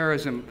kind of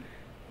terrorism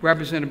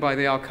represented by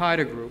the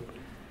Al-Qaeda group.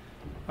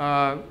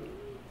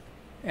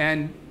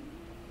 And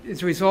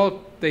as a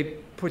result, they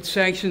put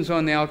sanctions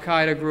on the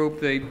Al-Qaeda group.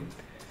 They,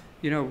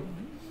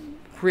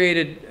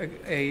 created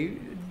a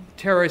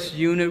terrorist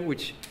unit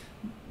which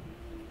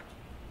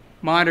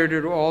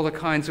monitored all the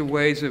kinds of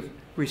ways of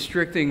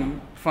restricting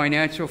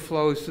financial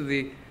flows to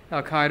the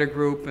Al-Qaeda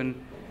group, and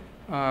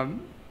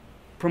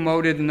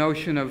promoted the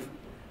notion of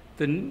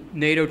the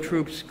NATO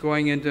troops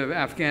going into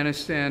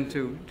Afghanistan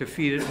to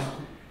defeat it.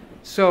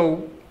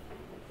 So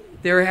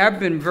there have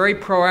been very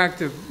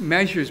proactive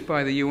measures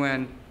by the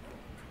UN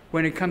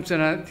when it comes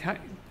down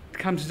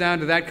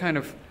to that kind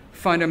of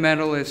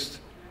fundamentalist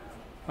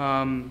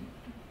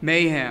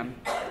mayhem,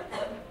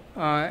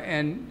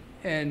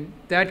 and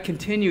that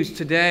continues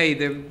today.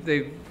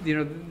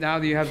 Now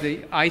you have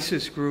the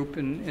ISIS group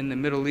in the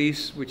Middle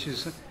East, which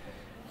is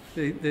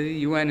the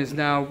UN has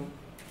now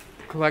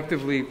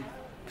collectively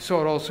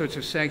sought all sorts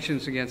of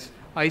sanctions against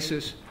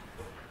ISIS.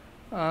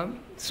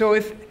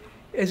 So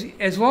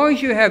as long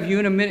as you have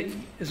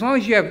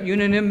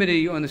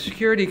unanimity on the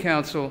Security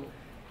Council,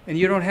 and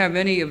you don't have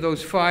any of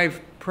those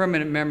 5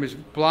 permanent members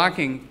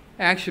blocking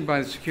action by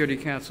the Security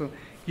Council,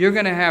 you're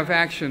going to have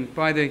action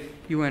by the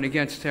UN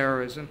against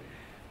terrorism.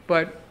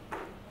 But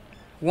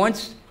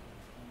once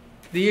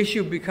the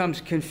issue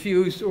becomes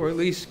confused, or at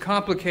least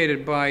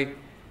complicated by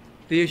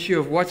the issue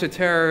of what's a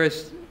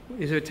terrorist,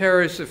 is a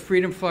terrorist a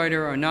freedom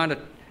fighter or not,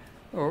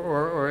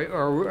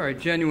 or a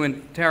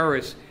genuine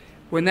terrorist,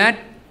 when that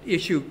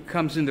issue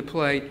comes into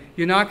play,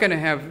 you're not going to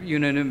have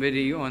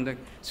unanimity on the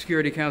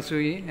Security Council,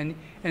 and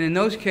in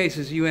those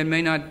cases, the UN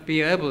may not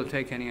be able to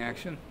take any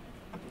action.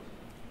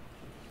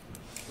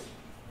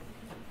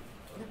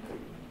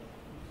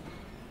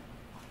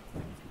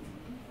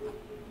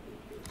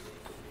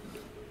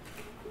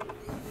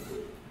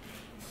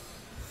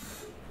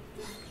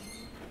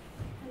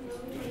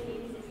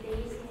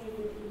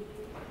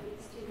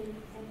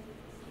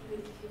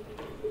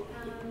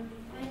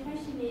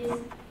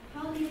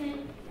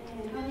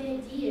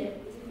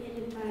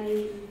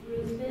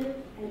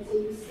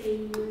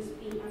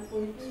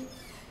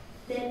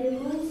 That the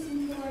most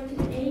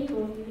important aim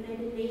of the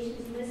United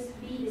Nations must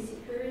be the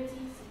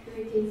security,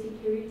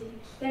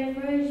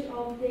 diverge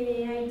of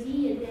the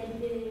idea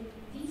that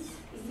this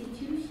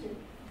institution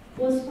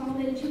was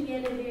founded to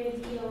get the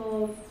idea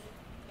of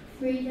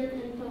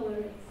freedom and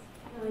tolerance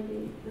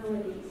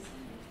nowadays.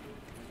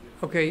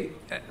 Okay,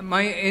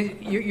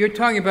 you're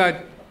talking about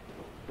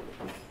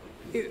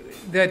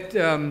that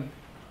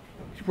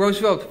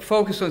Roosevelt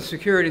focused on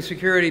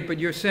security, but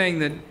you're saying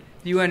that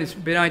the UN has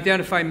been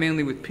identified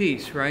mainly with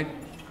peace, right?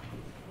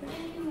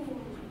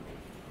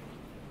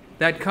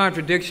 That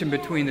contradiction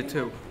between the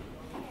two.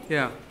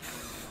 Yeah.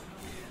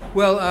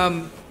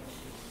 Well,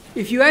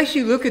 if you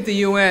actually look at the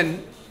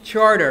UN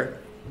Charter,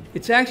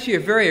 it's actually a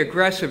very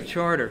aggressive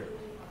charter.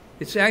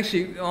 It's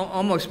actually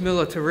almost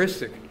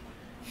militaristic,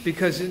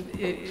 because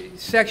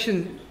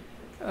Section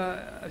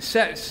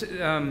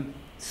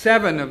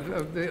 7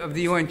 of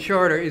the UN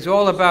Charter is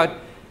all about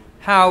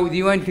how the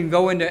UN can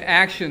go into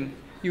action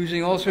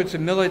using all sorts of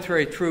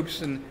military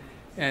troops and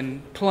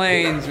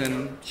planes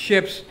and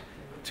ships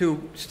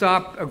to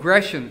stop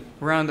aggression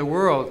around the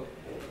world.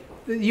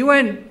 The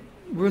UN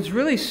was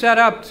really set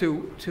up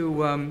to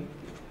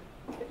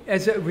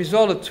as a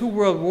result of 2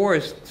 world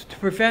wars, to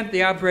prevent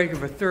the outbreak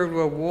of a 3rd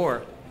World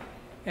War.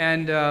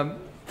 And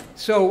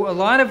so a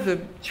lot of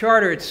the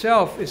Charter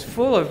itself is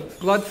full of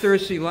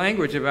bloodthirsty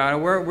language about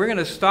it. We're going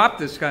to stop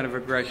this kind of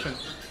aggression.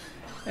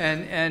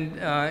 And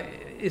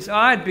it's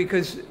odd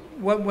because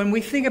when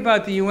we think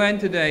about the UN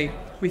today,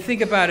 we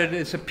think about it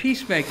as a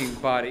peacemaking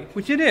body,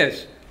 which it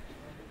is.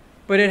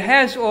 But it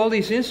has all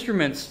these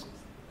instruments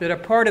that are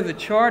part of the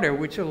Charter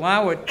which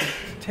allow it to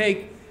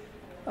take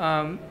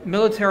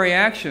military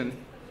action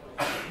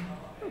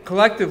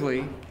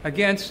collectively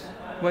against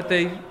what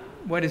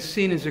is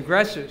seen as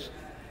aggressors.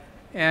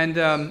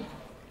 And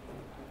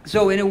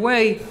so in a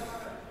way,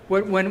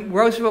 when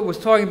Roosevelt was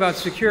talking about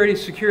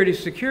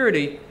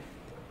security,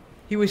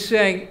 he was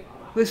saying,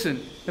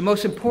 listen, the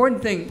most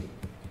important thing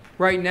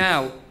right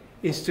now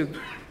is to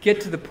get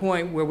to the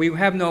point where we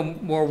have no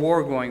more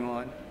war going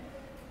on.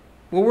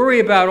 We'll worry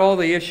about all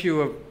the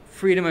issue of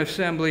freedom of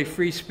assembly,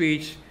 free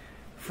speech,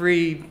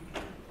 free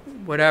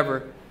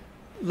whatever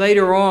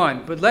later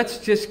on, but let's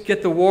just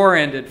get the war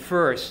ended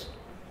first,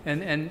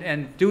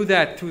 and do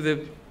that through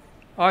the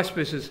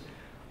auspices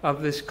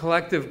of this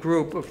collective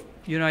group of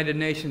United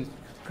Nations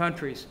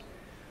countries.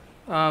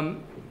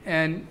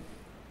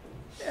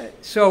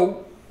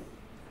 So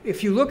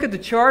if you look at the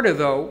Charter,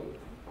 though,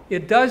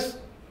 it does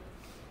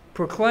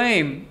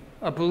proclaim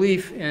a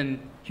belief in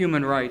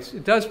human rights.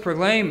 It does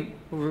proclaim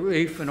a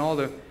belief in all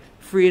the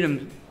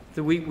freedoms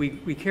that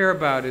we care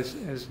about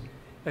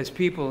as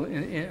people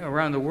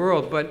around the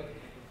world, but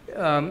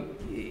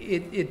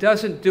it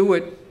doesn't do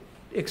it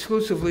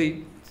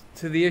exclusively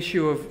to the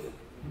issue of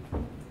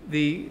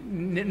the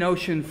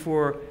notion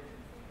for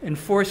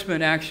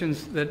enforcement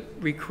actions that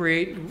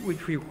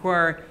which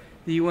require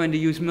the UN to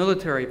use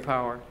military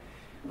power.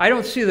 I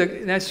don't see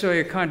necessarily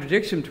a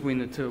contradiction between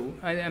the two.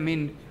 I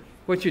mean,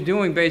 what you're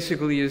doing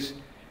basically is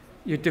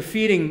you're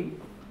defeating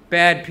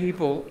bad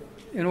people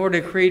in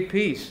order to create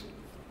peace.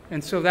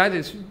 And so that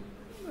is,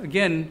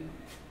 again,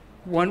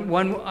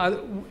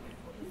 the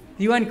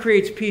UN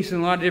creates peace in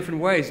a lot of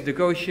different ways: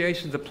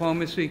 negotiation,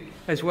 diplomacy,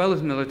 as well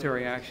as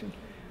military action.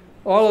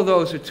 All of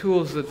those are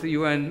tools that the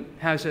UN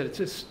has at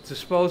its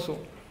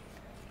disposal,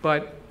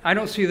 but I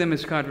don't see them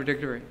as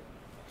contradictory.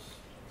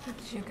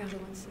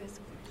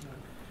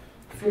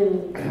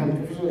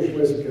 Professor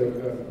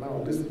Schlesinger,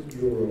 now this is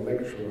your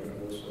lecture, and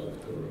also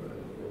after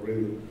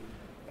reading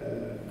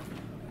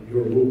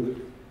your book,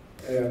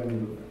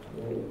 and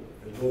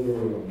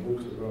other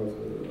books about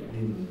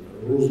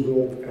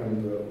Roosevelt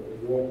and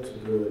what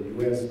the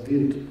U.S.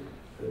 did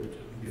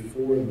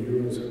before and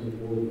during the Second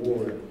World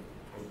War,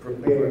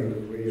 preparing the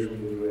creation of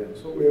the UN.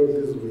 So well,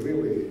 this is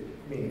really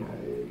me. I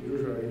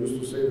used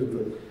to say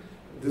that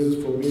this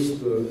is for me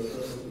the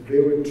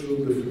very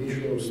true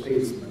definition of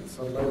statesman.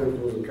 Somebody that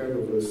was a kind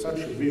of such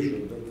a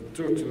vision that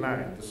the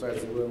 39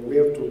 decides we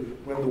have to,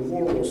 when the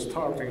war was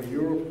starting in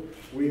Europe,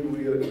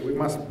 we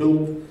must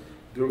build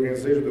the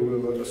organization that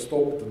will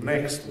stop the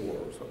next war.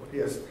 So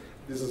yes,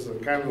 this is a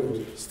kind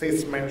of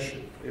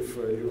statesmanship, if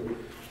you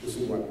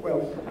see what.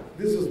 Well,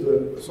 this is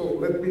so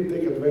let me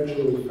take advantage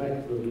of the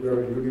fact that we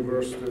are a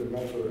university,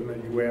 not in a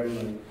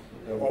UN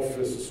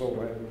office, so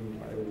I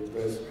would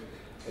ask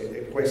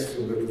a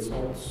question that is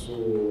not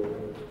so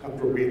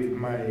appropriate in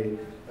my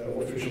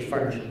official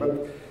function.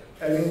 But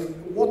I mean,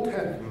 what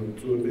happened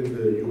in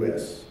the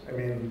US? I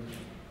mean,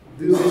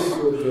 this is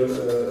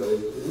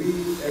we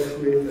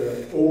actually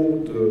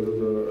owe the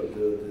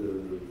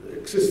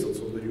existence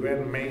of the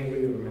UN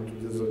mainly to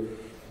this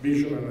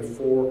vision and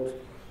effort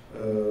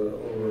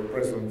of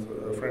President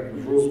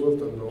Franklin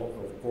Roosevelt and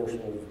of course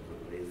of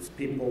its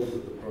people,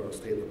 the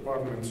State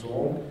Department, and so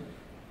on.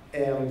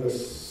 And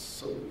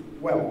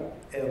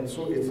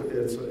so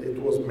it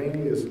was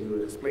mainly, as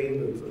you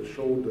explained, it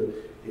showed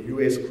the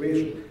U.S.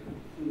 creation.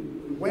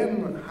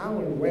 How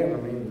and when? I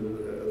mean,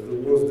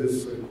 there was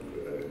this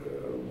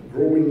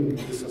growing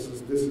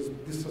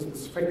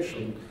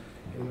dissatisfaction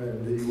in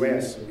the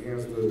U.S.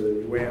 against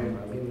the UN.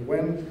 I mean,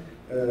 when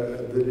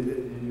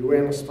the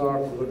UN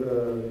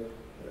started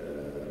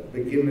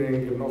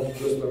beginning, not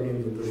just, I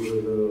mean,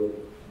 the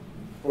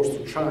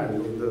poster child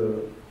of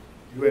the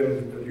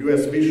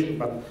U.S. vision,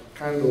 but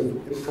kind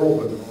of a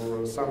problem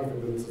or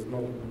something that is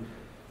not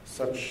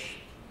such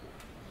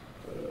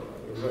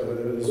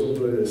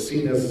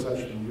seen as such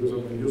a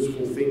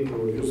useful thing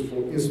or a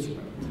useful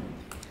instrument.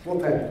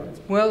 What happened?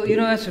 Well, you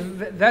know,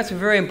 that's a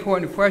very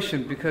important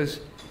question because,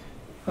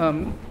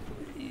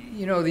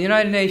 you know, the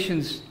United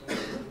Nations.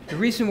 The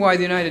reason why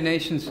the United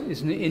Nations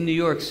is in New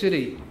York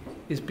City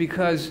is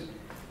because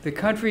the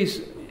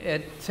countries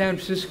at San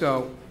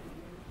Francisco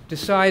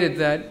decided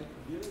that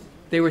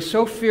they were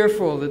so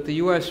fearful that the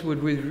U.S.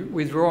 would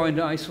withdraw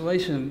into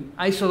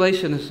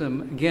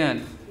isolationism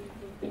again,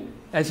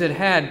 as it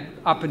had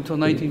up until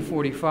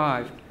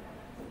 1945,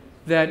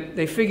 that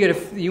they figured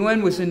if the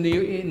UN was in New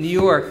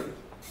York,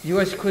 the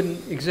U.S.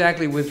 couldn't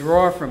exactly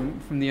withdraw from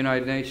the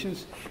United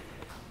Nations.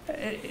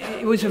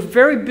 It was a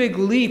very big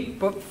leap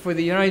for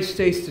the United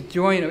States to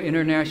join an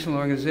international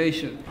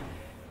organization.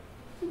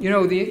 You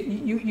know, the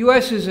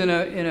U.S. is in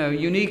a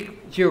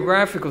unique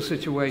geographical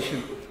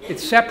situation.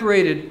 It's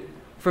separated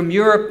from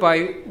Europe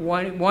by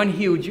one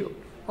huge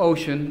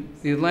ocean,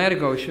 the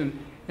Atlantic Ocean,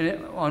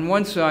 and on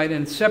one side,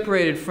 and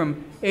separated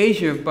from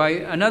Asia by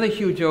another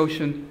huge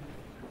ocean,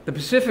 the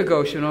Pacific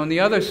Ocean, on the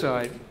other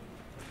side.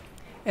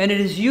 And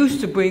it is used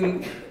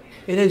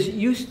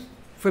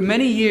for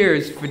many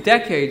years, for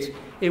decades,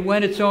 it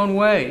went its own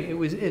way.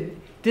 It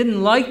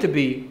didn't like to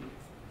be,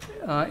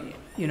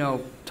 you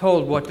know,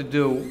 told what to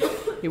do.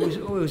 It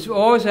was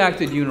always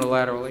acted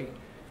unilaterally.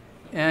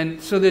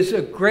 And so there's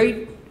a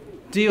great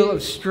deal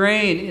of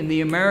strain in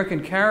the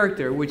American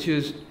character, which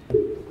is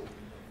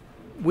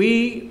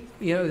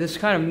you know, this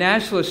kind of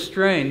nationalist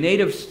strain,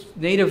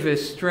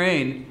 nativist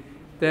strain,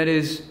 that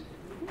is,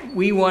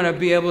 we want to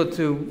be able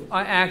to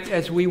act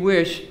as we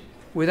wish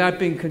without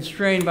being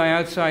constrained by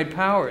outside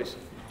powers.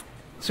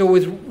 So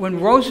when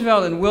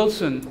Roosevelt and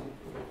Wilson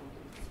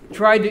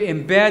tried to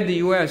embed the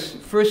U.S.,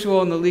 first of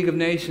all in the League of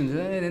Nations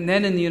and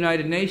then in the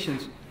United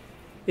Nations,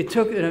 it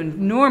took an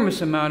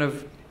enormous amount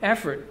of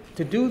effort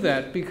to do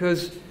that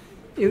because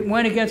it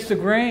went against the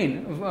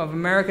grain of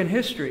American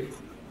history.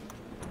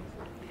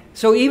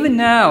 So even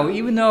now,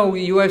 even though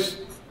the U.S.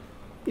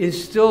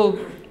 is still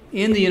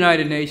in the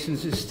United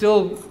Nations, is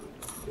still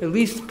at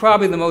least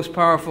probably the most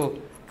powerful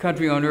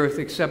country on earth,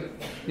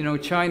 except, you know,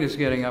 China's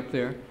getting up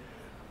there.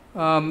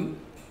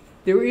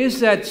 There is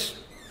that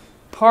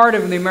part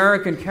of the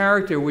American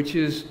character which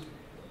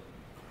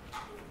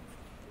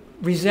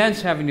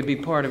resents having to be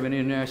part of an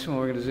international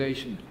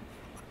organization.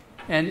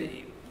 And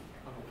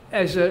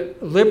as a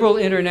liberal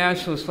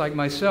internationalist like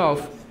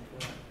myself,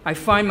 I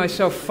find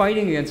myself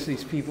fighting against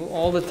these people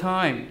all the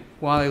time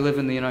while I live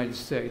in the United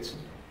States.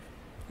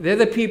 They're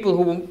the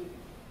people who,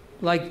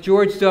 like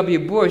George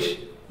W. Bush,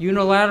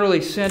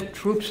 unilaterally sent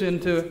troops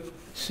into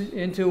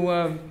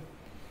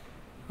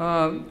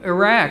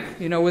Iraq,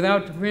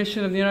 without the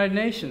permission of the United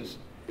Nations.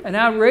 An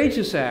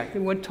outrageous act. It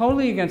went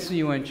totally against the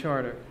UN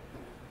Charter.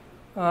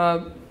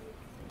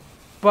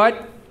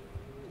 But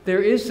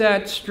there is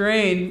that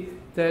strain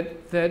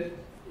that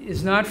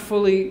is not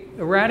fully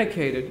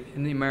eradicated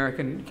in the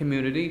American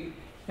community,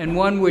 and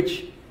one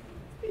which,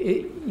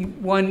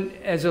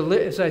 as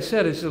I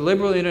said, as a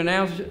liberal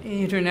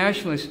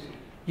internationalist,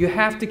 you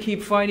have to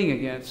keep fighting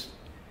against,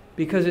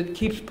 because it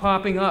keeps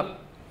popping up.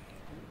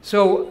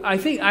 So I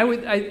think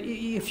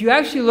if you're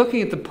actually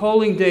looking at the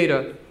polling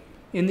data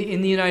in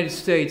the United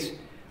States,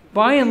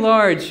 by and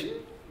large,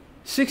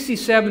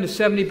 67 to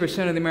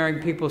 70% of the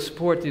American people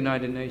support the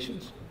United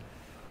Nations.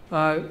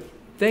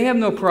 They have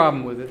no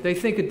problem with it. They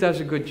think it does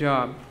a good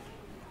job.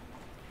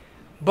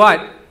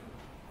 But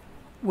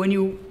when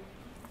you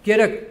get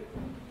a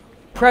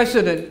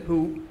president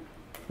who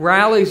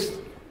rallies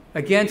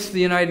against the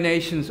United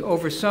Nations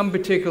over some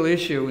particular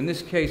issue, in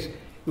this case it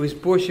was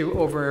Bush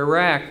over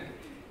Iraq,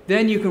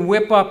 then you can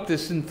whip up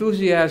this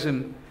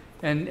enthusiasm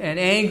and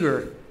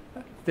anger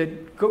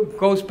that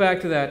goes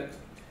back to that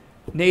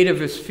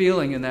nativist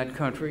feeling in that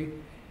country,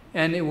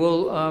 and it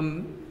will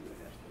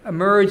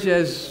emerge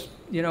as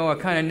a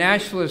kind of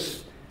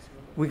nationalist.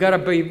 We got to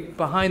be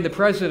behind the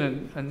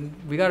president, and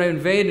we got to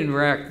invade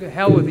Iraq. The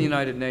hell with the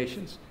United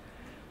Nations.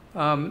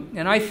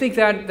 And I think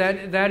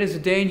that is a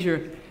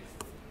danger,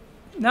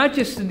 not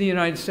just in the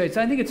United States.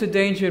 I think it's a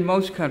danger in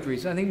most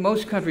countries. I think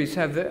most countries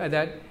have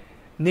that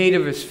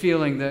nativist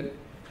feeling that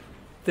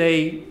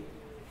they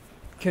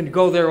can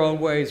go their own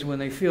ways when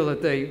they feel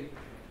that they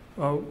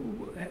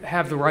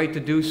have the right to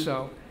do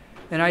so.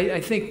 And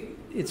I think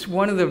it's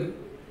one of the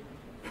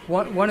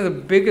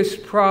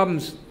biggest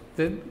problems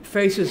that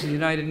faces the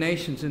United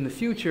Nations in the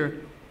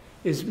future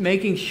is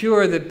making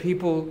sure that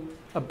people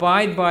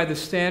abide by the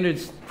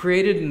standards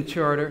created in the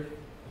Charter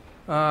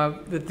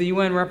that the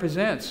UN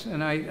represents.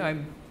 And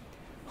I'm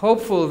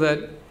hopeful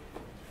that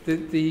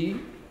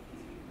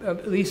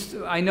at least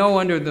I know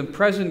under the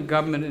present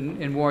government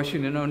in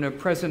Washington, under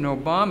President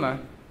Obama,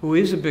 who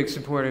is a big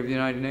supporter of the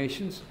United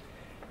Nations,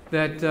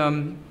 that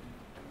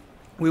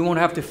we won't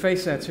have to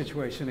face that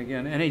situation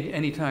again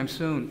anytime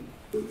soon.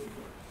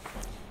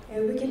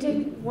 We can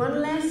take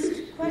one last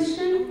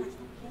question.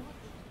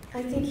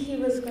 I think he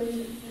was going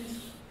to ask.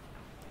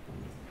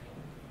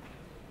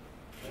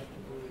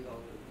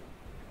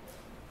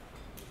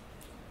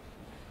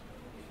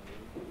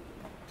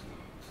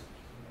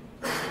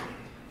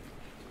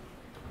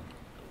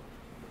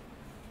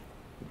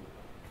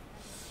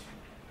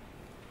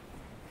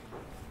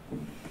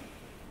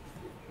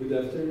 Good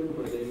afternoon.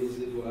 My name is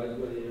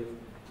guardiã,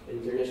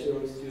 international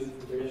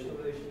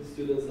relations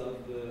student of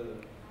the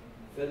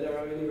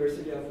Federal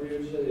University of Rio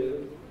de Janeiro.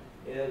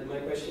 And my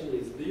question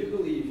is, do you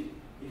believe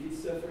if it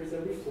suffers a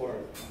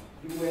reform,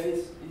 the UN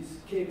is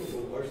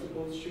capable or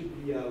supposed to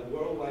be a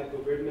worldwide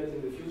government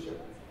in the future?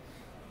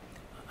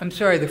 I'm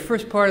sorry, the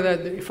first part of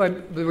that,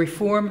 the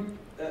reform?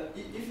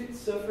 If it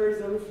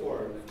suffers a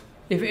reform.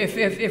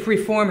 If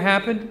reform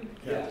happened?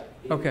 Yeah.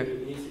 Okay.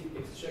 In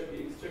structure.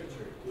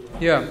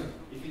 Yeah.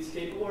 If it's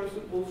capable or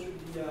supposed to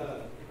be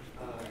a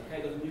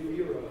kind of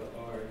new era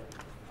or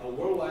a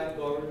worldwide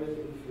government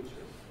in the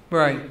future.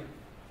 Right.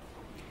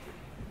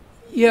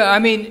 Yeah, I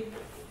mean,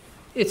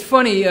 it's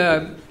funny,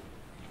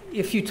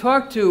 if you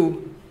talk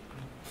to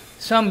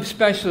some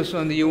specialists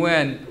on the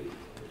UN,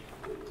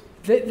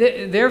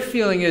 their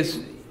feeling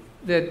is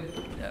that,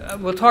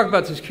 we'll talk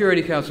about the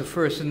Security Council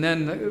first and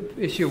then the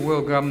issue of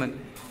world government.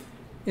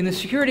 In the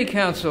Security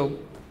Council,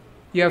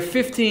 you have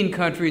 15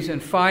 countries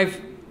and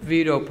 5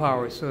 veto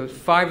powers, so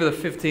 5 of the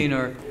 15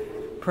 are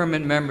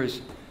permanent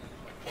members.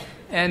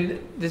 And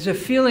there's a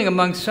feeling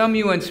among some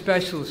UN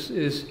specialists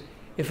is,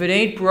 if it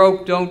ain't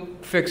broke,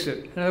 don't fix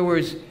it. In other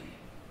words,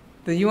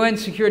 the UN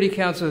Security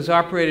Council has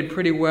operated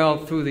pretty well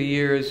through the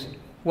years.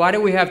 Why do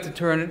we have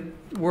to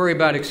worry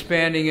about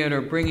expanding it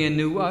or bringing in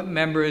new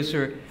members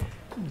or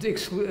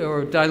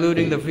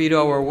diluting the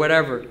veto or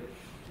whatever?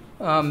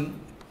 And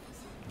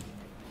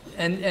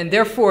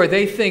therefore,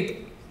 they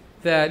think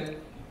that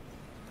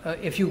for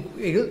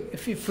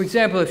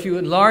example, if you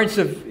enlarge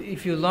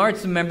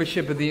the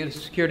membership of the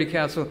Security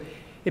Council,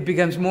 it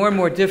becomes more and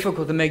more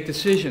difficult to make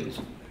decisions,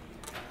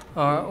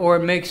 or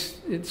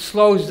it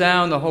slows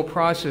down the whole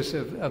process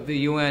of the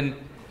UN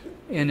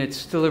in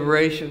its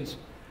deliberations.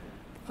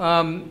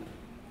 On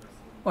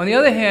the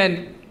other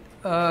hand,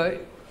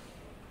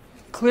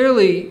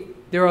 clearly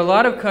there are a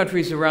lot of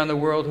countries around the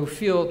world who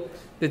feel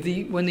that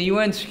when the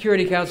UN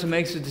Security Council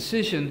makes a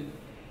decision,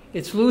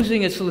 it's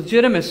losing its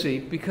legitimacy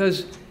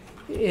because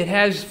it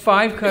has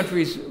 5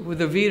 countries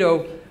with a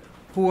veto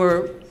who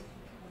are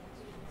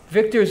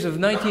victors of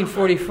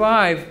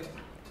 1945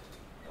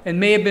 and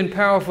may have been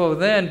powerful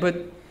then,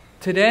 but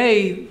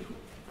today,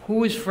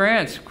 who is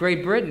France,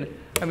 Great Britain?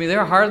 I mean,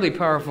 they're hardly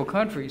powerful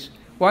countries.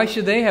 Why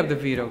should they have the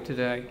veto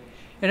today?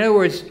 In other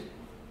words,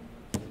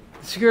 the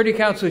Security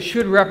Council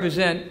should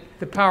represent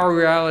the power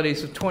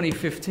realities of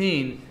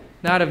 2015,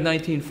 not of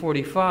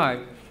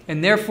 1945,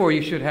 and therefore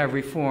you should have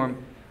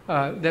reform.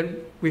 that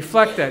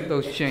reflect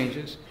those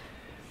changes.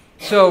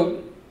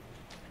 So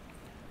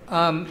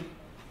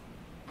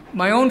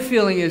my own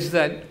feeling is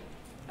that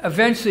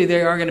eventually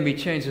there are going to be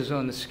changes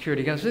on the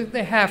Security Council.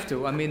 They have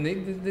to. I mean,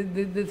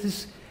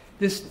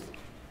 this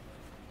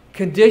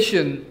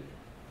condition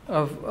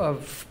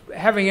of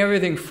having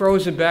everything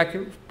frozen back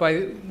by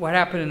what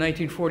happened in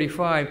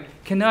 1945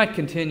 cannot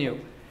continue.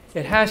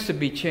 It has to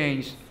be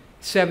changed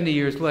 70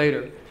 years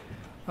later.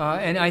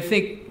 And I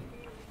think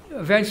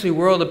eventually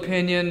world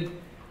opinion,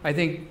 I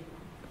think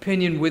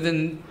opinion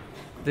within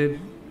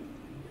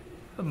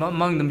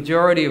among the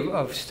majority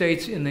of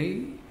states in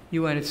the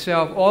UN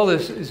itself, all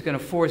this is going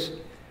to force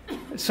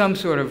some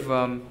sort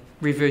of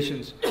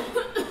revisions.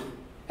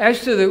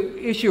 As to the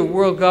issue of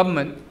world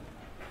government,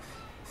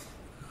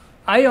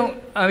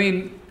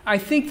 I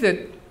think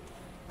that,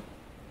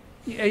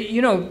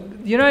 you know,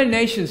 the United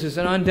Nations is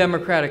an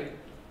undemocratic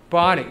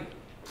body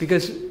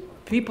because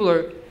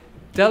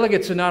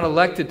delegates are not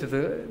elected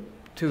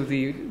to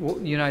the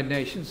United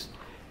Nations.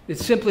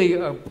 It's simply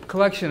a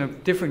collection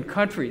of different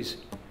countries,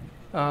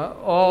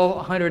 all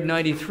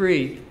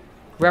 193,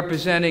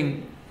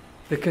 representing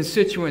the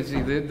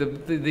constituency,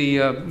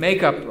 the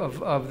makeup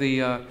of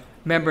the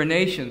member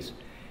nations.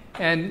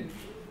 And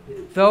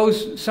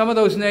some of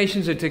those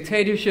nations are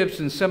dictatorships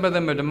and some of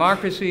them are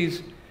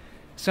democracies.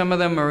 Some of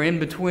them are in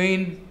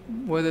between,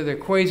 whether they're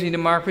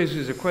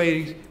quasi-democracies or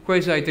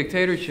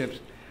quasi-dictatorships.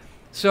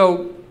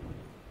 So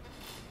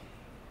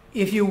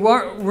if you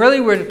really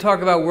were to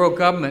talk about world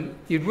government,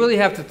 you'd really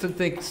have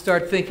to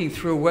start thinking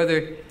through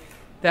whether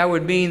that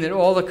would mean that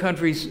all the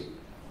countries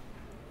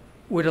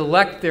would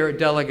elect their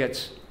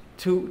delegates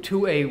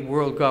to a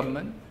world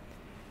government,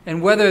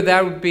 and whether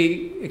that would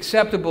be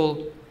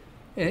acceptable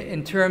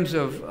in terms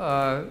of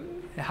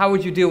how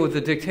would you deal with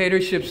the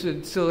dictatorships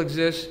that still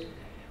exist,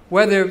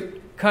 whether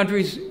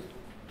countries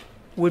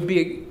would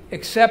be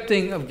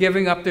accepting of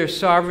giving up their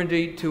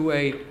sovereignty to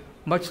a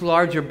much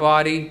larger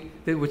body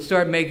that would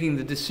start making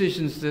the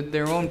decisions that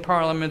their own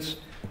parliaments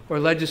or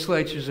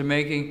legislatures are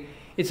making.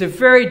 It's a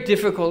very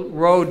difficult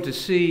road to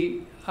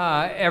see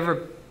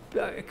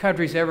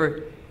countries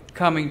ever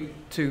coming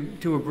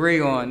to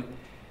agree on.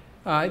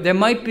 There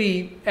might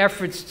be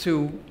efforts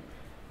to,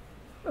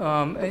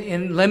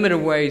 in limited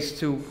ways,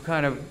 to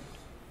kind of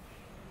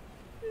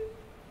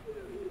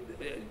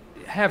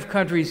have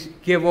countries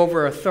give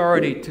over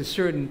authority to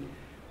certain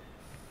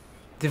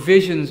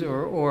divisions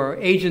or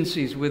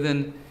agencies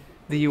within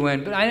the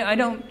UN. But I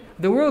don't.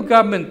 The world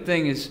government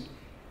thing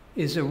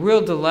is a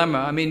real dilemma.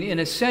 I mean, in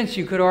a sense,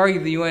 you could argue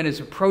the UN is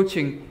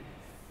approaching,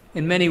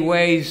 in many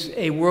ways,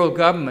 a world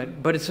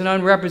government, but it's an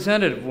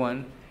unrepresentative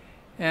one.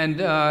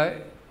 And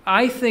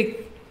I think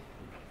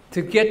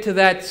to get to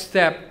that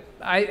step,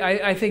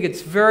 I think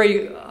it's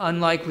very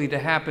unlikely to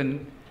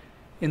happen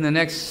in the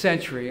next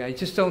century. I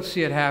just don't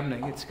see it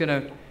happening.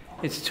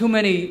 It's too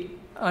many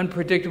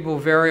unpredictable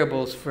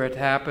variables for it to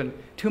happen.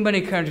 Too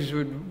many countries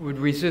would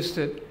resist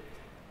it.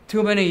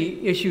 Too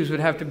many issues would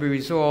have to be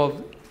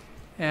resolved.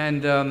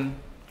 And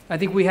I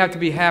think we have to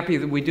be happy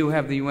that we do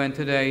have the UN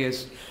today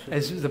as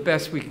the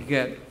best we could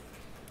get.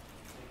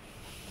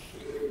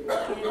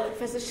 Okay,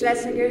 Professor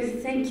Schlesinger,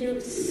 thank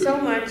you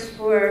so much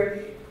for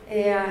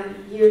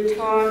your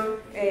talk,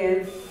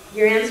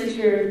 your answers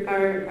to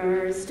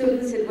our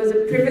students. It was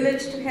a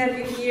privilege to have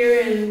you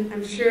here, and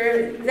I'm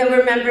sure they'll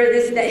remember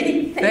this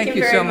day. Thank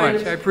you so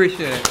much. I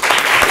appreciate it.